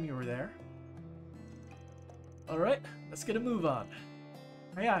last time you were there. Alright, let's get a move on.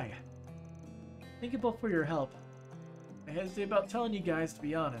 Aye aye. Thank you both for your help. I hesitate about telling you guys, to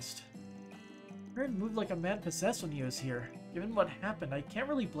be honest. Aaron moved like a man possessed when he was here. Given what happened, I can't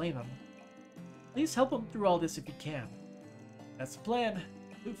really blame him. Please help him through all this if you can. That's the plan.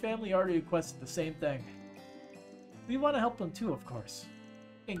 Blue family already requested the same thing. We want to help them too, of course.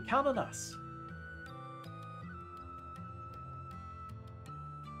 You can count on us.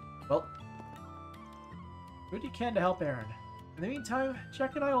 Well, do what you can to help Aaron. In the meantime,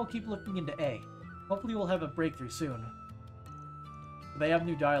 Jack and I will keep looking into A. Hopefully we'll have a breakthrough soon. They have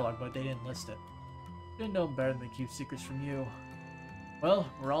new dialogue, but they didn't list it. Didn't know better than to keep secrets from you. Well,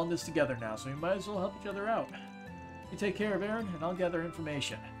 we're all in this together now, so we might as well help each other out. You take care of Aaron, and I'll gather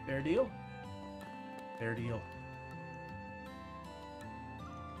information. Fair deal? Fair deal.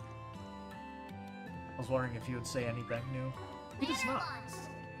 I was wondering if you would say anything new. He does not.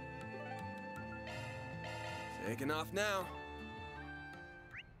 Taking off now.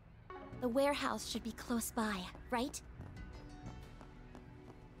 The warehouse should be close by, right?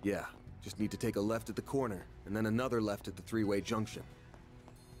 Yeah, just need to take a left at the corner, and then another left at the three-way junction.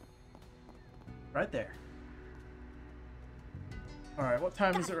 Right there. Alright, what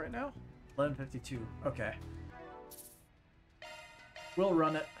time is it right now? 11:52. Okay. We'll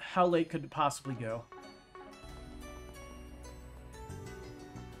run it. How late could it possibly go?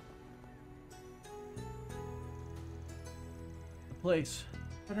 The place.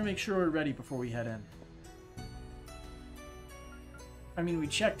 Better make sure we're ready before we head in. I mean, we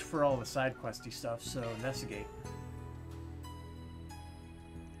checked for all the side questy stuff, so investigate.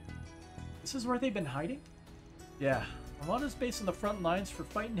 This is where they've been hiding? Yeah, Armando's based on the front lines for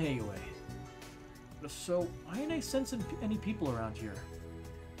fighting Hayue. So, why ain't I sensing any people around here?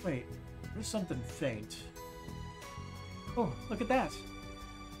 Wait, there's something faint. Oh, look at that!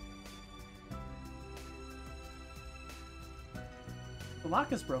 The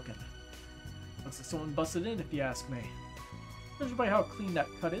lock is broken. Looks like someone busted in, if you ask me. Judging by how clean that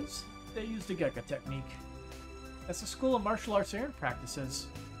cut is, They used the Gekka technique. That's the school of martial arts Aaron practices.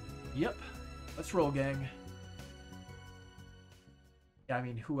 Yep. Let's roll, gang. Yeah, I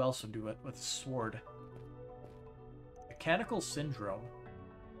mean, who else would do it with a sword? Mechanical syndrome.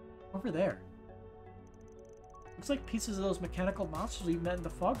 Over there. Looks like pieces of those mechanical monsters we met in the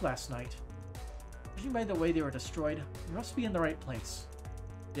fog last night. Judging by the way they were destroyed, we must be in the right place.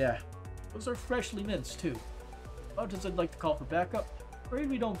 Yeah, those are freshly minced, too. About as I'd like to call for backup, afraid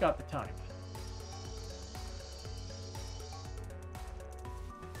we don't got the time.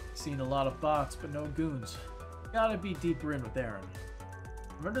 Seen a lot of bots, but no goons. Gotta be deeper in with Aaron.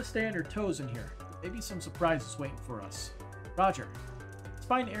 Remember to stay on your toes in here. Maybe some surprises waiting for us. Roger. Let's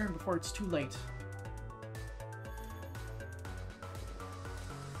find Aaron before it's too late.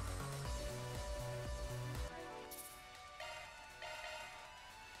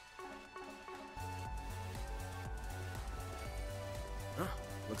 Huh,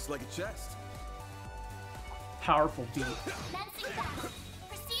 looks like a chest. Powerful beat.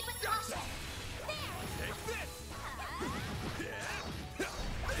 Proceed with caution.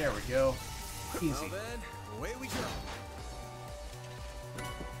 There we go. Easy. Well then, away we go.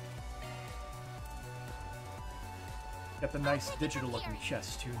 Got the nice digital-looking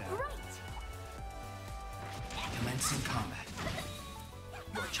chest too now. Commencing combat.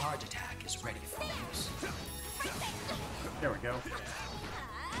 Your charge attack is ready for use. There we go.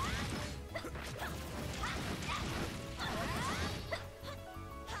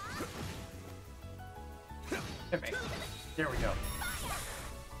 Hit me. There we go.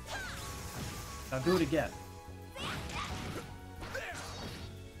 Now do it again.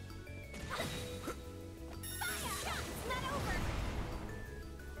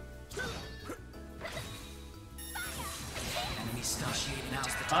 Enemy satiated. Now's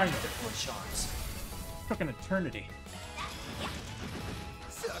the I time know. to deploy shards. Took an eternity.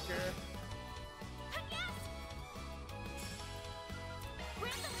 Sucker.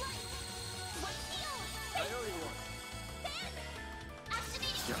 I owe you one.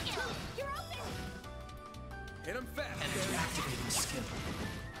 Hit him fast. Energy activating skill.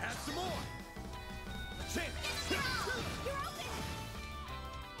 Have some more.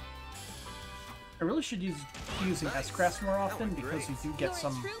 I really should use using S-Crafts more often because you do get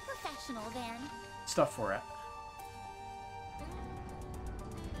some You're a true professional, then. stuff for it.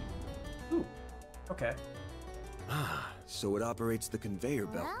 Ooh. Okay. Ah, so it operates the conveyor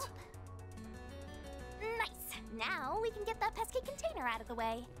belt. Well, nice. Now we can get that pesky container out of the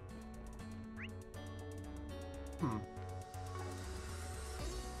way. Hmm.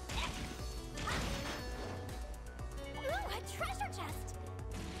 Ooh, a treasure chest!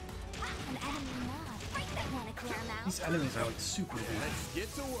 An enemy mob. Wanna clear him out? These enemies are like super weak. Let's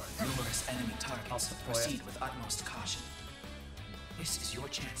get to work. Numerous enemy targets. deploy Proceed it. with utmost caution. This is your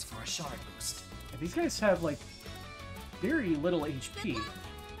chance for a shard boost. Yeah, these guys have like very little HP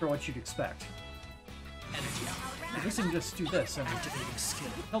for what you'd expect. If this can just do this and Activating skill.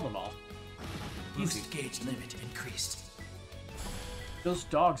 kill them all. Easy. Boost gauge limit increased. Those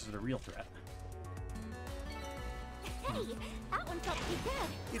dogs are the real threat. Hey, that one felt pretty good.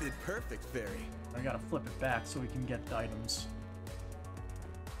 You did perfect, Fairy. I gotta flip it back so we can get the items.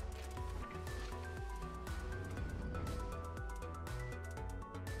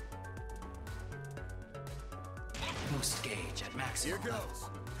 Boost gauge at maximum. Here goes.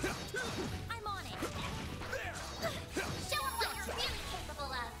 I'm on it. Show them what you're really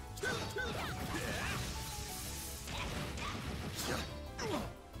capable of.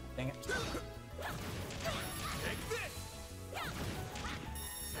 Dang it. Take this.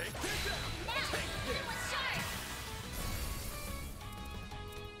 Take this down. Now, what's sharp?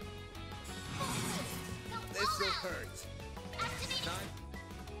 This'll hurt. Time.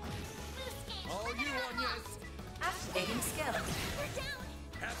 All you on, yes. Activating skill. We're down.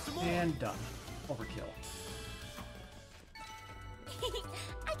 Have some more. And done. Overkill.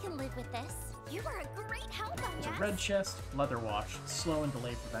 I can live with this. You were a great help on It's a yes. red chest, leather watch, slow and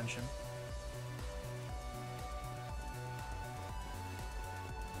delay prevention.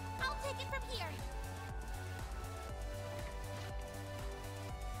 I'll take it from here.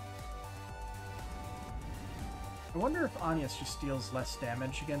 I wonder if Anyas just deals less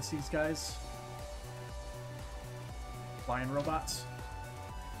damage against these guys. Flying robots.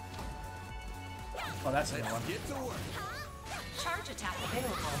 Oh, that's a new one. Get to work. Charge attack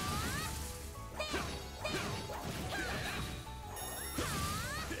available.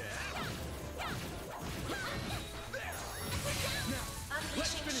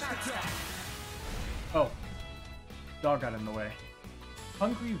 Unleashing shark attack. Oh. Dog got in the way.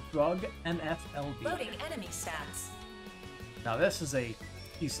 Hungry Rug MFLB. Loading enemy stats. Now this is a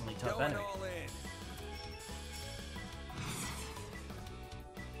decently tough Going enemy. all in.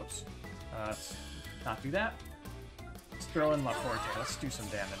 Whoops. Let's not do that. Let's throw in La Forte. Let's do some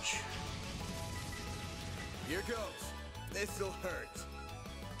damage. Here goes. This'll hurt.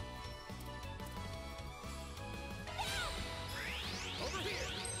 Over here.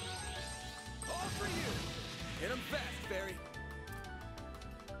 All for you. Hit him fast, Fairy.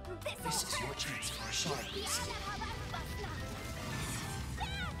 This is your chance for a shard.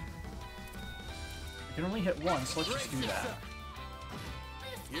 I can only hit once, so let's just do that.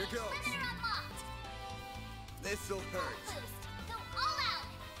 Here goes. This'll hurt.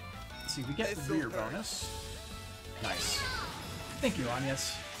 Let's see, we get the rear bonus. Nice. Thank you,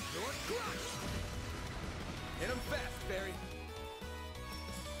 Anyas. Hit him fast, Fairy.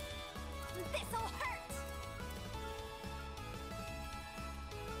 This'll hurt.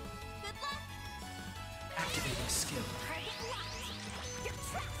 Good luck. Activating skill. Target locked. You're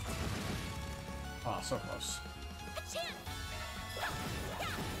trapped. Oh, so close. A chance.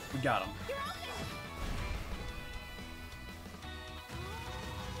 We got him. You're open.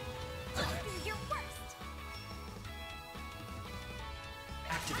 Do your worst.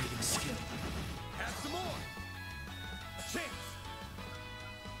 Activating skill. Have some more. A chance.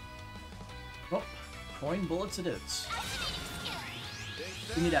 Oh, coin bullets it is.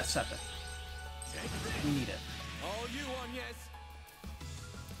 We need that septic. We need it. All you, Anyas.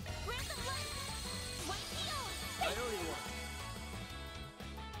 Random light. White heels. I owe you one.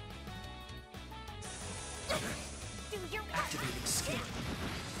 Do your worst. Activating skill.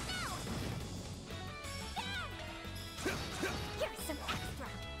 Here's some extra.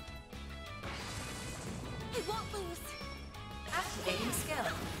 I won't lose. Activating skill.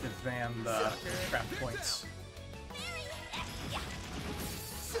 Give Van the trap points.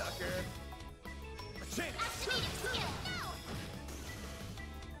 Sucker. A chance. Activating skill.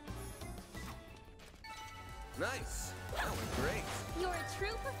 Nice. That was great. You're a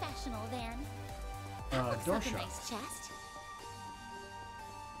true professional, Van. Door Looks like a shot. nice chest.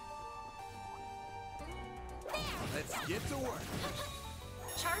 Let's get to work.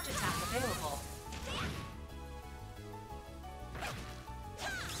 Charge attack available.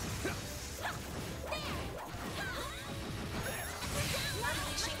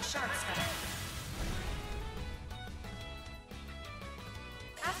 Unleashing shark star.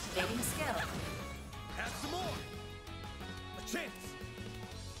 Activating skill. Have some more. A chance.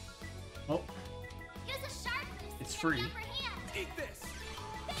 Oh, Use a shark boost. it's free. Eat this.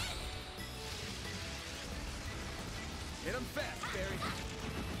 Hit him fast, Fairy.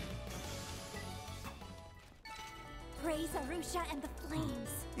 Praise Arusha and the flames.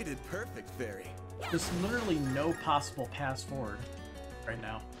 You did perfect, Fairy. There's literally no possible pass forward right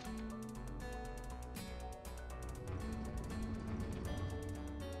now.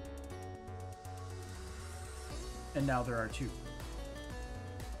 And now there are two.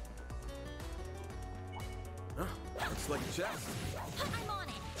 Huh, looks like a chest. I'm on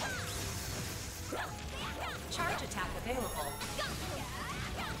it. Charge attack available.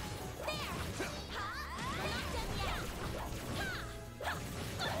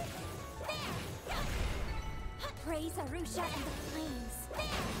 Praise Arusha and the flames.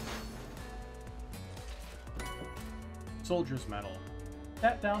 Soldier's Medal.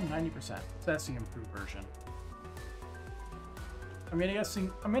 That down 90%. So that's the improved version. I'm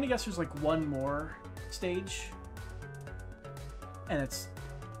gonna guess there's like one more stage. And it's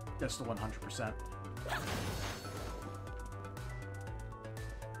just a 100%.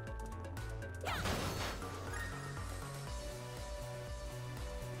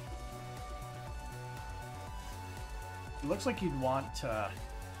 It looks like you'd want to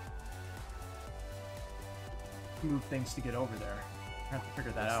move things to get over there. I have to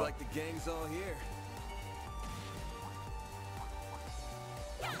figure that out. Looks like the gang's all here.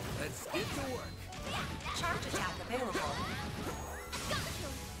 Let's get to work. Charge attack available.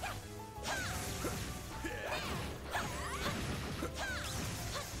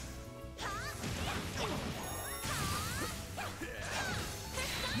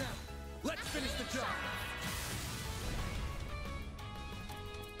 Now, let's finish the job.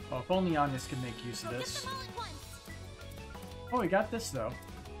 Well, if only Anyas could make use of this. Oh, we got this though.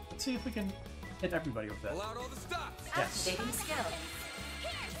 Let's see if we can hit everybody with it. Pull out all the stops. Yes. Activating skill.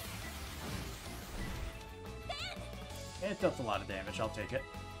 It does a lot of damage. I'll take it.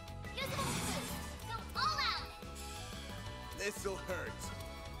 This'll hurt.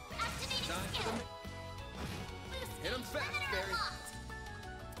 Time for the... Hit him fast, Barry.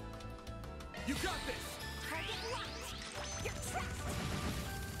 You got this. Target locked. You're trapped.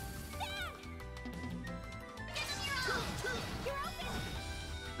 Give him your all. You're open.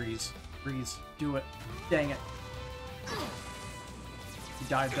 Freeze. Freeze. Do it. Dang it. He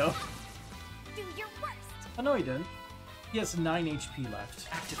died though. Do your worst. Oh no, he didn't. He has 9 HP left.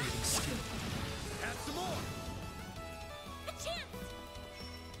 Activating skill. Have some more. A chance.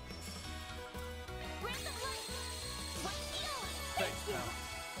 Breath of life. One heal. Thanks, pal.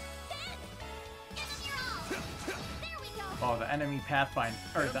 Ben, give him your all. There we go. Oh, the enemy pathfind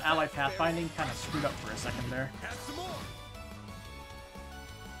or the ally pathfinding kind of screwed up for a second there. Have some more.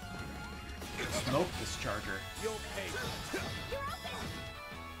 Smoke discharger. You'll pay. You're open.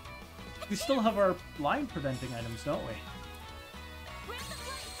 We still have our blind preventing items, don't we? Breath of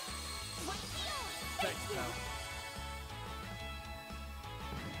life. One heal. Thanks, pal.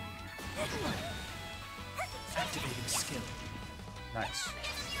 Activating skill. Nice.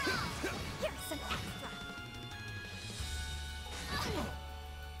 Here's some extra.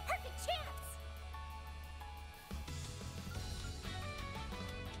 Perfect chance.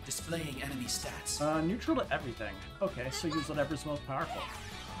 Displaying enemy stats. Neutral to everything. Okay, so use whatever's most powerful.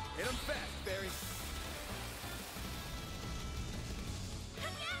 Hit him fast, Barry.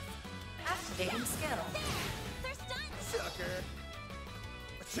 Activating skill. They're stunned. Sucker.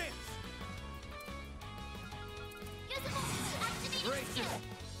 A chance. Usable. Activating skill.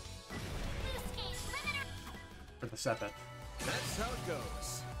 Boost gauge limiter. For the Sepet. That's how it goes.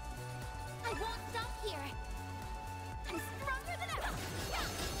 I won't stop here. I'm stronger than ever.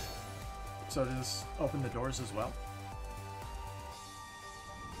 So does this open the doors as well?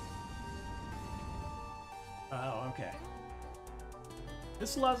 Oh, okay.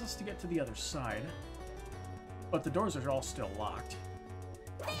 This allows us to get to the other side, but the doors are all still locked.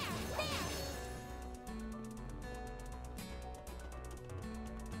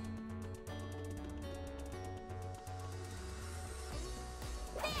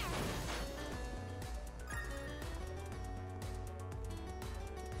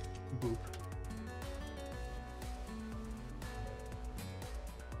 Boop.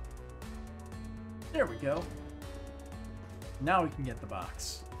 There we go. Now we can get the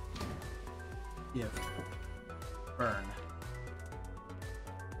box. Give. Burn.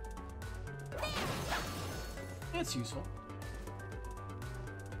 It's useful.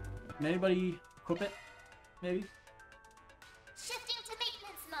 Can anybody equip it? Maybe? Shifting to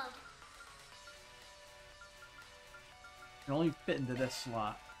maintenance mode. Can only fit into this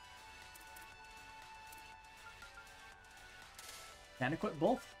slot. Can equip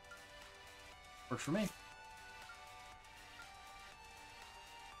both? Works for me.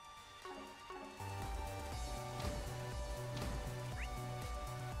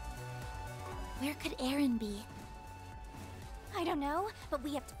 Where could Aaron be? I don't know, but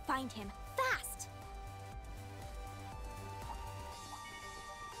we have to find him fast.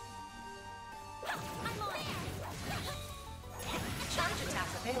 I'm on it. Charge attack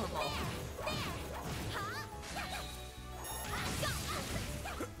available.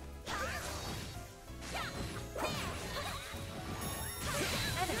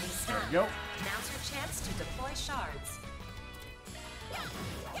 Enemy stunned. There we go. Now's your chance to deploy shards.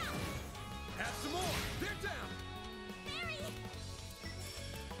 Have some more. They're down.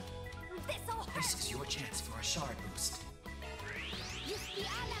 This'll hurt. This is your chance for a shard boost.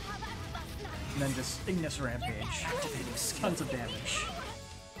 And then just Ignis Rampage. Activating skill. Tons of damage.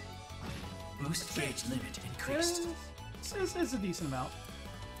 Boost gauge limit increased. It's a decent amount.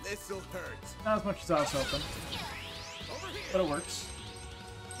 This'll hurt. Not as much as I was hoping. But it works.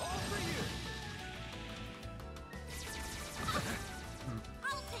 All for you.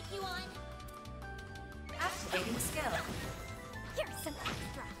 I'll take you on. Activating skill. Here's some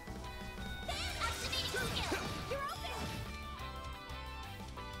extra. Activating skill. You're open.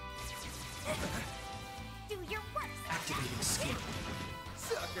 Do your worst. Activating skill.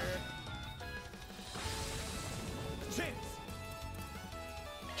 Sucker. Chance.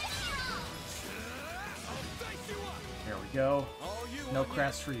 I'll dice you up. There we go. All you No on you.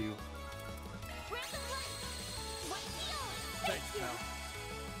 crafts for you. Breath of life. One heal. Thanks, pal.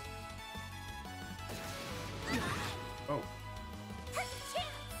 Oh. Perfect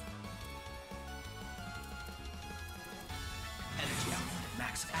chance. Energy output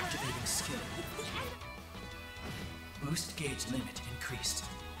max. Activating skill. Boost gauge limit increased.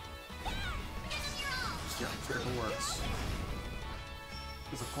 Yeah, it works.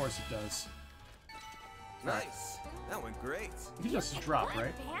 Because of course it does. Nice. That went great. You can just drop,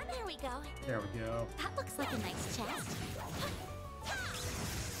 right? There we go. There we go. That looks like a nice chest.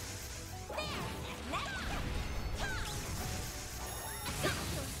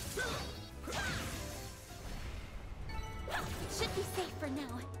 Should be safe for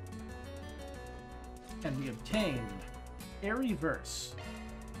now. And we obtained Airy Verse.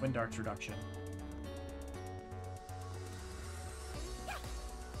 Wind Darts reduction.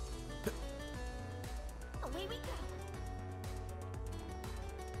 Away we go.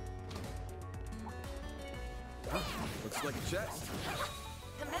 Looks like a chest.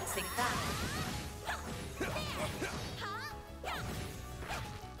 Commencing battle.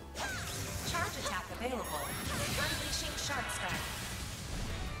 Charge attack available. Unleashing Shard Strike.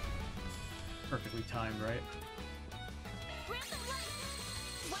 Perfectly timed, right?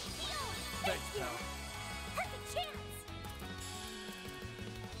 Thanks, pal. Perfect chance.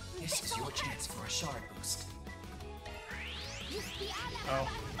 This is your chance for a shard boost. Oh.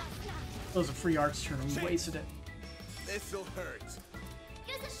 Those are free arts turn. We wasted it. This'll hurt. Use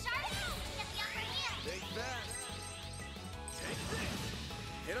a shard to get the upper hand. Take that. Take this.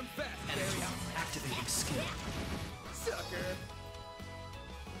 Hit him fast, Energy activating skill. sucker.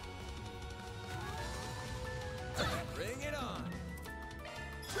 Bring it on.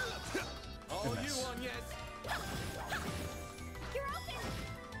 All Goodness. you on, yes. You're open.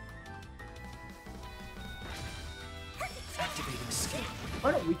 Activating skill.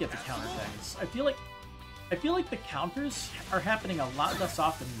 Why don't we get the counter things? I feel like the counters are happening a lot less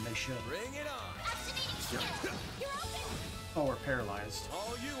often than they should. Bring it on. Oh, we're paralyzed.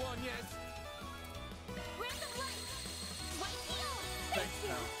 All you on, yes. Thanks,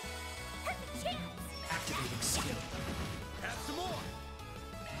 pal. Perfect chance. Activating skill. Have some more.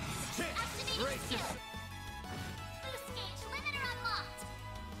 Activating Break skill. Boost gauge limiter unlocked.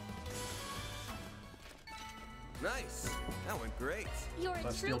 Nice. That went great. You're a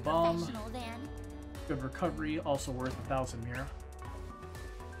Celestial true Bomb. professional, Van. Good recovery, also worth 1,000 mira.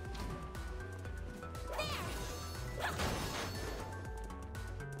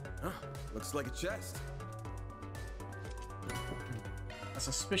 Huh. Looks like a chest. A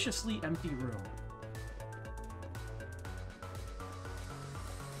suspiciously empty room.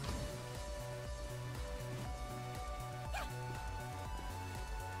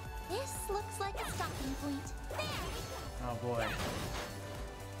 This looks like a stopping point. Oh boy.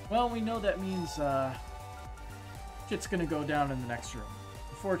 Well, we know that means shit's gonna go down in the next room.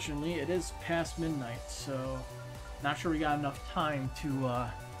 Unfortunately, it is past midnight, so not sure we got enough time to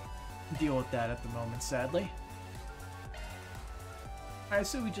deal with that at the moment, sadly. Alright,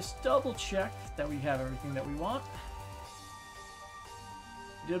 so we just double check that we have everything that we want.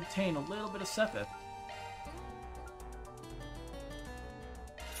 We did obtain a little bit of Sepith.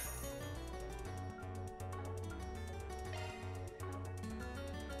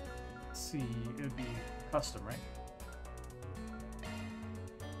 Let's see, it would be custom, right?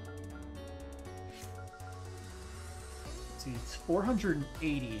 Let's see, it's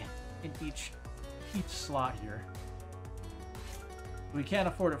 480 in each slot here. We can't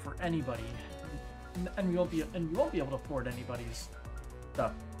afford it for anybody, and we won't be able to afford anybody's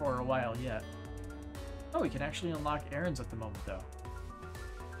stuff for a while yet. Oh, we can actually unlock Aaron's at the moment, though.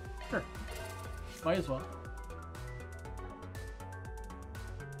 Sure, might as well.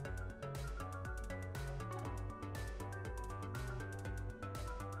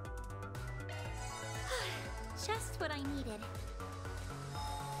 Just what I needed.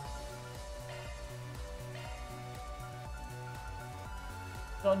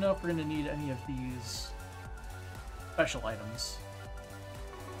 Don't know if we're gonna need any of these special items,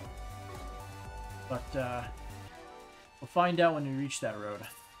 but we'll find out when we reach that road.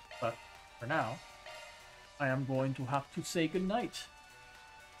 But for now, I am going to have to say goodnight.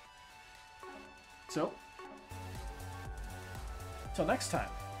 So, till next time.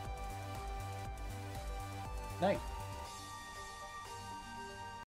 Night.